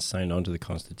population hasn't signed on to the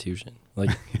Constitution.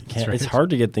 Like, it's hard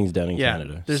to get things done in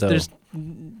Canada.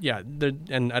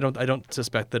 And I don't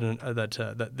suspect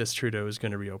that this Trudeau is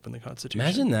going to reopen the Constitution.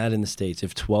 Imagine that in the States,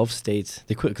 if 12 states,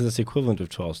 because it's the equivalent of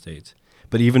 12 states,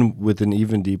 but even with an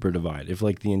even deeper divide, if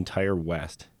like the entire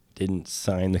West didn't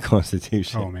sign the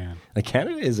Constitution. Oh, man. Like,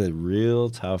 Canada is a real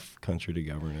tough country to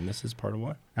govern, and this is part of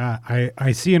why.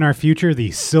 I see in our future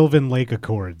the Sylvan Lake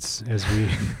Accords as we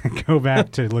go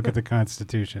back to look at the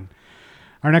Constitution.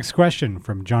 Our next question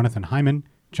from Jonathan Hyman.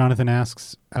 Jonathan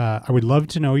asks, I would love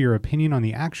to know your opinion on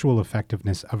the actual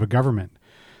effectiveness of a government.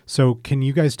 So can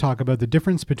you guys talk about the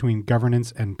difference between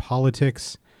governance and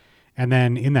politics? And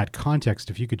then in that context,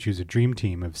 if you could choose a dream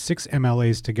team of 6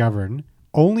 MLAs to govern,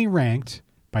 only ranked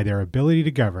by their ability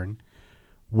to govern,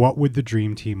 what would the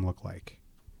dream team look like?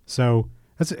 So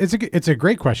it's a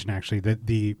great question, actually, that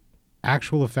the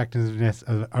actual effectiveness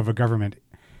of a government,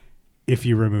 if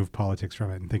you remove politics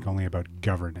from it and think only about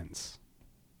governance.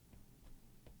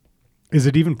 Is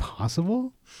it even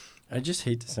possible? I just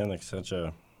hate to sound like such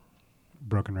a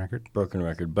broken record,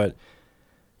 but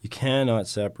you cannot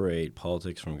separate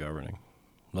politics from governing.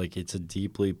 Like, it's a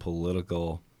deeply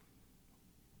political.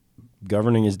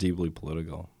 Governing is deeply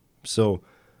political. So,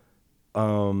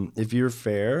 if you're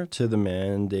fair to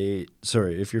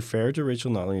if you're fair to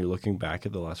Rachel Notley, you're looking back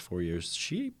at the last 4 years,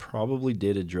 she probably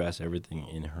did address everything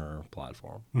in her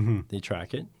platform. They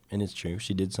track it, and it's true.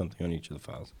 She did something on each of the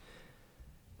files.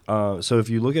 So if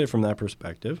you look at it from that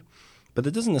perspective, but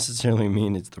that doesn't necessarily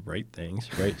mean it's the right things,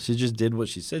 right? She just did what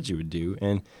she said she would do,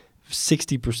 and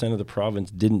 60% of the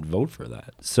province didn't vote for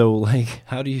that. So, like,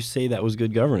 how do you say that was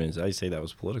good governance? I say that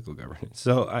was political governance.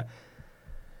 So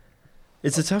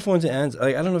it's a tough one to answer.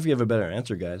 I don't know if you have a better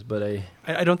answer, guys, but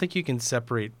I don't think you can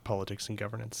separate politics and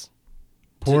governance.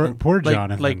 Poor Like-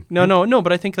 Jonathan. No.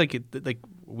 But I think like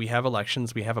we have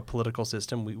elections, we have a political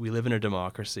system, we live in a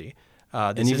democracy.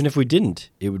 and even if we didn't,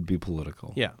 it would be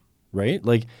political. yeah, Right?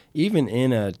 Like, even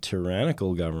in a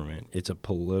tyrannical government, it's a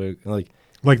political,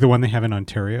 Like the one they have in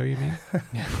Ontario, you mean?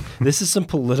 this is some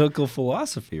political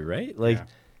philosophy, right? Like, Yeah.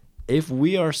 if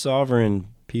we are sovereign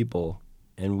people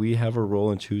and we have a role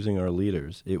in choosing our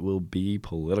leaders, it will be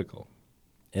political.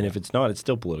 And if it's not, it's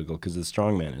still political because the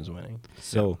strong man is winning.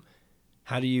 So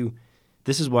how do you –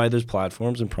 this is why there's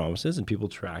platforms and promises and people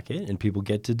track it and people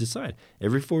get to decide.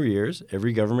 Every 4 years,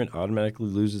 every government automatically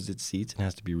loses its seats and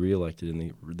has to be reelected,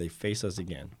 and they face us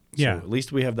again. Yeah. So at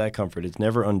least we have that comfort. It's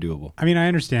never undoable. I mean, I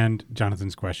understand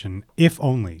Jonathan's question. If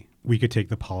only we could take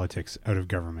the politics out of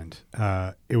government,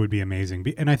 it would be amazing.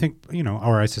 And I think,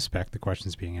 or I suspect the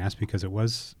question's being asked because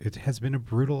it has been a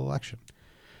brutal election.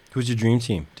 Who's your dream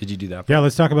team? Did you do that? Yeah,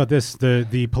 let's talk about this.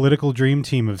 The political dream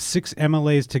team of 6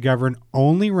 MLAs to govern,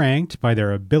 only ranked by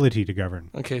their ability to govern.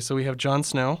 Okay, so we have Jon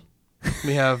Snow,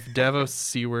 we have Davos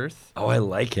Seaworth. Oh, I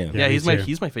like him. Yeah, me he's too.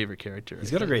 he's my favorite character.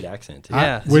 He's got a great accent, too.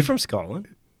 Yeah. Is he Would- from Scotland?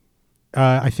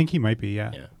 I think he might be,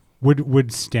 yeah. Yeah. Would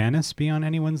Stannis be on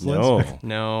anyone's list?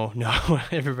 No,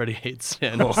 everybody hates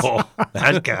Stannis. Oh,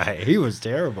 that guy. He was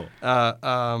terrible.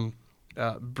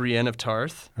 Brienne of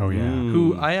Tarth, Oh, yeah.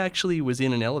 who I actually was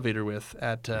in an elevator with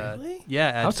at Really? yeah.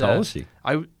 At, How tall is she?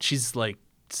 She's like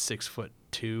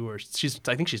 6'2", or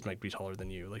I think she's might be taller than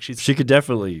you. Like She could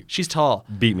definitely she's tall.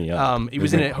 beat me up. It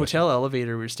was There's in no a question. hotel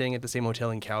elevator. We were staying at the same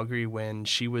hotel in Calgary when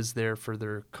she was there for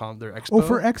their expo. Oh,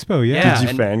 for Expo, yeah. Yeah. Did you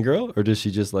and- fangirl, or does she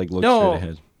just like look No. straight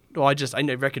ahead? Well, I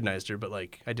recognized her, but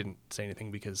like I didn't say anything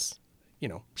because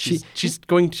she's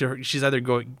going to she's either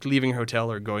leaving her hotel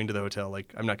or going to the hotel.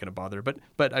 Like I'm not going to bother her,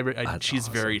 but she's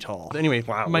very tall. Anyway,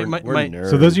 Wow, my we're nerds.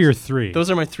 So those are your 3. those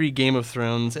are my 3 Game of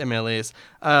Thrones MLAs.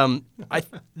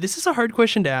 This is a hard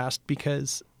question to ask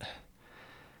because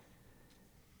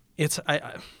it's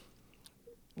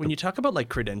when you talk about like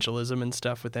credentialism and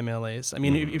stuff with MLAs. I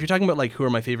mean, if you're talking about like who are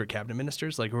my favorite cabinet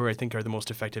ministers, like who I think are the most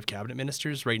effective cabinet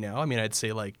ministers right now, I mean, I'd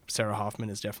say like Sarah Hoffman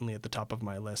is definitely at the top of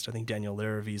my list. I think Daniel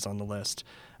Larravee's on the list.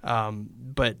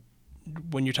 But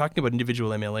when you're talking about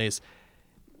individual MLAs,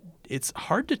 it's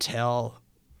hard to tell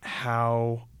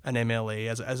how an MLA,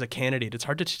 as a candidate, it's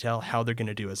hard to tell how they're going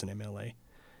to do as an MLA.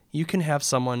 You can have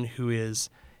someone who is,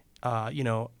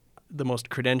 the most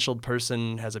credentialed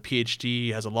person, has a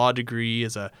PhD, has a law degree,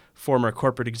 is a former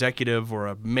corporate executive or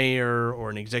a mayor or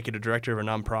an executive director of a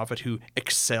nonprofit who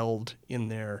excelled in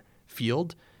their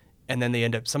field, and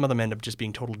then some of them end up just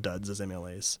being total duds as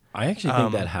MLAs. I actually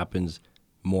think that happens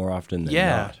more often than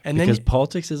Yeah, not. and then because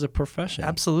politics is a profession.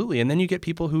 Absolutely. And then you get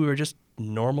people who are just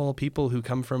normal people who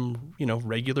come from,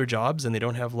 regular jobs and they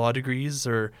don't have law degrees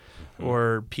or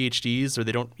PhDs, or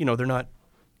they don't, they're not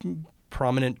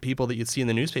prominent people that you'd see in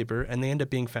the newspaper, and they end up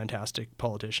being fantastic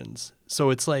politicians. So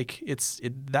it's like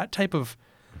that type of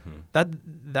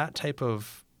that type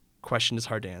of question is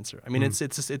hard to answer. I mean,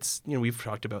 it's we've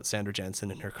talked about Sandra Jensen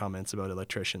and her comments about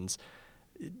electricians.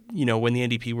 When the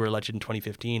NDP were elected in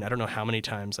 2015, I don't know how many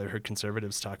times I heard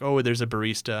conservatives talk, oh, there's a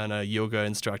barista and a yoga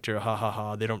instructor, ha ha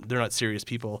ha. They're not serious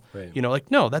people. Right.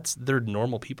 No, they're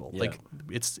normal people. Yeah. Like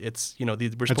it's It's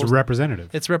representative.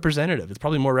 It's representative. It's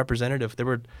probably more representative.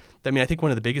 I think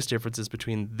one of the biggest differences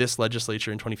between this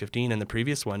legislature in 2015 and the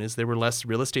previous one is there were less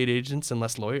real estate agents and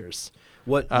less lawyers.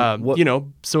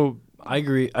 So I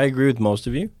agree with most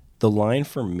of you. The line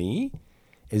for me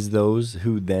is those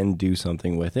who then do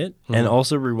something with it, and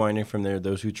also rewinding from there,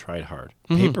 those who tried hard.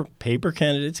 Paper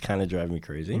candidates kind of drive me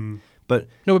crazy, but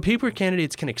paper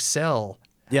candidates can excel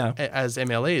yeah, as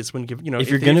MLAs when give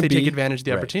if they take advantage of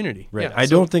the right, opportunity. Right. Yeah, I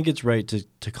don't think it's right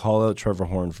to call out Trevor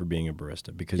Horn for being a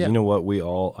barista because you know what?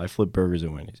 I flip burgers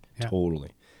at Wendy's. Yeah.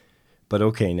 Totally. But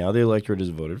okay, now the electorate has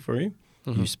voted for you.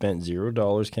 You spent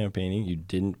 $0 campaigning. You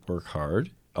didn't work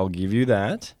hard. I'll give you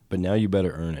that, but now you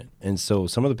better earn it. And so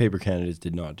some of the paper candidates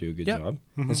did not do a good job,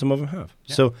 and some of them have.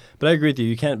 Yeah. So, but I agree with you.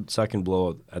 You can't suck and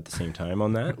blow at the same time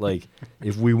on that. Like,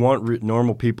 if we want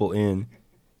normal people in,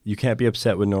 you can't be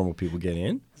upset when normal people get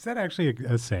in. Is that actually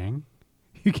a saying?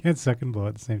 You can't suck and blow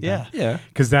at the same time? Yeah.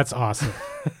 Because that's awesome.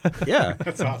 Yeah.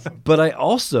 That's awesome. But I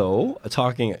also,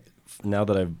 now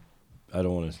that I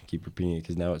don't want to keep repeating it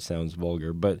because now it sounds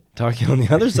vulgar, but talking on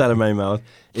the other side of my mouth,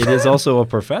 it is also a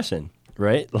profession.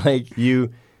 Right? Like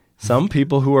some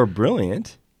people who are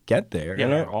brilliant get there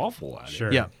and Yeah. are awful at it.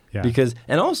 Sure. Yeah. Yeah. Because,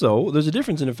 and also, there's a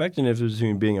difference in effectiveness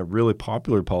between being a really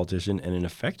popular politician and an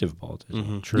effective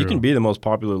politician. True. You can be the most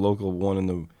popular local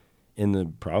one in the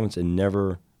province and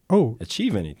never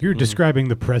achieve anything. You're describing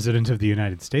the president of the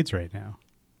United States right now.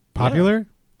 Popular,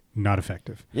 not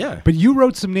effective. Yeah. But you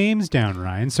wrote some names down,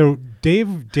 Ryan. So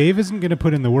Dave isn't going to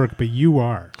put in the work, but you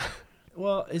are.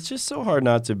 Well, it's just so hard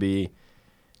not to be,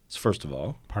 first of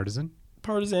all, Partisan?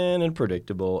 partisan and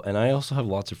predictable. And I also have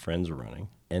lots of friends running,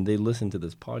 and they listen to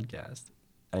this podcast.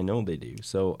 I know they do.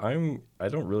 So I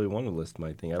don't really want to list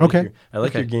my thing. I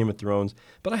like your Game of Thrones,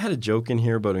 but I had a joke in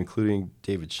here about including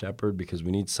David Shepard because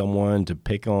we need someone to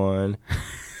pick on.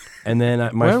 And then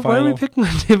Why are we picking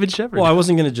on David Shepard? Well, I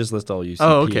wasn't going to just list all UCPers.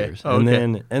 Oh, okay.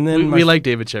 And then we like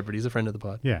David Shepard. He's a friend of the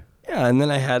pod. Yeah. Yeah, and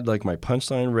then I had like my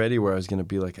punchline ready where I was going to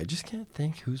be like, I just can't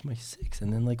think who's my 6.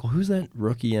 And then like, well, who's that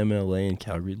rookie MLA in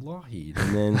Calgary, Lougheed?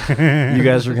 And then you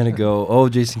guys were going to go, oh,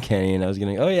 Jason Kenney. And I was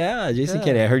going to, oh, yeah, Jason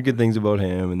Kenney. I heard good things about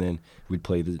him. And then we'd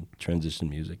play the transition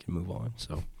music and move on.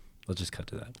 So let's just cut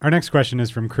to that. Our next question is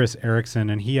from Chris Erickson,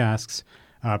 and he asks,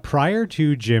 prior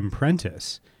to Jim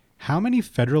Prentice, how many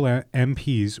federal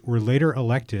MPs were later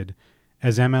elected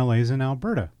as MLAs in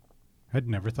Alberta? I'd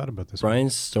never thought about this. Brian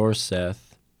Storseth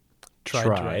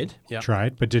tried. Yeah.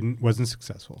 Tried, but wasn't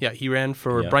successful. Yeah, he ran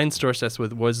for Brian Storseth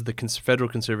was the federal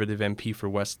Conservative MP for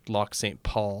West Loch St.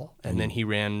 Paul, and then he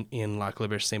ran in Lac La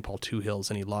Biche, St. Paul, Two Hills,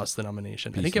 and he lost the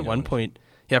nomination. I think at one point,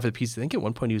 for the PC, I think at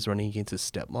one point he was running against his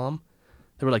stepmom.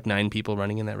 There were like 9 people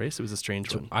running in that race. It was a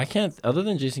strange one. I can't, other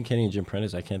than Jason Kenney and Jim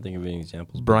Prentice, I can't think of any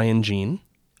examples. Brian Jean.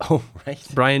 Oh, right.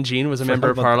 Brian Jean was a member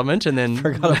of Parliament, and then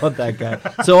Forgot about that guy.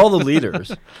 So all the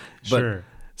leaders. Sure.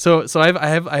 So I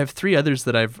have 3 others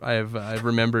that I've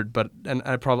remembered, but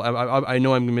I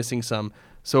know I'm missing some.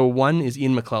 So one is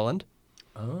Ian McClelland.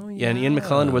 Oh Yeah, and Ian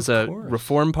McClelland was a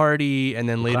Reform Party, and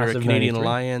then later Class a of Canadian 93.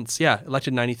 Alliance. Yeah,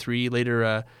 elected 93.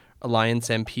 Later Alliance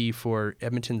MP for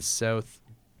Edmonton South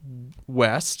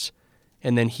West,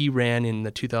 and then he ran in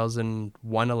the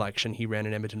 2001 election. He ran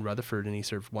in Edmonton Rutherford, and he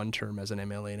served 1 term as an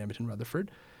MLA in Edmonton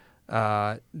Rutherford.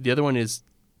 The other one is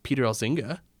Peter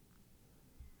Elzinga,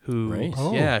 who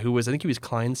who was, I think he was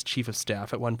Klein's chief of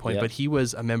staff at one point, but he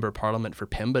was a member of Parliament for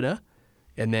Pembina,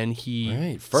 and then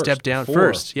he stepped down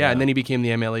first. Yeah, and then he became the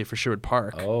MLA for Sherwood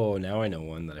Park. Oh, now I know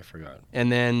one that I forgot.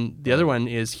 And then the other one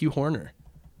is Hugh Horner.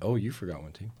 Oh, you forgot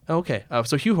one too. Okay.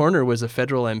 So Hugh Horner was a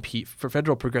federal MP, for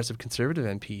federal Progressive Conservative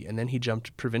MP, and then he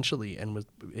jumped provincially and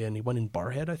he won in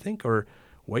Barhead, I think, or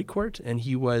Whitecourt, and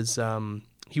he was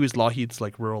Lougheed's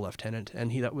like rural lieutenant,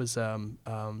 and that was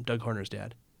Doug Horner's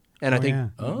dad. And I think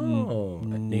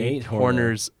Nate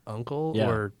Horner's uncle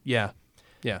Yeah.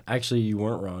 Actually, you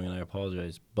weren't wrong, and I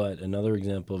apologize. But another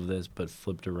example of this, but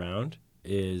flipped around,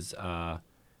 is Ron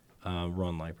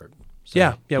Leipert.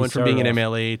 So went from being an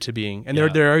MLA to being, and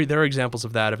there are examples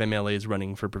of that, of MLAs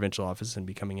running for provincial office and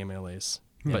becoming MLAs.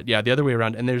 Yeah. But the other way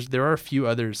around, and there are a few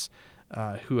others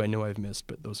who I know I've missed,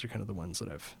 but those are kind of the ones that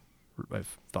I've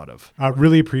thought of.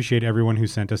 Really appreciate everyone who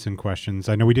sent us in questions.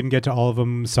 I know we didn't get to all of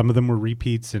them. Some of them were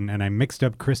repeats, and I mixed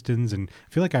up Kristen's, and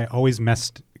I feel like I always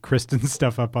messed Kristen's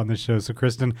stuff up on the show. So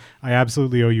Kristen, I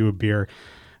absolutely owe you a beer.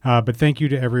 But thank you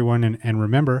to everyone, and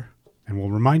remember, and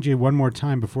we'll remind you one more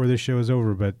time before this show is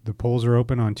over, but the polls are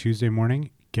open on Tuesday morning.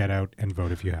 Get out and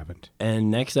vote if you haven't. And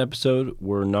next episode,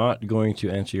 we're not going to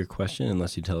answer your question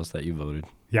unless you tell us that you voted.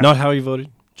 Yeah. Not how you voted.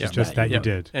 Just that you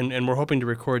did. And we're hoping to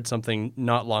record something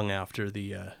not long after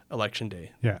the election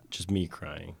day. Yeah. Just me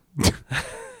crying.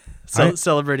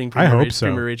 Celebrating Premier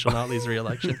Rachel Notley's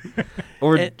re-election.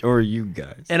 or you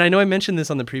guys. And I know I mentioned this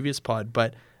on the previous pod,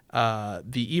 but the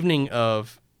evening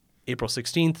of April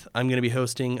 16th, I'm going to be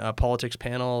hosting a politics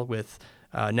panel with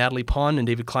Natalie Pond and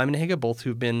David Kleimenhage, both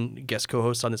who've been guest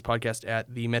co-hosts on this podcast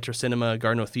at the Metro Cinema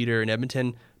Garneau Theatre in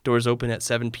Edmonton. Doors open at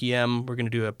 7 p.m. We're going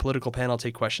to do a political panel,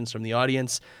 take questions from the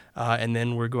audience, and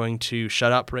then we're going to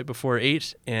shut up right before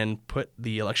 8 and put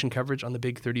the election coverage on the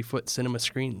big 30-foot cinema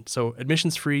screen. So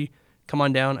admission's free. Come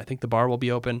on down. I think the bar will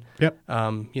be open. Yep.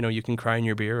 You can cry in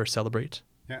your beer or celebrate.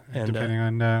 Yeah, and depending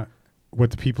on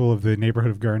what the people of the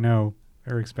neighborhood of Garneau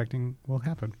are expecting will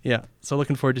happen. Yeah, so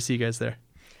looking forward to see you guys there.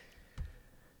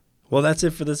 Well, that's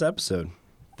it for this episode.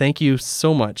 Thank you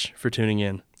so much for tuning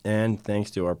in. And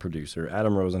thanks to our producer,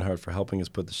 Adam Rosenhart, for helping us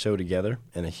put the show together.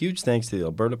 And a huge thanks to the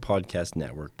Alberta Podcast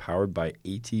Network, powered by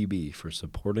ATB, for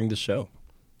supporting the show.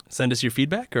 Send us your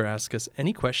feedback or ask us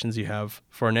any questions you have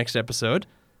for our next episode.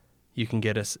 You can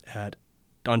get us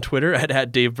on Twitter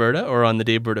at Dave Berta, or on the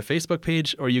Dave Berta Facebook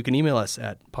page, or you can email us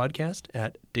at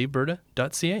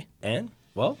podcast@daveberta.ca. And,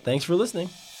 well, thanks for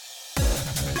listening.